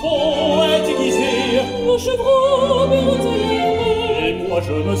 Ma faune est aiguisée. Mon chevreau me retourne. Et moi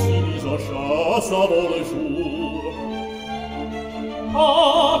je me suis mis en chasse avant le jour.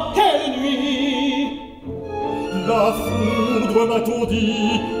 Ah, quelle nuit! La foudre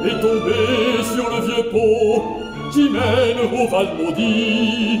m'attendit et tombée sur le vieux pont qui mène au Val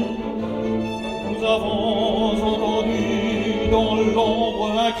maudit. Nous avons entendu dans l'ombre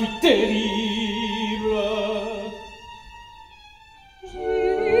un cri terrible.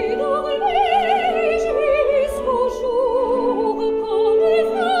 J'ai dormi jusqu'au jour quand les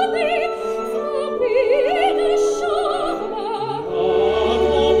frappés de charme. Ah,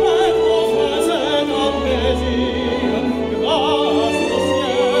 trompette en faisait un plaisir, grâce au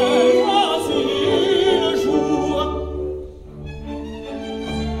ciel, voici le jour.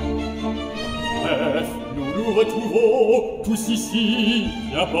 Bref, nous nous retrouvons tous ici,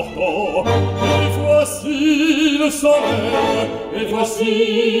 important. Et voici le soleil, et voici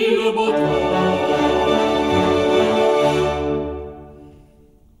le beau temps.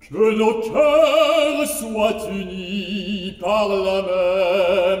 Que nos cœurs soient unis par la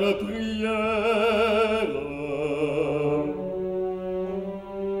même prière.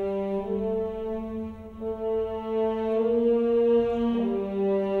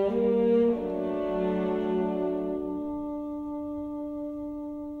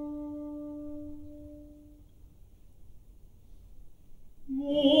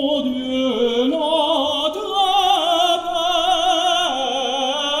 Mon Dieu, notre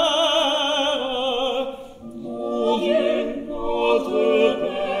Père, mon Dieu, notre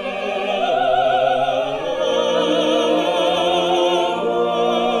Père.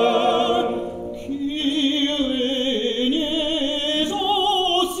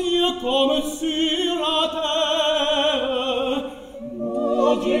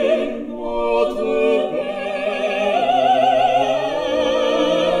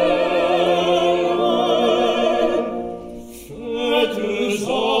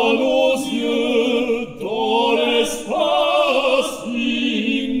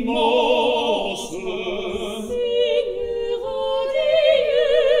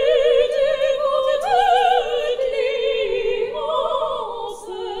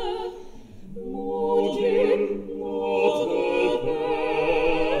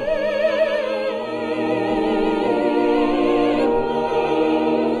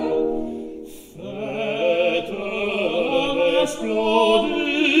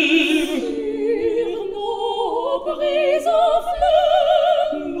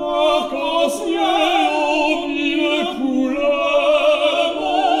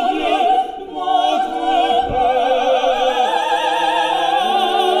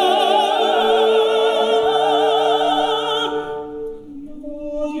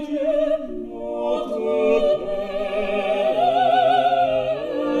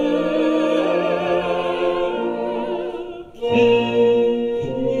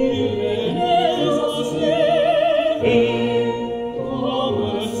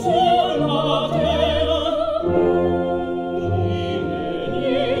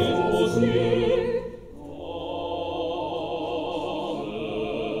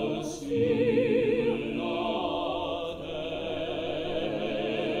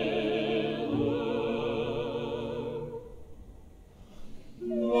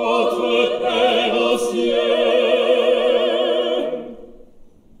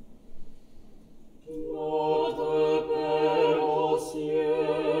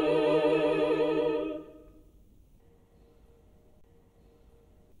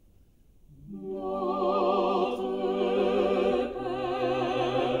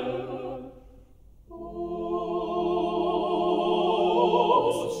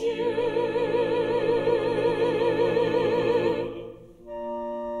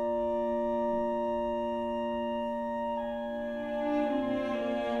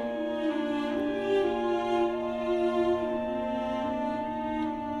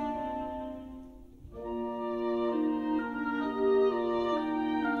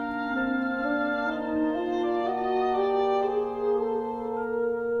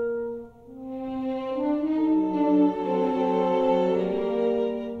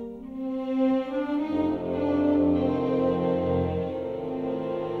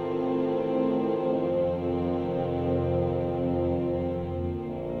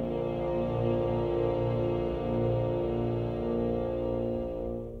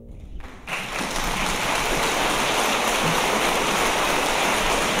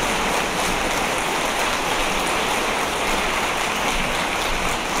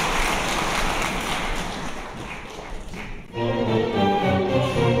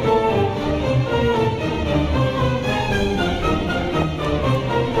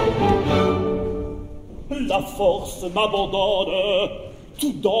 La force m'abandonne,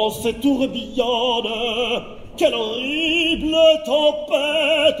 tout danse et tourbillonne. Quelle horrible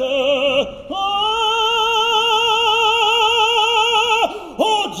tempête!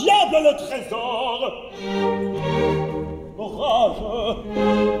 Oh, diable le trésor! Orage,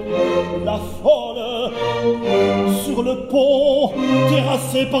 la folle, sur le pont,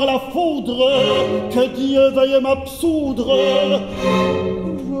 terrassé par la foudre, que Dieu veuille m'absoudre.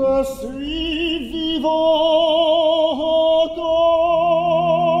 Je suis vivant encore.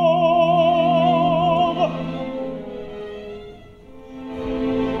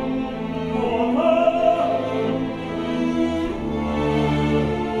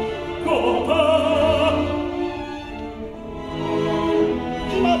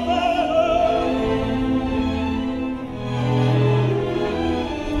 Qui m'appelle?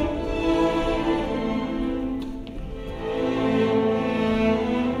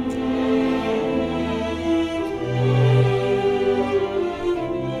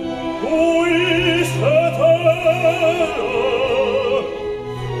 Oui, c'est elle.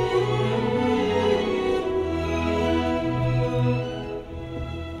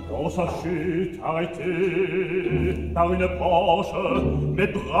 Dans sa chute arrêtée par une branche, mes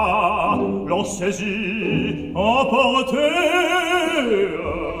bras l'ont saisi, emporté.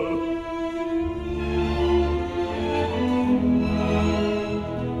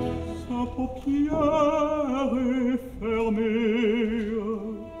 Sa paupière est fermée.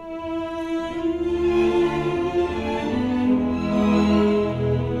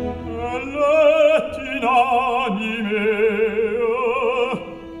 Elle est inanimée.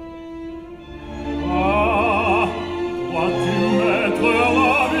 Ah, crois-tu m'être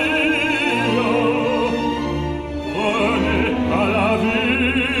ravi? Prenez à la vie.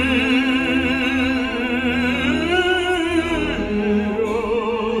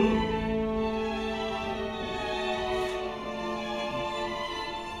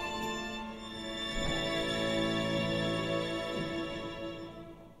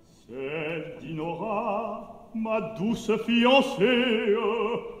 C'est Dinorah, ma douce fiancée.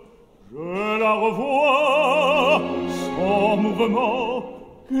 Je la revois, sans mouvement,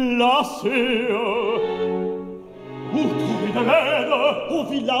 glacée. Où trouver de l'aide? Au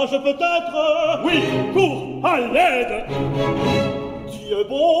village peut-être? Oui, cours à l'aide. Dieu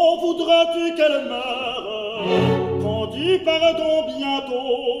bon, voudras-tu qu'elle meure? Quand du pardon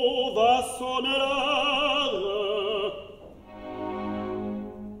bientôt va sonner l'heure.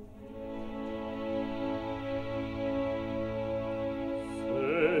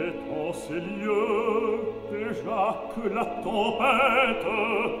 C'est en ces lieux déjà que la tempête,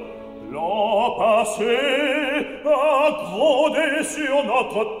 l'an passé, a grondé sur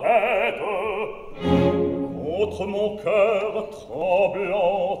notre tête. Contre mon cœur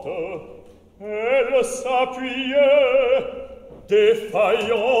tremblante, elle s'appuyait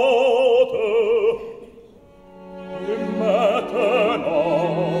défaillante. Et maintenant,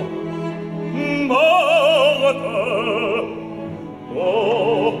 morte,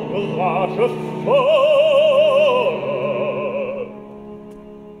 oh, rage folle.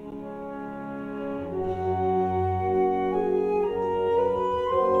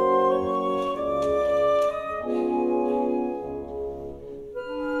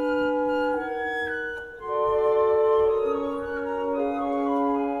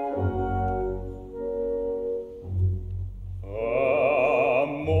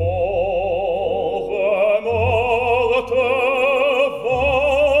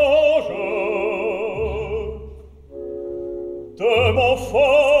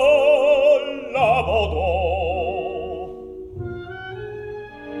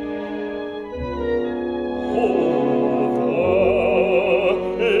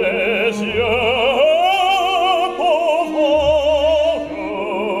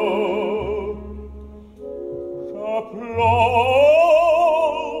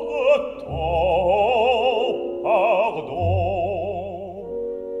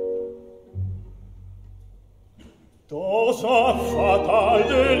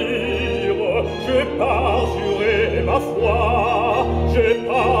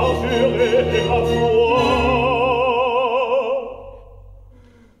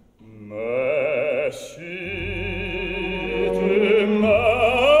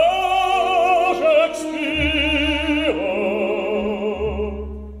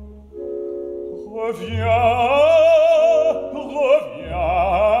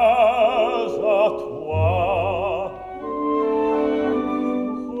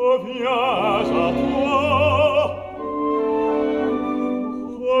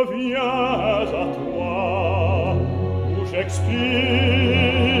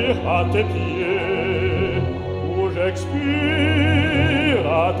 expire à tes pieds. j'expire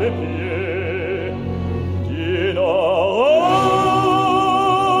à tes pieds, Dinorah.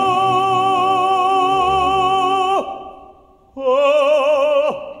 Oh,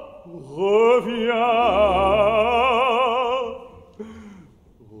 reviens,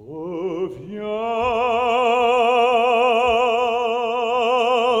 reviens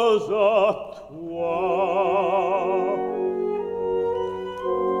à toi.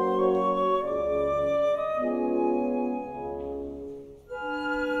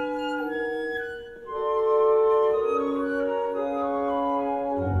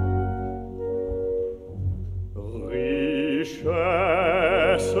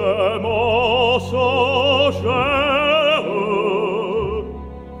 Richesse mensongère,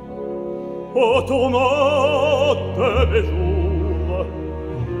 au tourment de mes jours,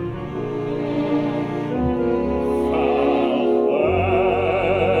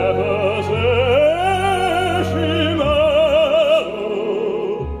 rêves et chimères,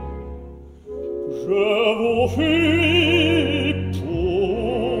 je vous fuis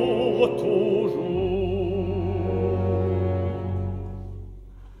pour toujours.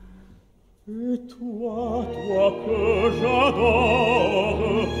 Et toi, toi que j'adore,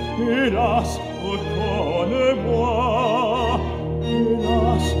 hélas, reconnais-moi,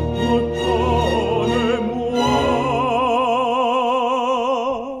 hélas, reconnais-moi.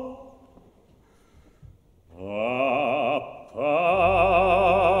 Ah,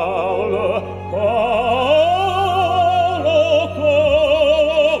 parle, parle encore.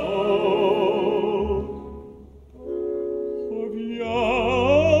 Reviens,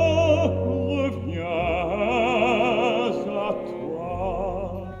 reviens à toi.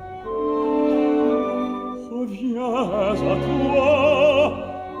 Reviens à toi.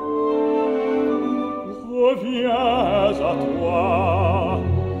 Reviens à toi,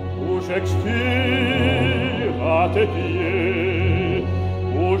 où j'expire à tes pieds,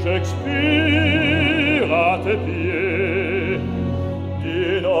 où j'expire à tes pieds,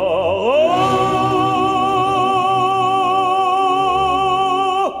 Dinorah.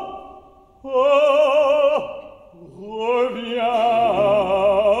 Oh, reviens.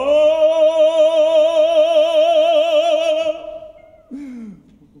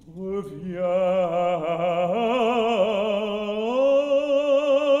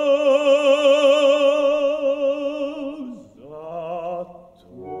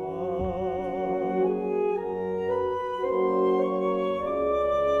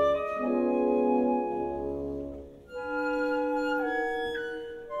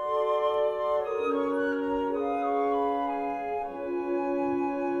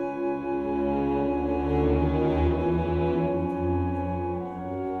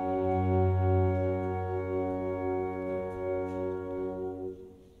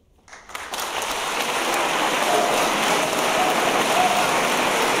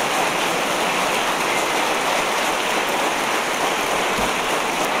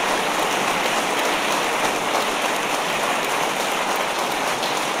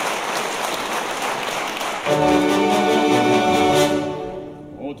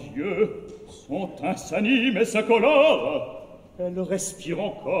 S'anime et se colore, elle respire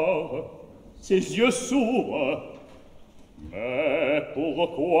encore, ses yeux s'ouvrent. Mais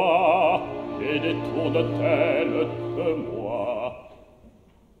pourquoi les détourne-t-elle de moi?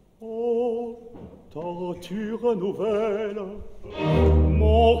 Oh, torture nouvelle,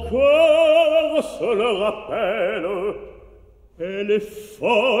 mon cœur se le rappelle. Elle est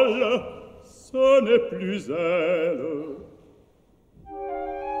folle, ce n'est plus elle.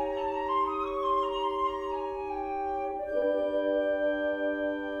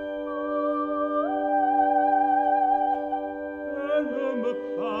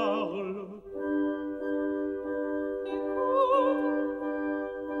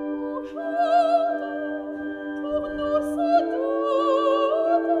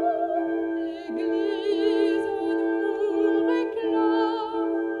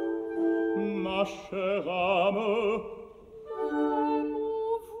 Chère âme,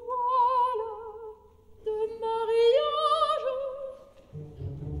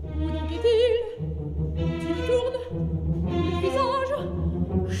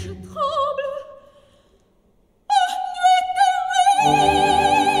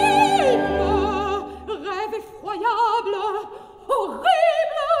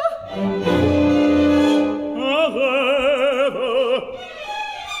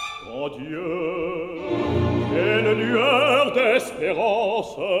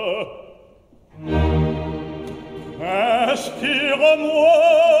 Inspire-moi,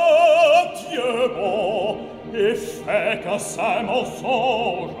 Dieu bon, et fais qu'un saint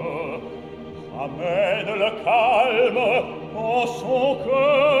mensonge amène le calme en son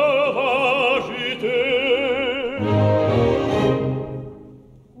cœur agité.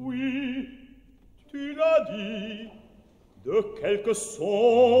 Oui, tu l'as dit, de quelque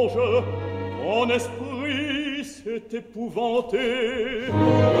songe ton esprit s'est épouvanté.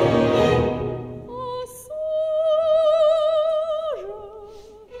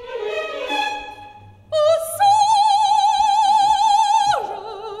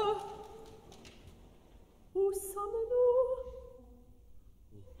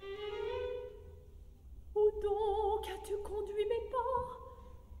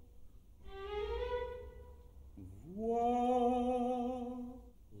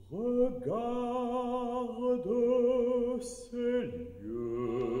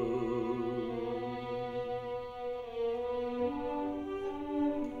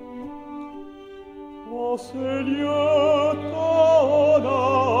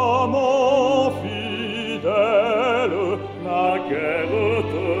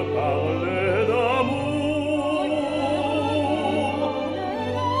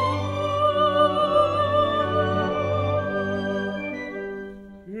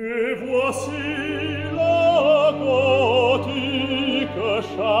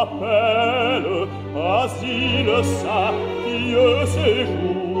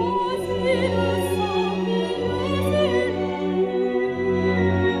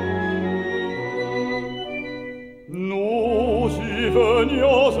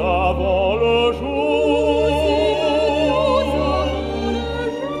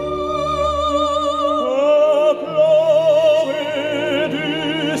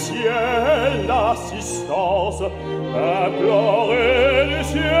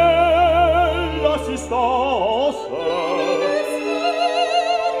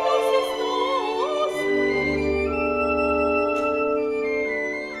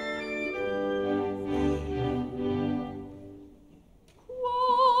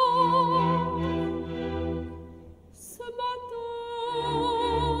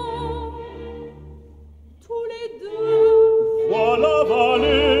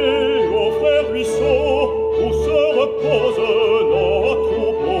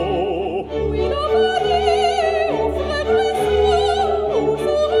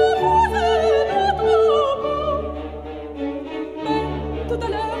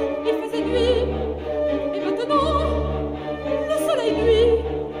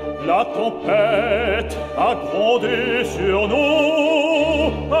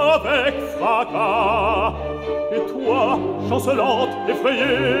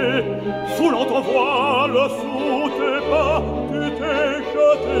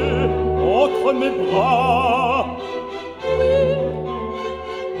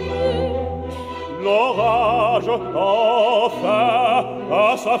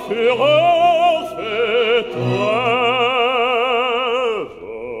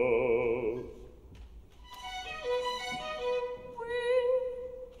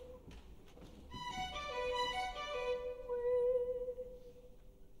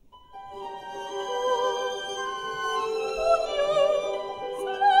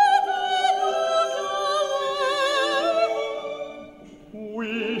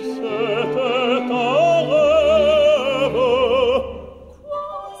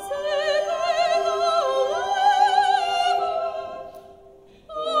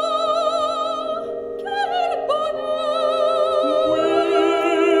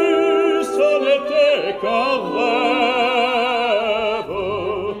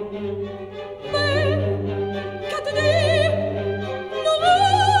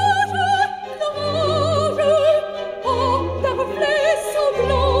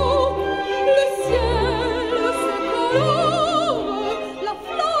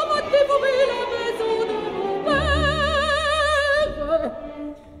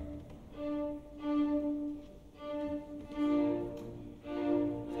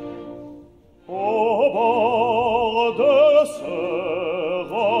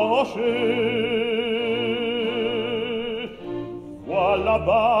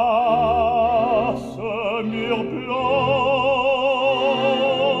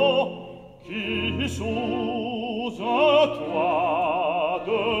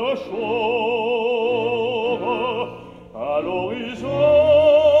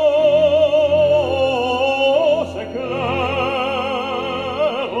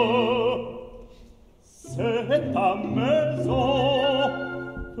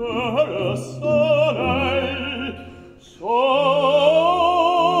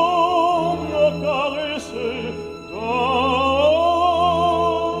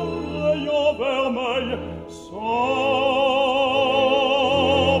 Semble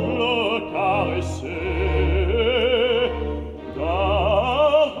caresser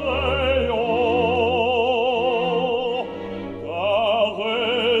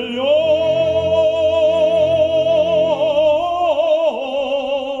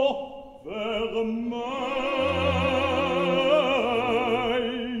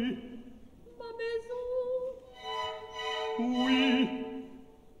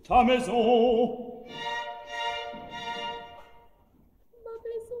ma maison.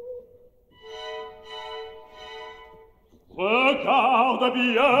 Regarde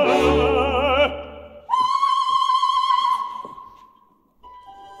bien.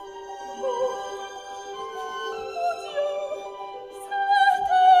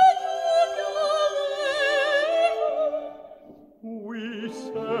 Oui,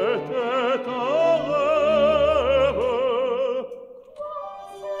 c'était un rêve.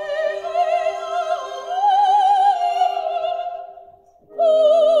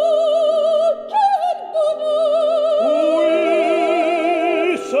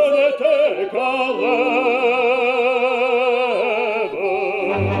 Oui, ce n'était qu'un rêve.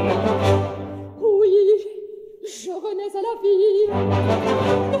 Oui, je renais à la vie.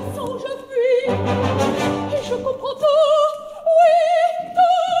 Le songe fuit. Et je comprends tout. Oui,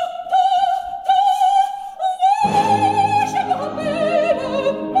 tout. Oui, je me rappelle.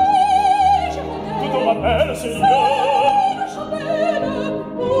 Oui, je renais. Tu te rappelles, Seigneur? Le chapelle.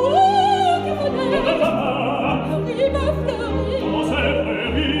 Oh, que venait. De ta main, Rive fleurie. dans ces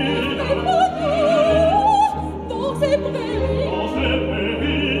prairies, Dans ces prairies. dans ces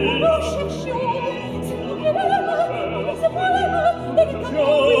prairies, Nous cherchions. C'est moi qui l'aime. C'est moi et les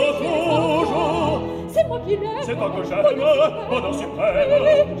toujours. C'est moi qui l'aime. C'est toi que j'aime, bonheur suprême. Je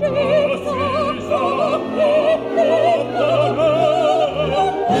suis à toi, bonheur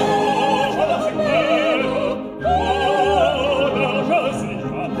suprême. Bonheur, je suis à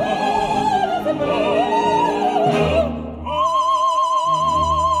toi.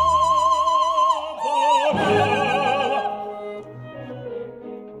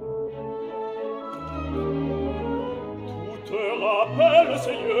 Tout te rappelle,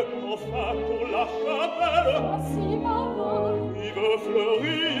 Seigneur, enfin pour la chapelle. Voici ma voix. Rive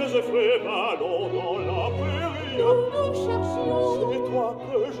fleurie et frais ballons dans la prairie. Nous cherchions. C'est toi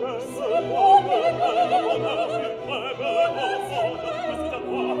que j'aime, C'est moi qui bonheur suprême, bonheur suprême. Je suis à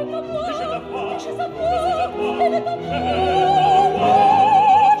toi, et je t'apprends, Je sais pas. je suis à toi, Elle est et à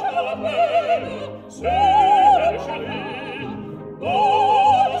je t'appelle, c'est elle chérie,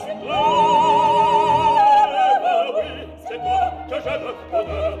 bonheur suprême. Oui, c'est toi que j'aime,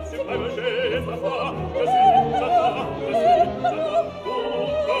 bonheur suprême, j'ai ta foi, je suis à toi, je suis à toi, tout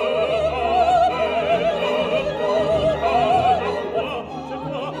te rappelle, c'est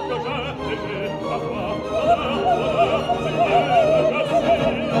toi que j'aime, et j'ai ta foi, bonheur suprême, je suis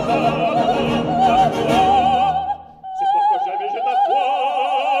à toi, c'est toi que j'aime et j'ai ta foi.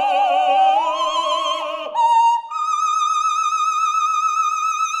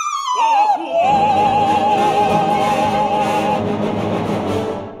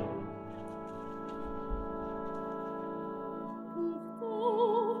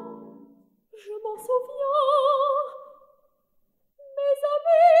 Pourtant, je m'en souviens. Mes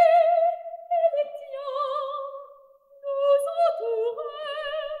amis et les tiens nous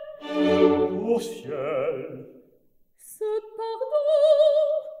entouraient. Au ciel, Ce pardon,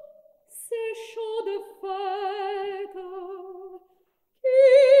 ces chants de fête, qui,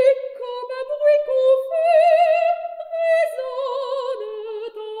 comme un bruit confus,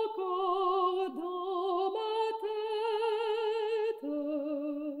 résonnent encore dans ma tête.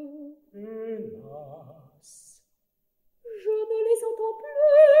 hélas, Je ne les entends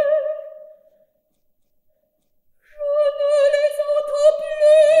plus. Je ne les entends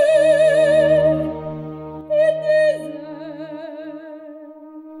plus. Ils disaient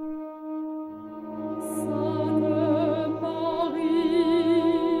Sainte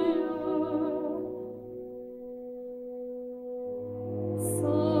Marie,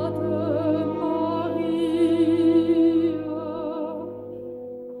 Sainte Marie,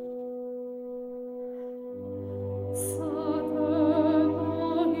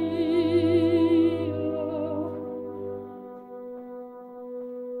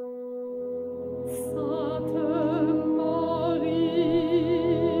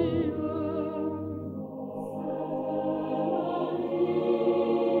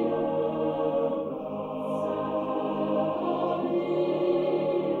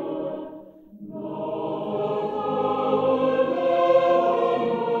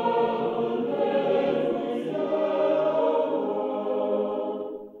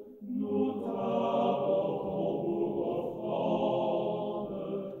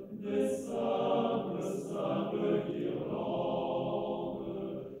 Sainte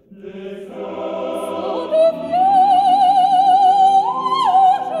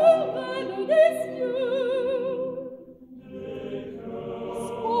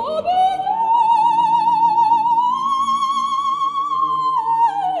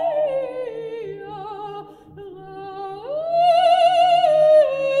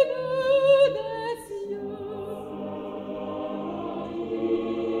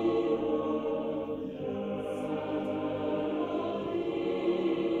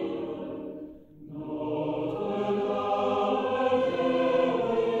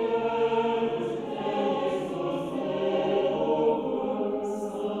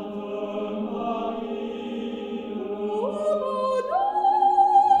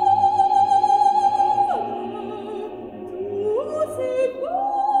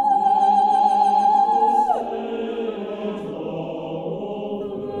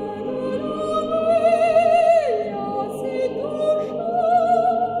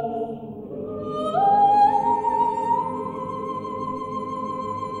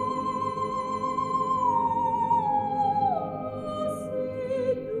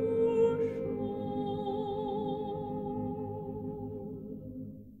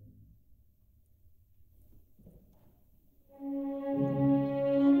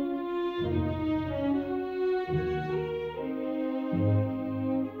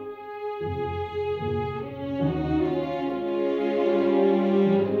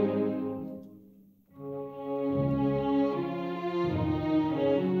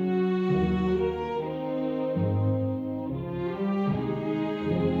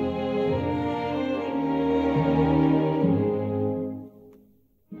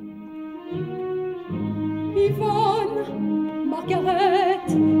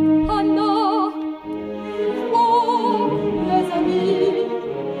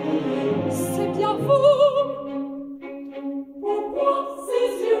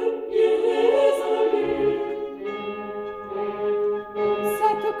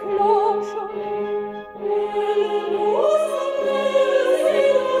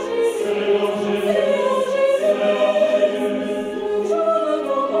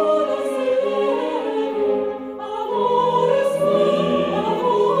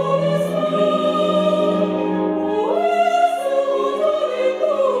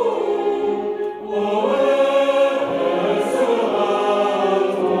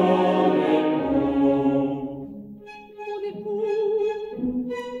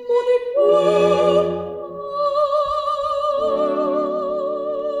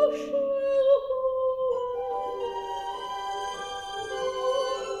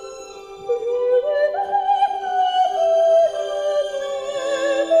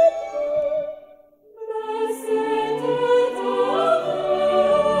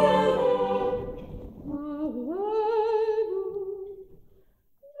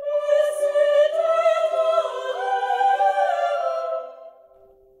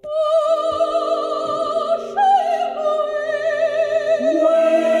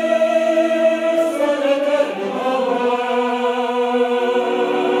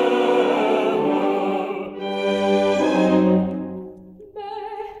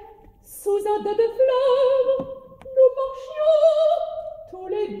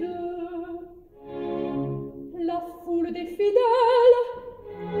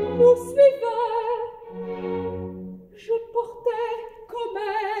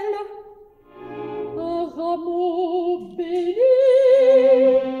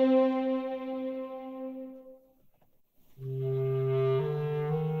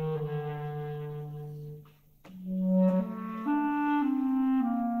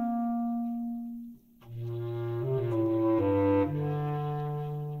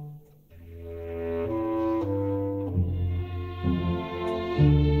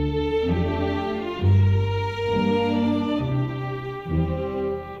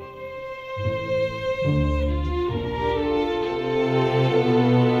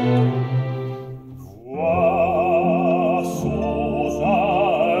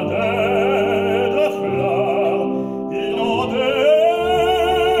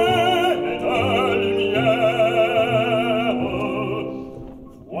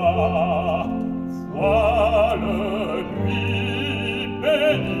lui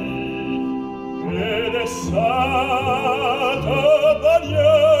bénit, et les saintes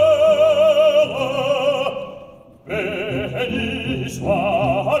bannières. Béni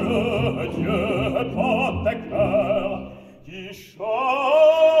soit le Dieu protecteur qui chasse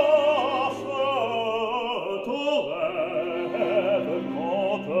ton rêve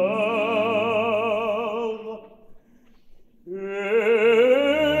conteur.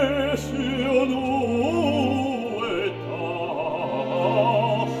 Et sur nous étend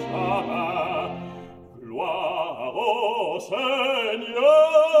sa main, gloire au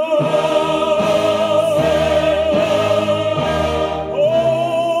Seigneur.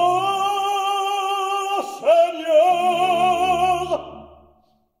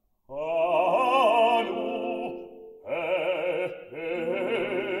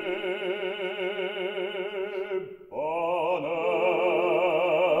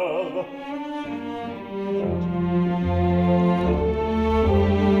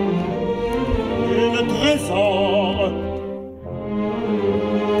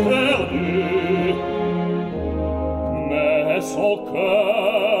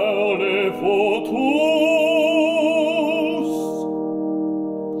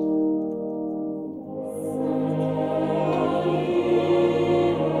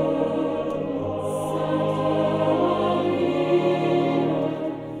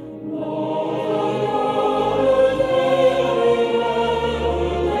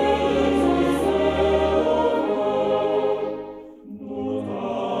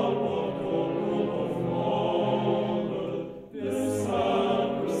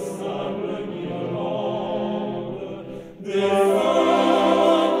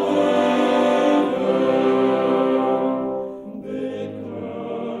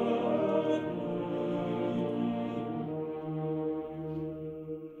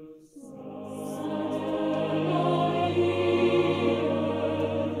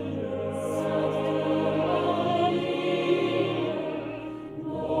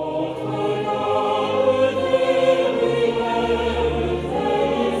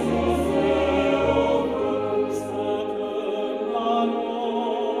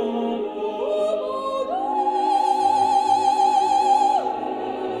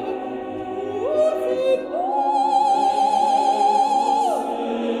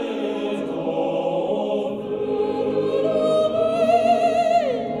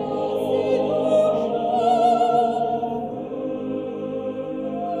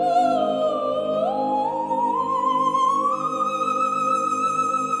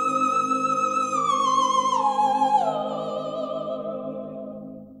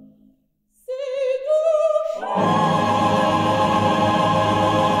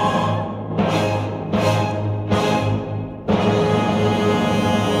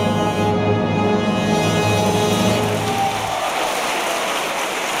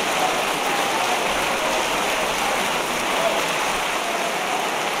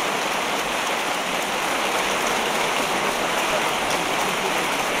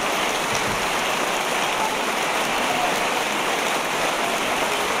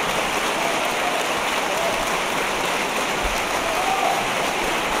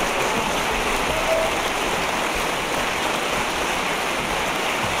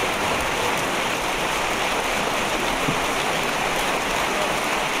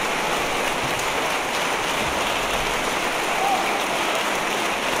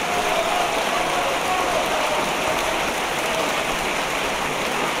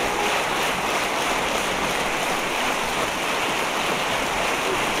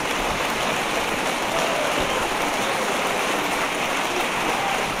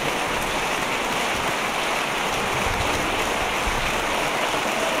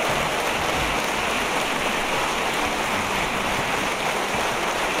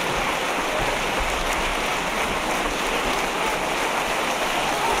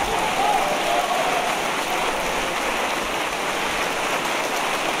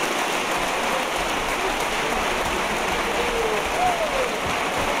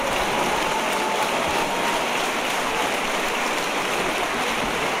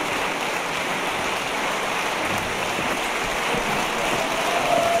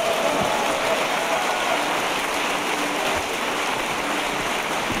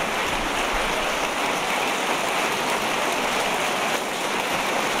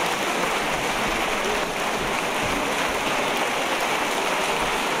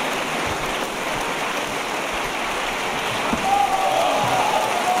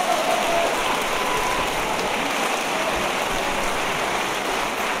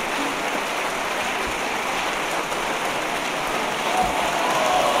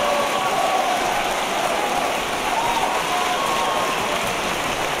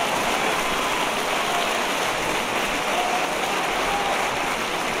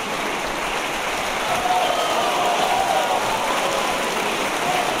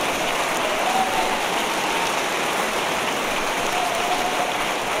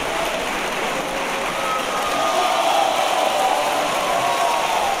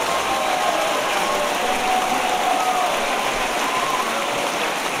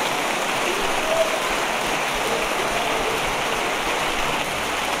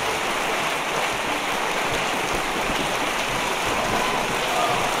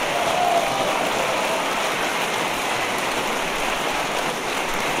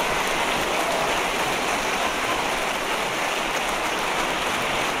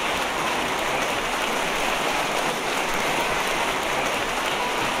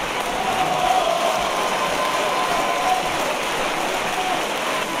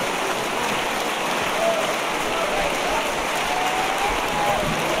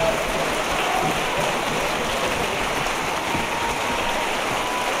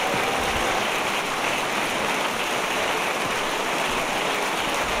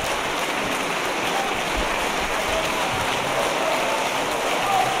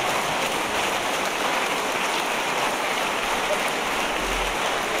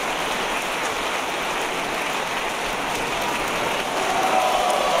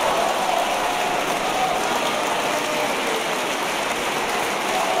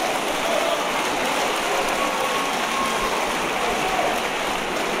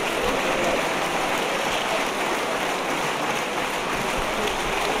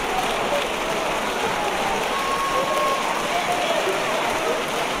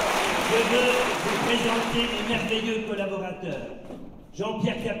 présenter mes merveilleux collaborateurs.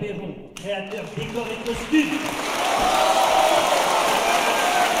 Jean-Pierre Capéron, créateur décor et costumes.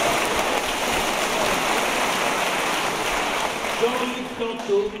 Jean-Luc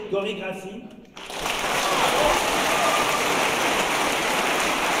Canto, chorégraphie.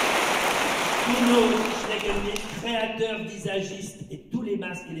 Bruno Schlegelnick, créateur, visagiste et tous les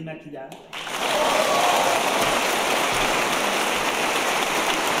masques et les maquillages.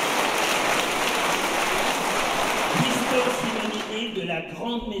 Christophe Simonini de la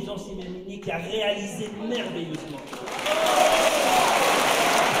grande maison Simonini qui a réalisé merveilleusement.